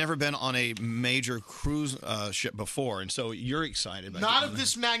says he's never been on a major cruise ship before, and so you're excited. Not of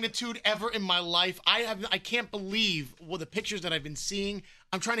this magnitude ever in my life. I can't believe the pictures that I've been seeing.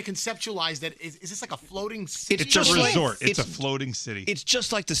 I'm trying to conceptualize that. Is this like a floating city? It's a resort. It's a floating city. It's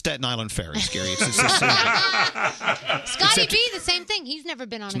just like the Staten Island Ferry, Scary. It's the same. Scotty B, the same thing. He's never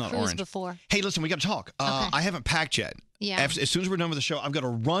been on a cruise before. Hey, listen, we got to talk. I haven't packed yet. Yeah. As soon as we're done with the show, I've got to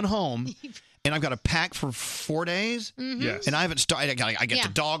run home. And I've got to pack for 4 days. Mm-hmm. Yes. And I haven't started. I get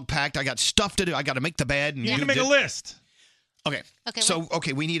the dog packed. I got stuff to do. I got to make the bed. And you need to make a list. Okay. So,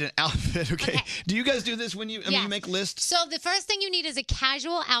 we need an outfit. Okay. Do you guys do this when you make lists? So the first thing you need is a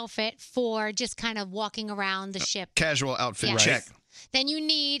casual outfit for just kind of walking around the ship. Casual outfit. Yes. Check. Then you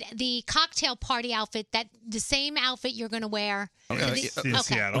need the cocktail party outfit, the same outfit you're going to wear. Okay.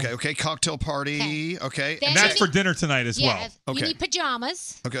 Okay. Cocktail party. Okay. And that's for dinner tonight as well. You need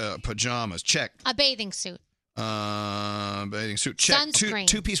pajamas. Okay. Pajamas. Check. A bathing suit. Bathing suit. Check. Sunscreen.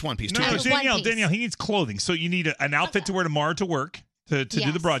 Two-piece, one-piece. No, two-piece. Danielle, he needs clothing. So you need an outfit to wear tomorrow to work to do the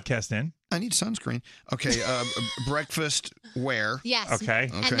Yes. broadcast in. I need sunscreen. Okay, breakfast wear. Yes. Okay.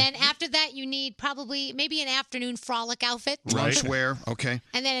 And then after that, you need probably maybe an afternoon frolic outfit. Lunch wear. Okay.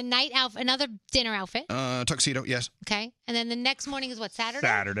 And then a night outfit, another dinner outfit. Tuxedo. Yes. Okay. And then the next morning is what, Saturday?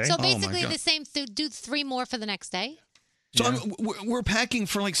 Saturday. So Oh, my basically God. the same, do 3 more for the next day. So we're packing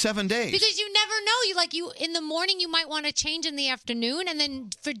for like 7 days. Because you never know. You in the morning you might want to change in the afternoon, and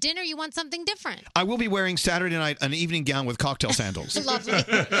then for dinner you want something different. I will be wearing Saturday night an evening gown with cocktail sandals. Lovely.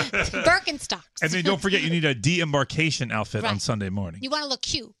 Birkenstocks. And then don't forget, you need a de-embarkation outfit on Right. Sunday morning. You want to look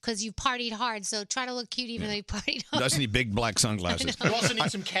cute because you partied hard, so try to look cute even though you partied hard. Does need big black sunglasses. You also need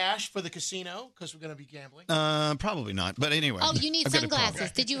some cash for the casino because we're going to be gambling. Probably not. But anyway. Oh, you need I've got a problem.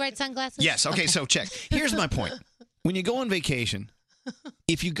 sunglasses. Did you write sunglasses? Yes. Okay, so check. Here's my point. When you go on vacation,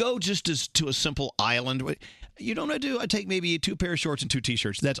 if you go just to a simple island, you know what I do? I take maybe 2 pair of shorts and 2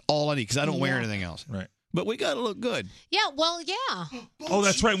 T-shirts. That's all I need because I don't wear Yeah. anything else. Right. But we got to look good. Yeah, well, yeah. Oh,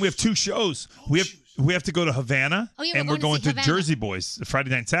 that's right. And we have 2 shows. We have to go to Havana, Oh, yeah, and we're we're going going to to see Havana. Jersey Boys Friday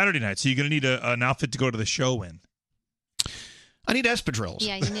night and Saturday night. So you're going to need an outfit to go to the show in. I need espadrilles.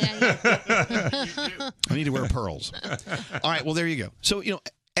 Yeah, you need I need to wear pearls. All right, well, there you go. So,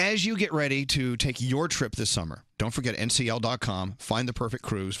 as you get ready to take your trip this summer, don't forget ncl.com. Find the perfect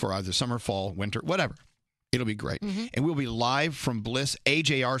cruise for either summer, fall, winter, whatever. It'll be great. And we'll be live from Bliss.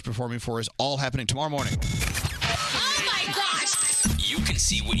 AJR is performing for us, all happening tomorrow morning. You can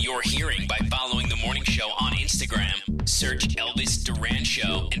see what you're hearing by following the morning show on Instagram. Search Elvis Duran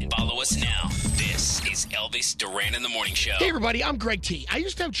Show and follow us now. This is Elvis Duran in the Morning Show. Hey, everybody, I'm Greg T. I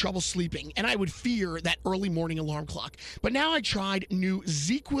used to have trouble sleeping, and I would fear that early morning alarm clock. But now I tried new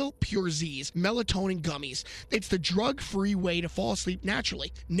ZzzQuil Pure Z's melatonin gummies. It's the drug-free way to fall asleep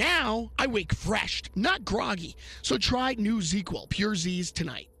naturally. Now I wake fresh, not groggy. So try new ZzzQuil Pure Z's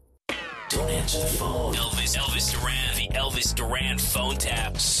tonight. Don't answer the phone. Elvis Duran, the Elvis Duran phone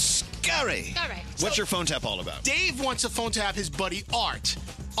tap. Scary. All right. What's your phone tap all about? Dave wants a phone tap his buddy Art.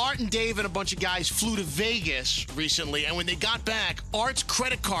 Art and Dave and a bunch of guys flew to Vegas recently, and when they got back, Art's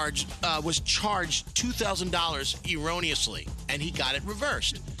credit card was charged $2,000 erroneously, and he got it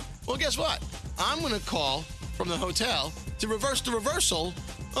reversed. Well, guess what? I'm going to call from the hotel to reverse the reversal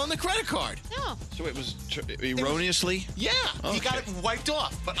on the credit card. No. So it was erroneously? Yeah, he got it wiped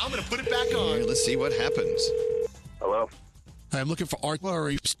off, but I'm going to put it back on. Here, let's see what happens. Hello? Hi, I'm looking for Art.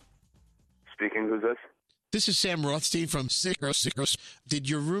 Speaking, who's this? This is Sam Rothstein from Sickos. Did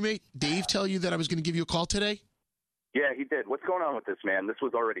your roommate Dave tell you that I was going to give you a call today? Yeah, he did. What's going on with this, man? This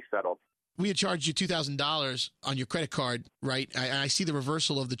was already settled. We had charged you $2,000 on your credit card, right? I see the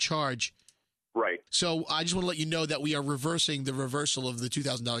reversal of the charge. Right. So I just want to let you know that we are reversing the reversal of the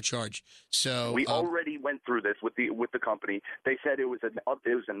 $2,000 charge. So We already went through this with the company. They said it was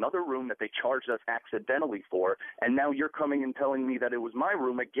another room that they charged us accidentally for, and now you're coming and telling me that it was my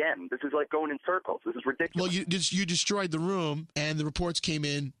room again. This is like going in circles. This is ridiculous. well, you destroyed the room, and the reports came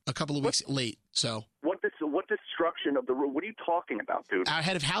in a couple of weeks late. So What destruction of the room? What are you talking about, dude? our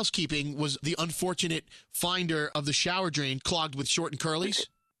head of housekeeping was the unfortunate finder of the shower drain clogged with short and curlies.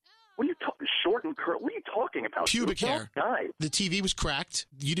 What are you talking? Short and curl? What are you talking about? Pubic dude? hair. Guy. The TV was cracked.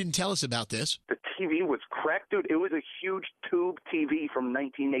 You didn't tell us about this. The TV was cracked, dude. It was a huge tube TV from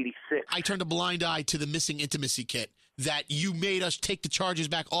 1986. I turned a blind eye to the missing intimacy kit that you made us take the charges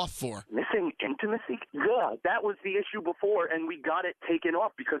back off for. Missing intimacy? Yeah, that was the issue before, and we got it taken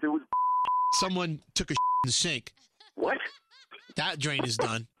off because it was. Someone took a in the sink. What? That drain is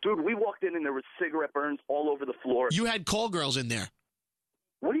done. Dude, we walked in and there were cigarette burns all over the floor. You had call girls in there.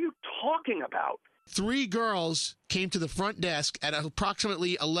 What are you talking about? 3 girls came to the front desk at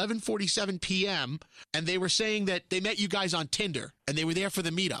approximately 11:47 p.m. and they were saying that they met you guys on Tinder and they were there for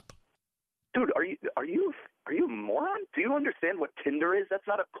the meetup. Dude, are you a moron? Do you understand what Tinder is? That's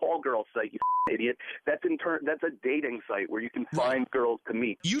not a call girl site, you idiot. That's a dating site where you can find girls to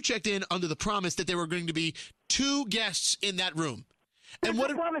meet. You checked in under the promise that there were going to be 2 guests in that room. And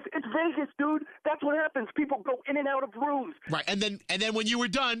what? Promise? It's Vegas, dude. That's what happens. People go in and out of rooms. Right, and then when you were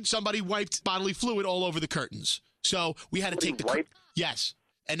done, somebody wiped bodily fluid all over the curtains. So we had to take the yes,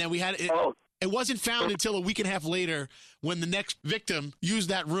 and then we had it. Oh. It wasn't found until a week and a half later when the next victim used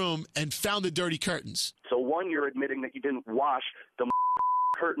that room and found the dirty curtains. So one, you're admitting that you didn't wash the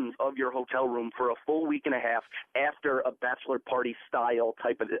curtains of your hotel room for a full week and a half after a bachelor party style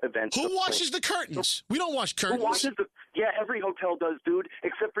type of event. Who washes the curtains? We don't wash curtains. Who washes yeah, every hotel does, dude,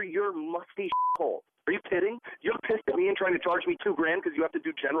 except for your musty hole. Are you kidding? You're pissed at me and trying to charge me $2,000 because you have to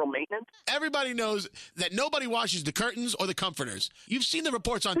do general maintenance? Everybody knows that nobody washes the curtains or the comforters. You've seen the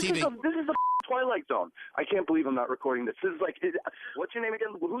reports on TV. This is a Twilight Zone. I can't believe I'm not recording this. This is like, what's your name again?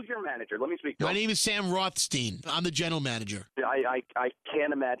 Who's your manager? Let me speak to My him. name is Sam Rothstein. I'm the general manager. I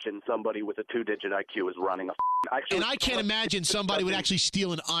can't imagine somebody with a 2-digit IQ is running a. And I can't imagine somebody would actually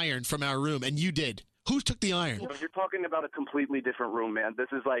steal an iron from our room, and you did. Who took the iron? You're talking about a completely different room, man. This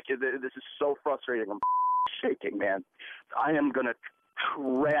is so frustrating. I'm shaking, man. I am gonna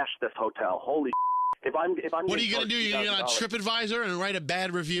trash this hotel. Holy. If I'm. What are you going to do? You're going to get on TripAdvisor and write a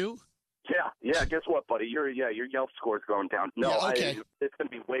bad review? Yeah. Guess what, buddy? Your Yelp score's going down. No, Yeah, okay. It's going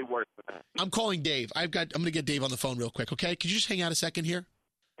to be way worse than that. I'm calling Dave. I'm going to get Dave on the phone real quick, okay? Could you just hang out a second here?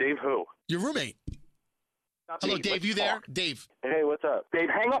 Dave who? Your roommate. Not Hello, me. Dave. Let's You there? talk. Dave. Hey, what's up? Dave,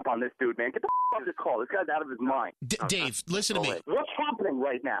 hang up on this dude, man. Get the off this call. This guy's out of his mind. Dave, listen to me. What's happening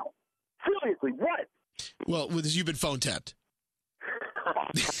right now? Seriously, what? Well, you've been phone tapped.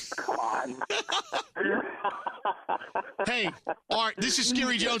 Come on. Hey, Art, this is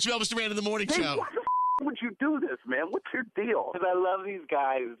Scary Jones from Elvis Duran in the Morning Dave, Show. why the would you do this, man? What's your deal? Because I love these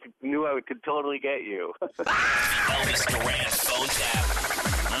guys. Knew I could totally get you. Elvis Duran phone tap.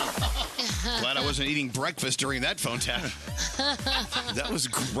 Glad I wasn't eating breakfast during that phone tap. That was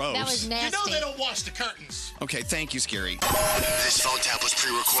gross. That was nasty. You know they don't wash the curtains. Okay, thank you, Scary. This phone tap was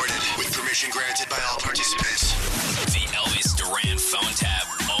pre-recorded with permission granted by all participants. The Elvis Duran phone tap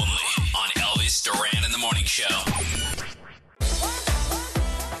only on Elvis Duran in the Morning Show.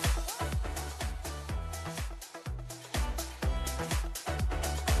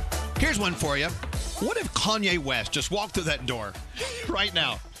 Here's one for you. What if Kanye West just walked through that door right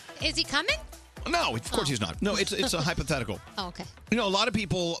now? Is he coming? No, of course he's not. No, it's a hypothetical. Oh, okay. You know, a lot of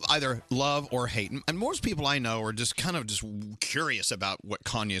people either love or hate, and most people I know are just kind of just curious about what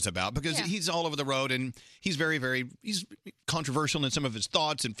Kanye is about because he's all over the road and he's he's controversial in some of his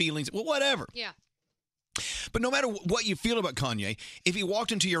thoughts and feelings. Well, whatever. Yeah. But no matter what you feel about Kanye, if he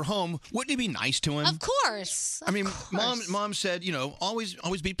walked into your home, wouldn't you be nice to him? Of course. I mean, mom said, you know, always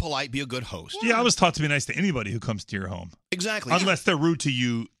be polite, be a good host. Yeah, I was taught to be nice to anybody who comes to your home. Exactly. Unless they're rude to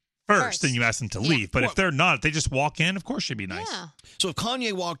you first and you ask them to leave. But if they're not, if they just walk in, of course you'd be nice. Yeah. So if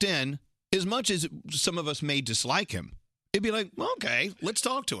Kanye walked in, as much as some of us may dislike him, it'd be like, well, okay, let's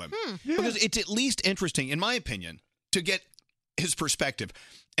talk to him. Because it's at least interesting, in my opinion, to get his perspective.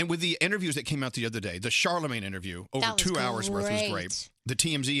 And with the interviews that came out the other day, the Charlemagne interview, over That was 2 hours worth was great. great. The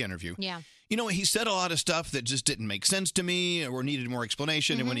TMZ interview. Yeah. You know, he said a lot of stuff that just didn't make sense to me or needed more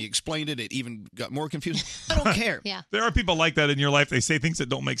explanation. And when he explained it, it even got more confusing. I don't care. Yeah. There are people like that in your life. They say things that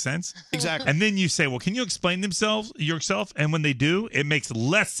don't make sense. Exactly. And then you say, well, can you explain yourself? And when they do, it makes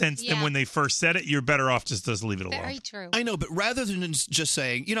less sense than when they first said it. You're better off just leave it alone. Very true. I know, but rather than just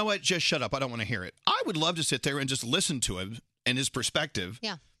saying, you know what, just shut up, I don't want to hear it. I would love to sit there and just listen to him and his perspective.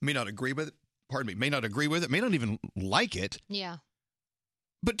 Yeah. May not agree with it. Pardon me. May not agree with it. May not even like it. Yeah.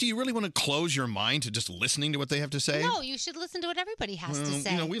 But do you really want to close your mind to just listening to what they have to say? No, you should listen to what everybody has to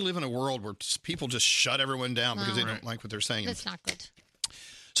say. You know, we live in a world where people just shut everyone down because they don't like what they're saying. That's not good.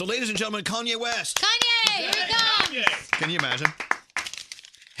 So, ladies and gentlemen, Kanye West. Kanye, here he comes. Can you imagine?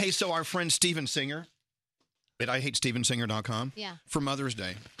 Hey, so our friend Steven Singer at IHateStevenSinger.com Yeah. for Mother's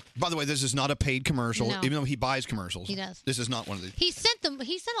Day. By the way, this is not a paid commercial, No. even though he buys commercials. He does. This is not one of these. He sent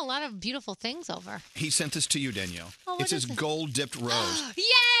a lot of beautiful things over. He sent this to you, Danielle. Oh, what it's his is it? gold-dipped rose.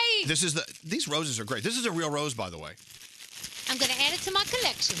 Yay! These roses are great. This is a real rose, by the way. I'm going to add it to my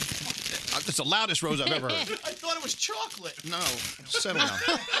collection. It's the loudest rose I've ever heard. I thought it was chocolate. No, settle down.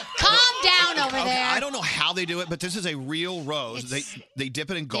 Calm down over Okay, there. I don't know how they do it, but this is a real rose. They dip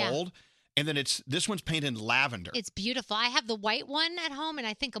it in gold, and then this one's painted in lavender. It's beautiful. I have the white one at home and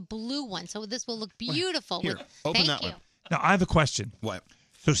I think a blue one. So this will look beautiful. Here, open Thank that you. one. Now, I have a question. What?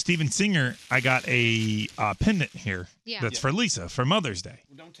 So, Steven Singer, I got a pendant here that's for Lisa for Mother's Day.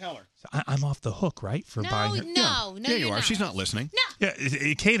 Don't tell her. So I'm off the hook, right? For buying her. No, Yeah, you are. She's not listening. Yeah,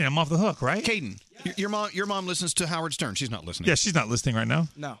 Kaden, I'm off the hook, right? Kaden, your mom listens to Howard Stern. She's not listening. Yeah, she's not listening right now.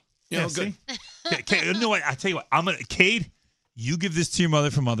 No. Yeah, good. You know what? I tell you what. Cade, you give this to your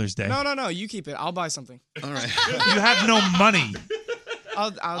mother for Mother's Day. No. You keep it. I'll buy something. All right. You have no money.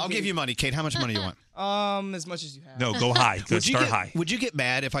 I'll give you money, Kate. How much money do you want? As much as you have. No, go high. Start high. Would you get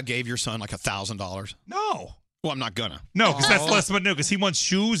mad if I gave your son like $1,000? No. Well, I'm not gonna. No, because that's less money. No, because he wants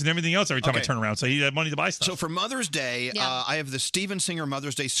shoes and everything else every time I Okay. turn around. So he had money to buy stuff. So for Mother's Day, I have the Steven Singer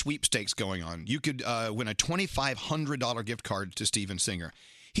Mother's Day sweepstakes going on. You could win a $2,500 gift card to Steven Singer.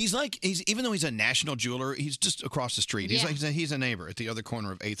 He's even though he's a national jeweler, he's just across the street. He's a neighbor at the other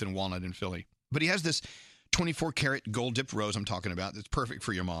corner of 8th and Walnut in Philly. But he has this 24 karat gold dipped rose I'm talking about that's perfect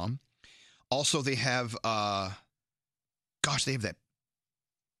for your mom. Also, they have they have that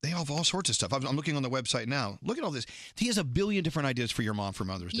They have all sorts of stuff. I'm looking on the website now. Look at all this. He has a billion different ideas for your mom for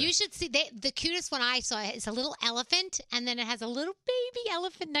Mother's Day. You should see the cutest one I saw. It's a little elephant, and then it has a little baby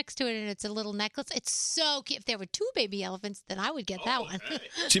elephant next to it, and it's a little necklace. It's so cute. If there were 2 baby elephants, then I would get that one.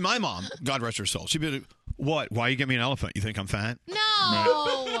 See, my mom, God rest her soul, she'd be like, what? Why you get me an elephant? You think I'm fat? No.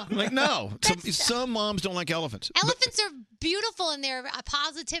 I'm like, no. Some moms don't like elephants. Elephants are beautiful in their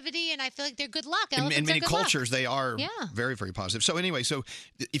positivity, and I feel like they're good luck. Elephants In many are good cultures, luck. they are Yeah. very, very positive. So anyway,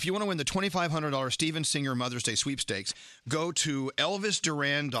 if you want to win the $2,500 Steven Singer Mother's Day sweepstakes, go to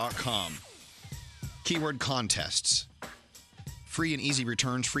ElvisDuran.com. Keyword contests. Free and easy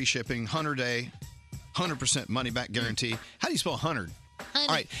returns, free shipping, 100-day, 100% money-back guarantee. How do you spell 100? All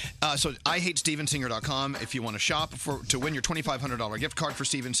right, so IHateStevenSinger.com. If you want to shop to win your $2,500 gift card for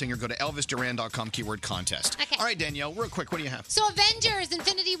Steven Singer, go to ElvisDuran.com, keyword contest. Okay. All right, Danielle, real quick, what do you have? So Avengers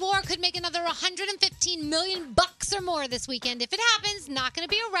Infinity War could make another $115 million or more this weekend. If it happens, not going to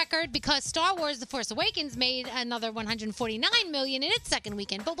be a record because Star Wars The Force Awakens made another $149 million in its second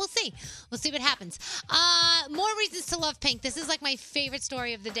weekend. But we'll see. We'll see what happens. More reasons to love Pink. This is like my favorite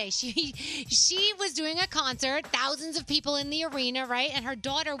story of the day. She was doing a concert, thousands of people in the arena, right? And her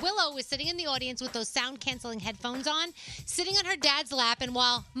daughter Willow was sitting in the audience with those sound-canceling headphones on, sitting on her dad's lap, and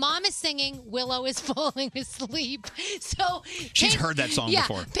while Mom is singing, Willow is falling asleep. So She's heard that song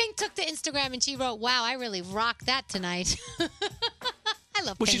before. Pink took to Instagram and she wrote, "Wow, I really rocked that tonight." I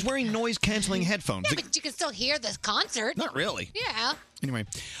love Well, Pink. she's wearing noise-canceling headphones. Yeah, but you can still hear this concert. Not really. Yeah. Anyway,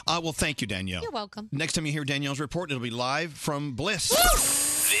 well, thank you, Danielle. You're welcome. Next time you hear Danielle's report, it'll be live from Bliss.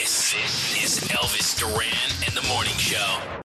 This is Elvis Duran and the Morning Show.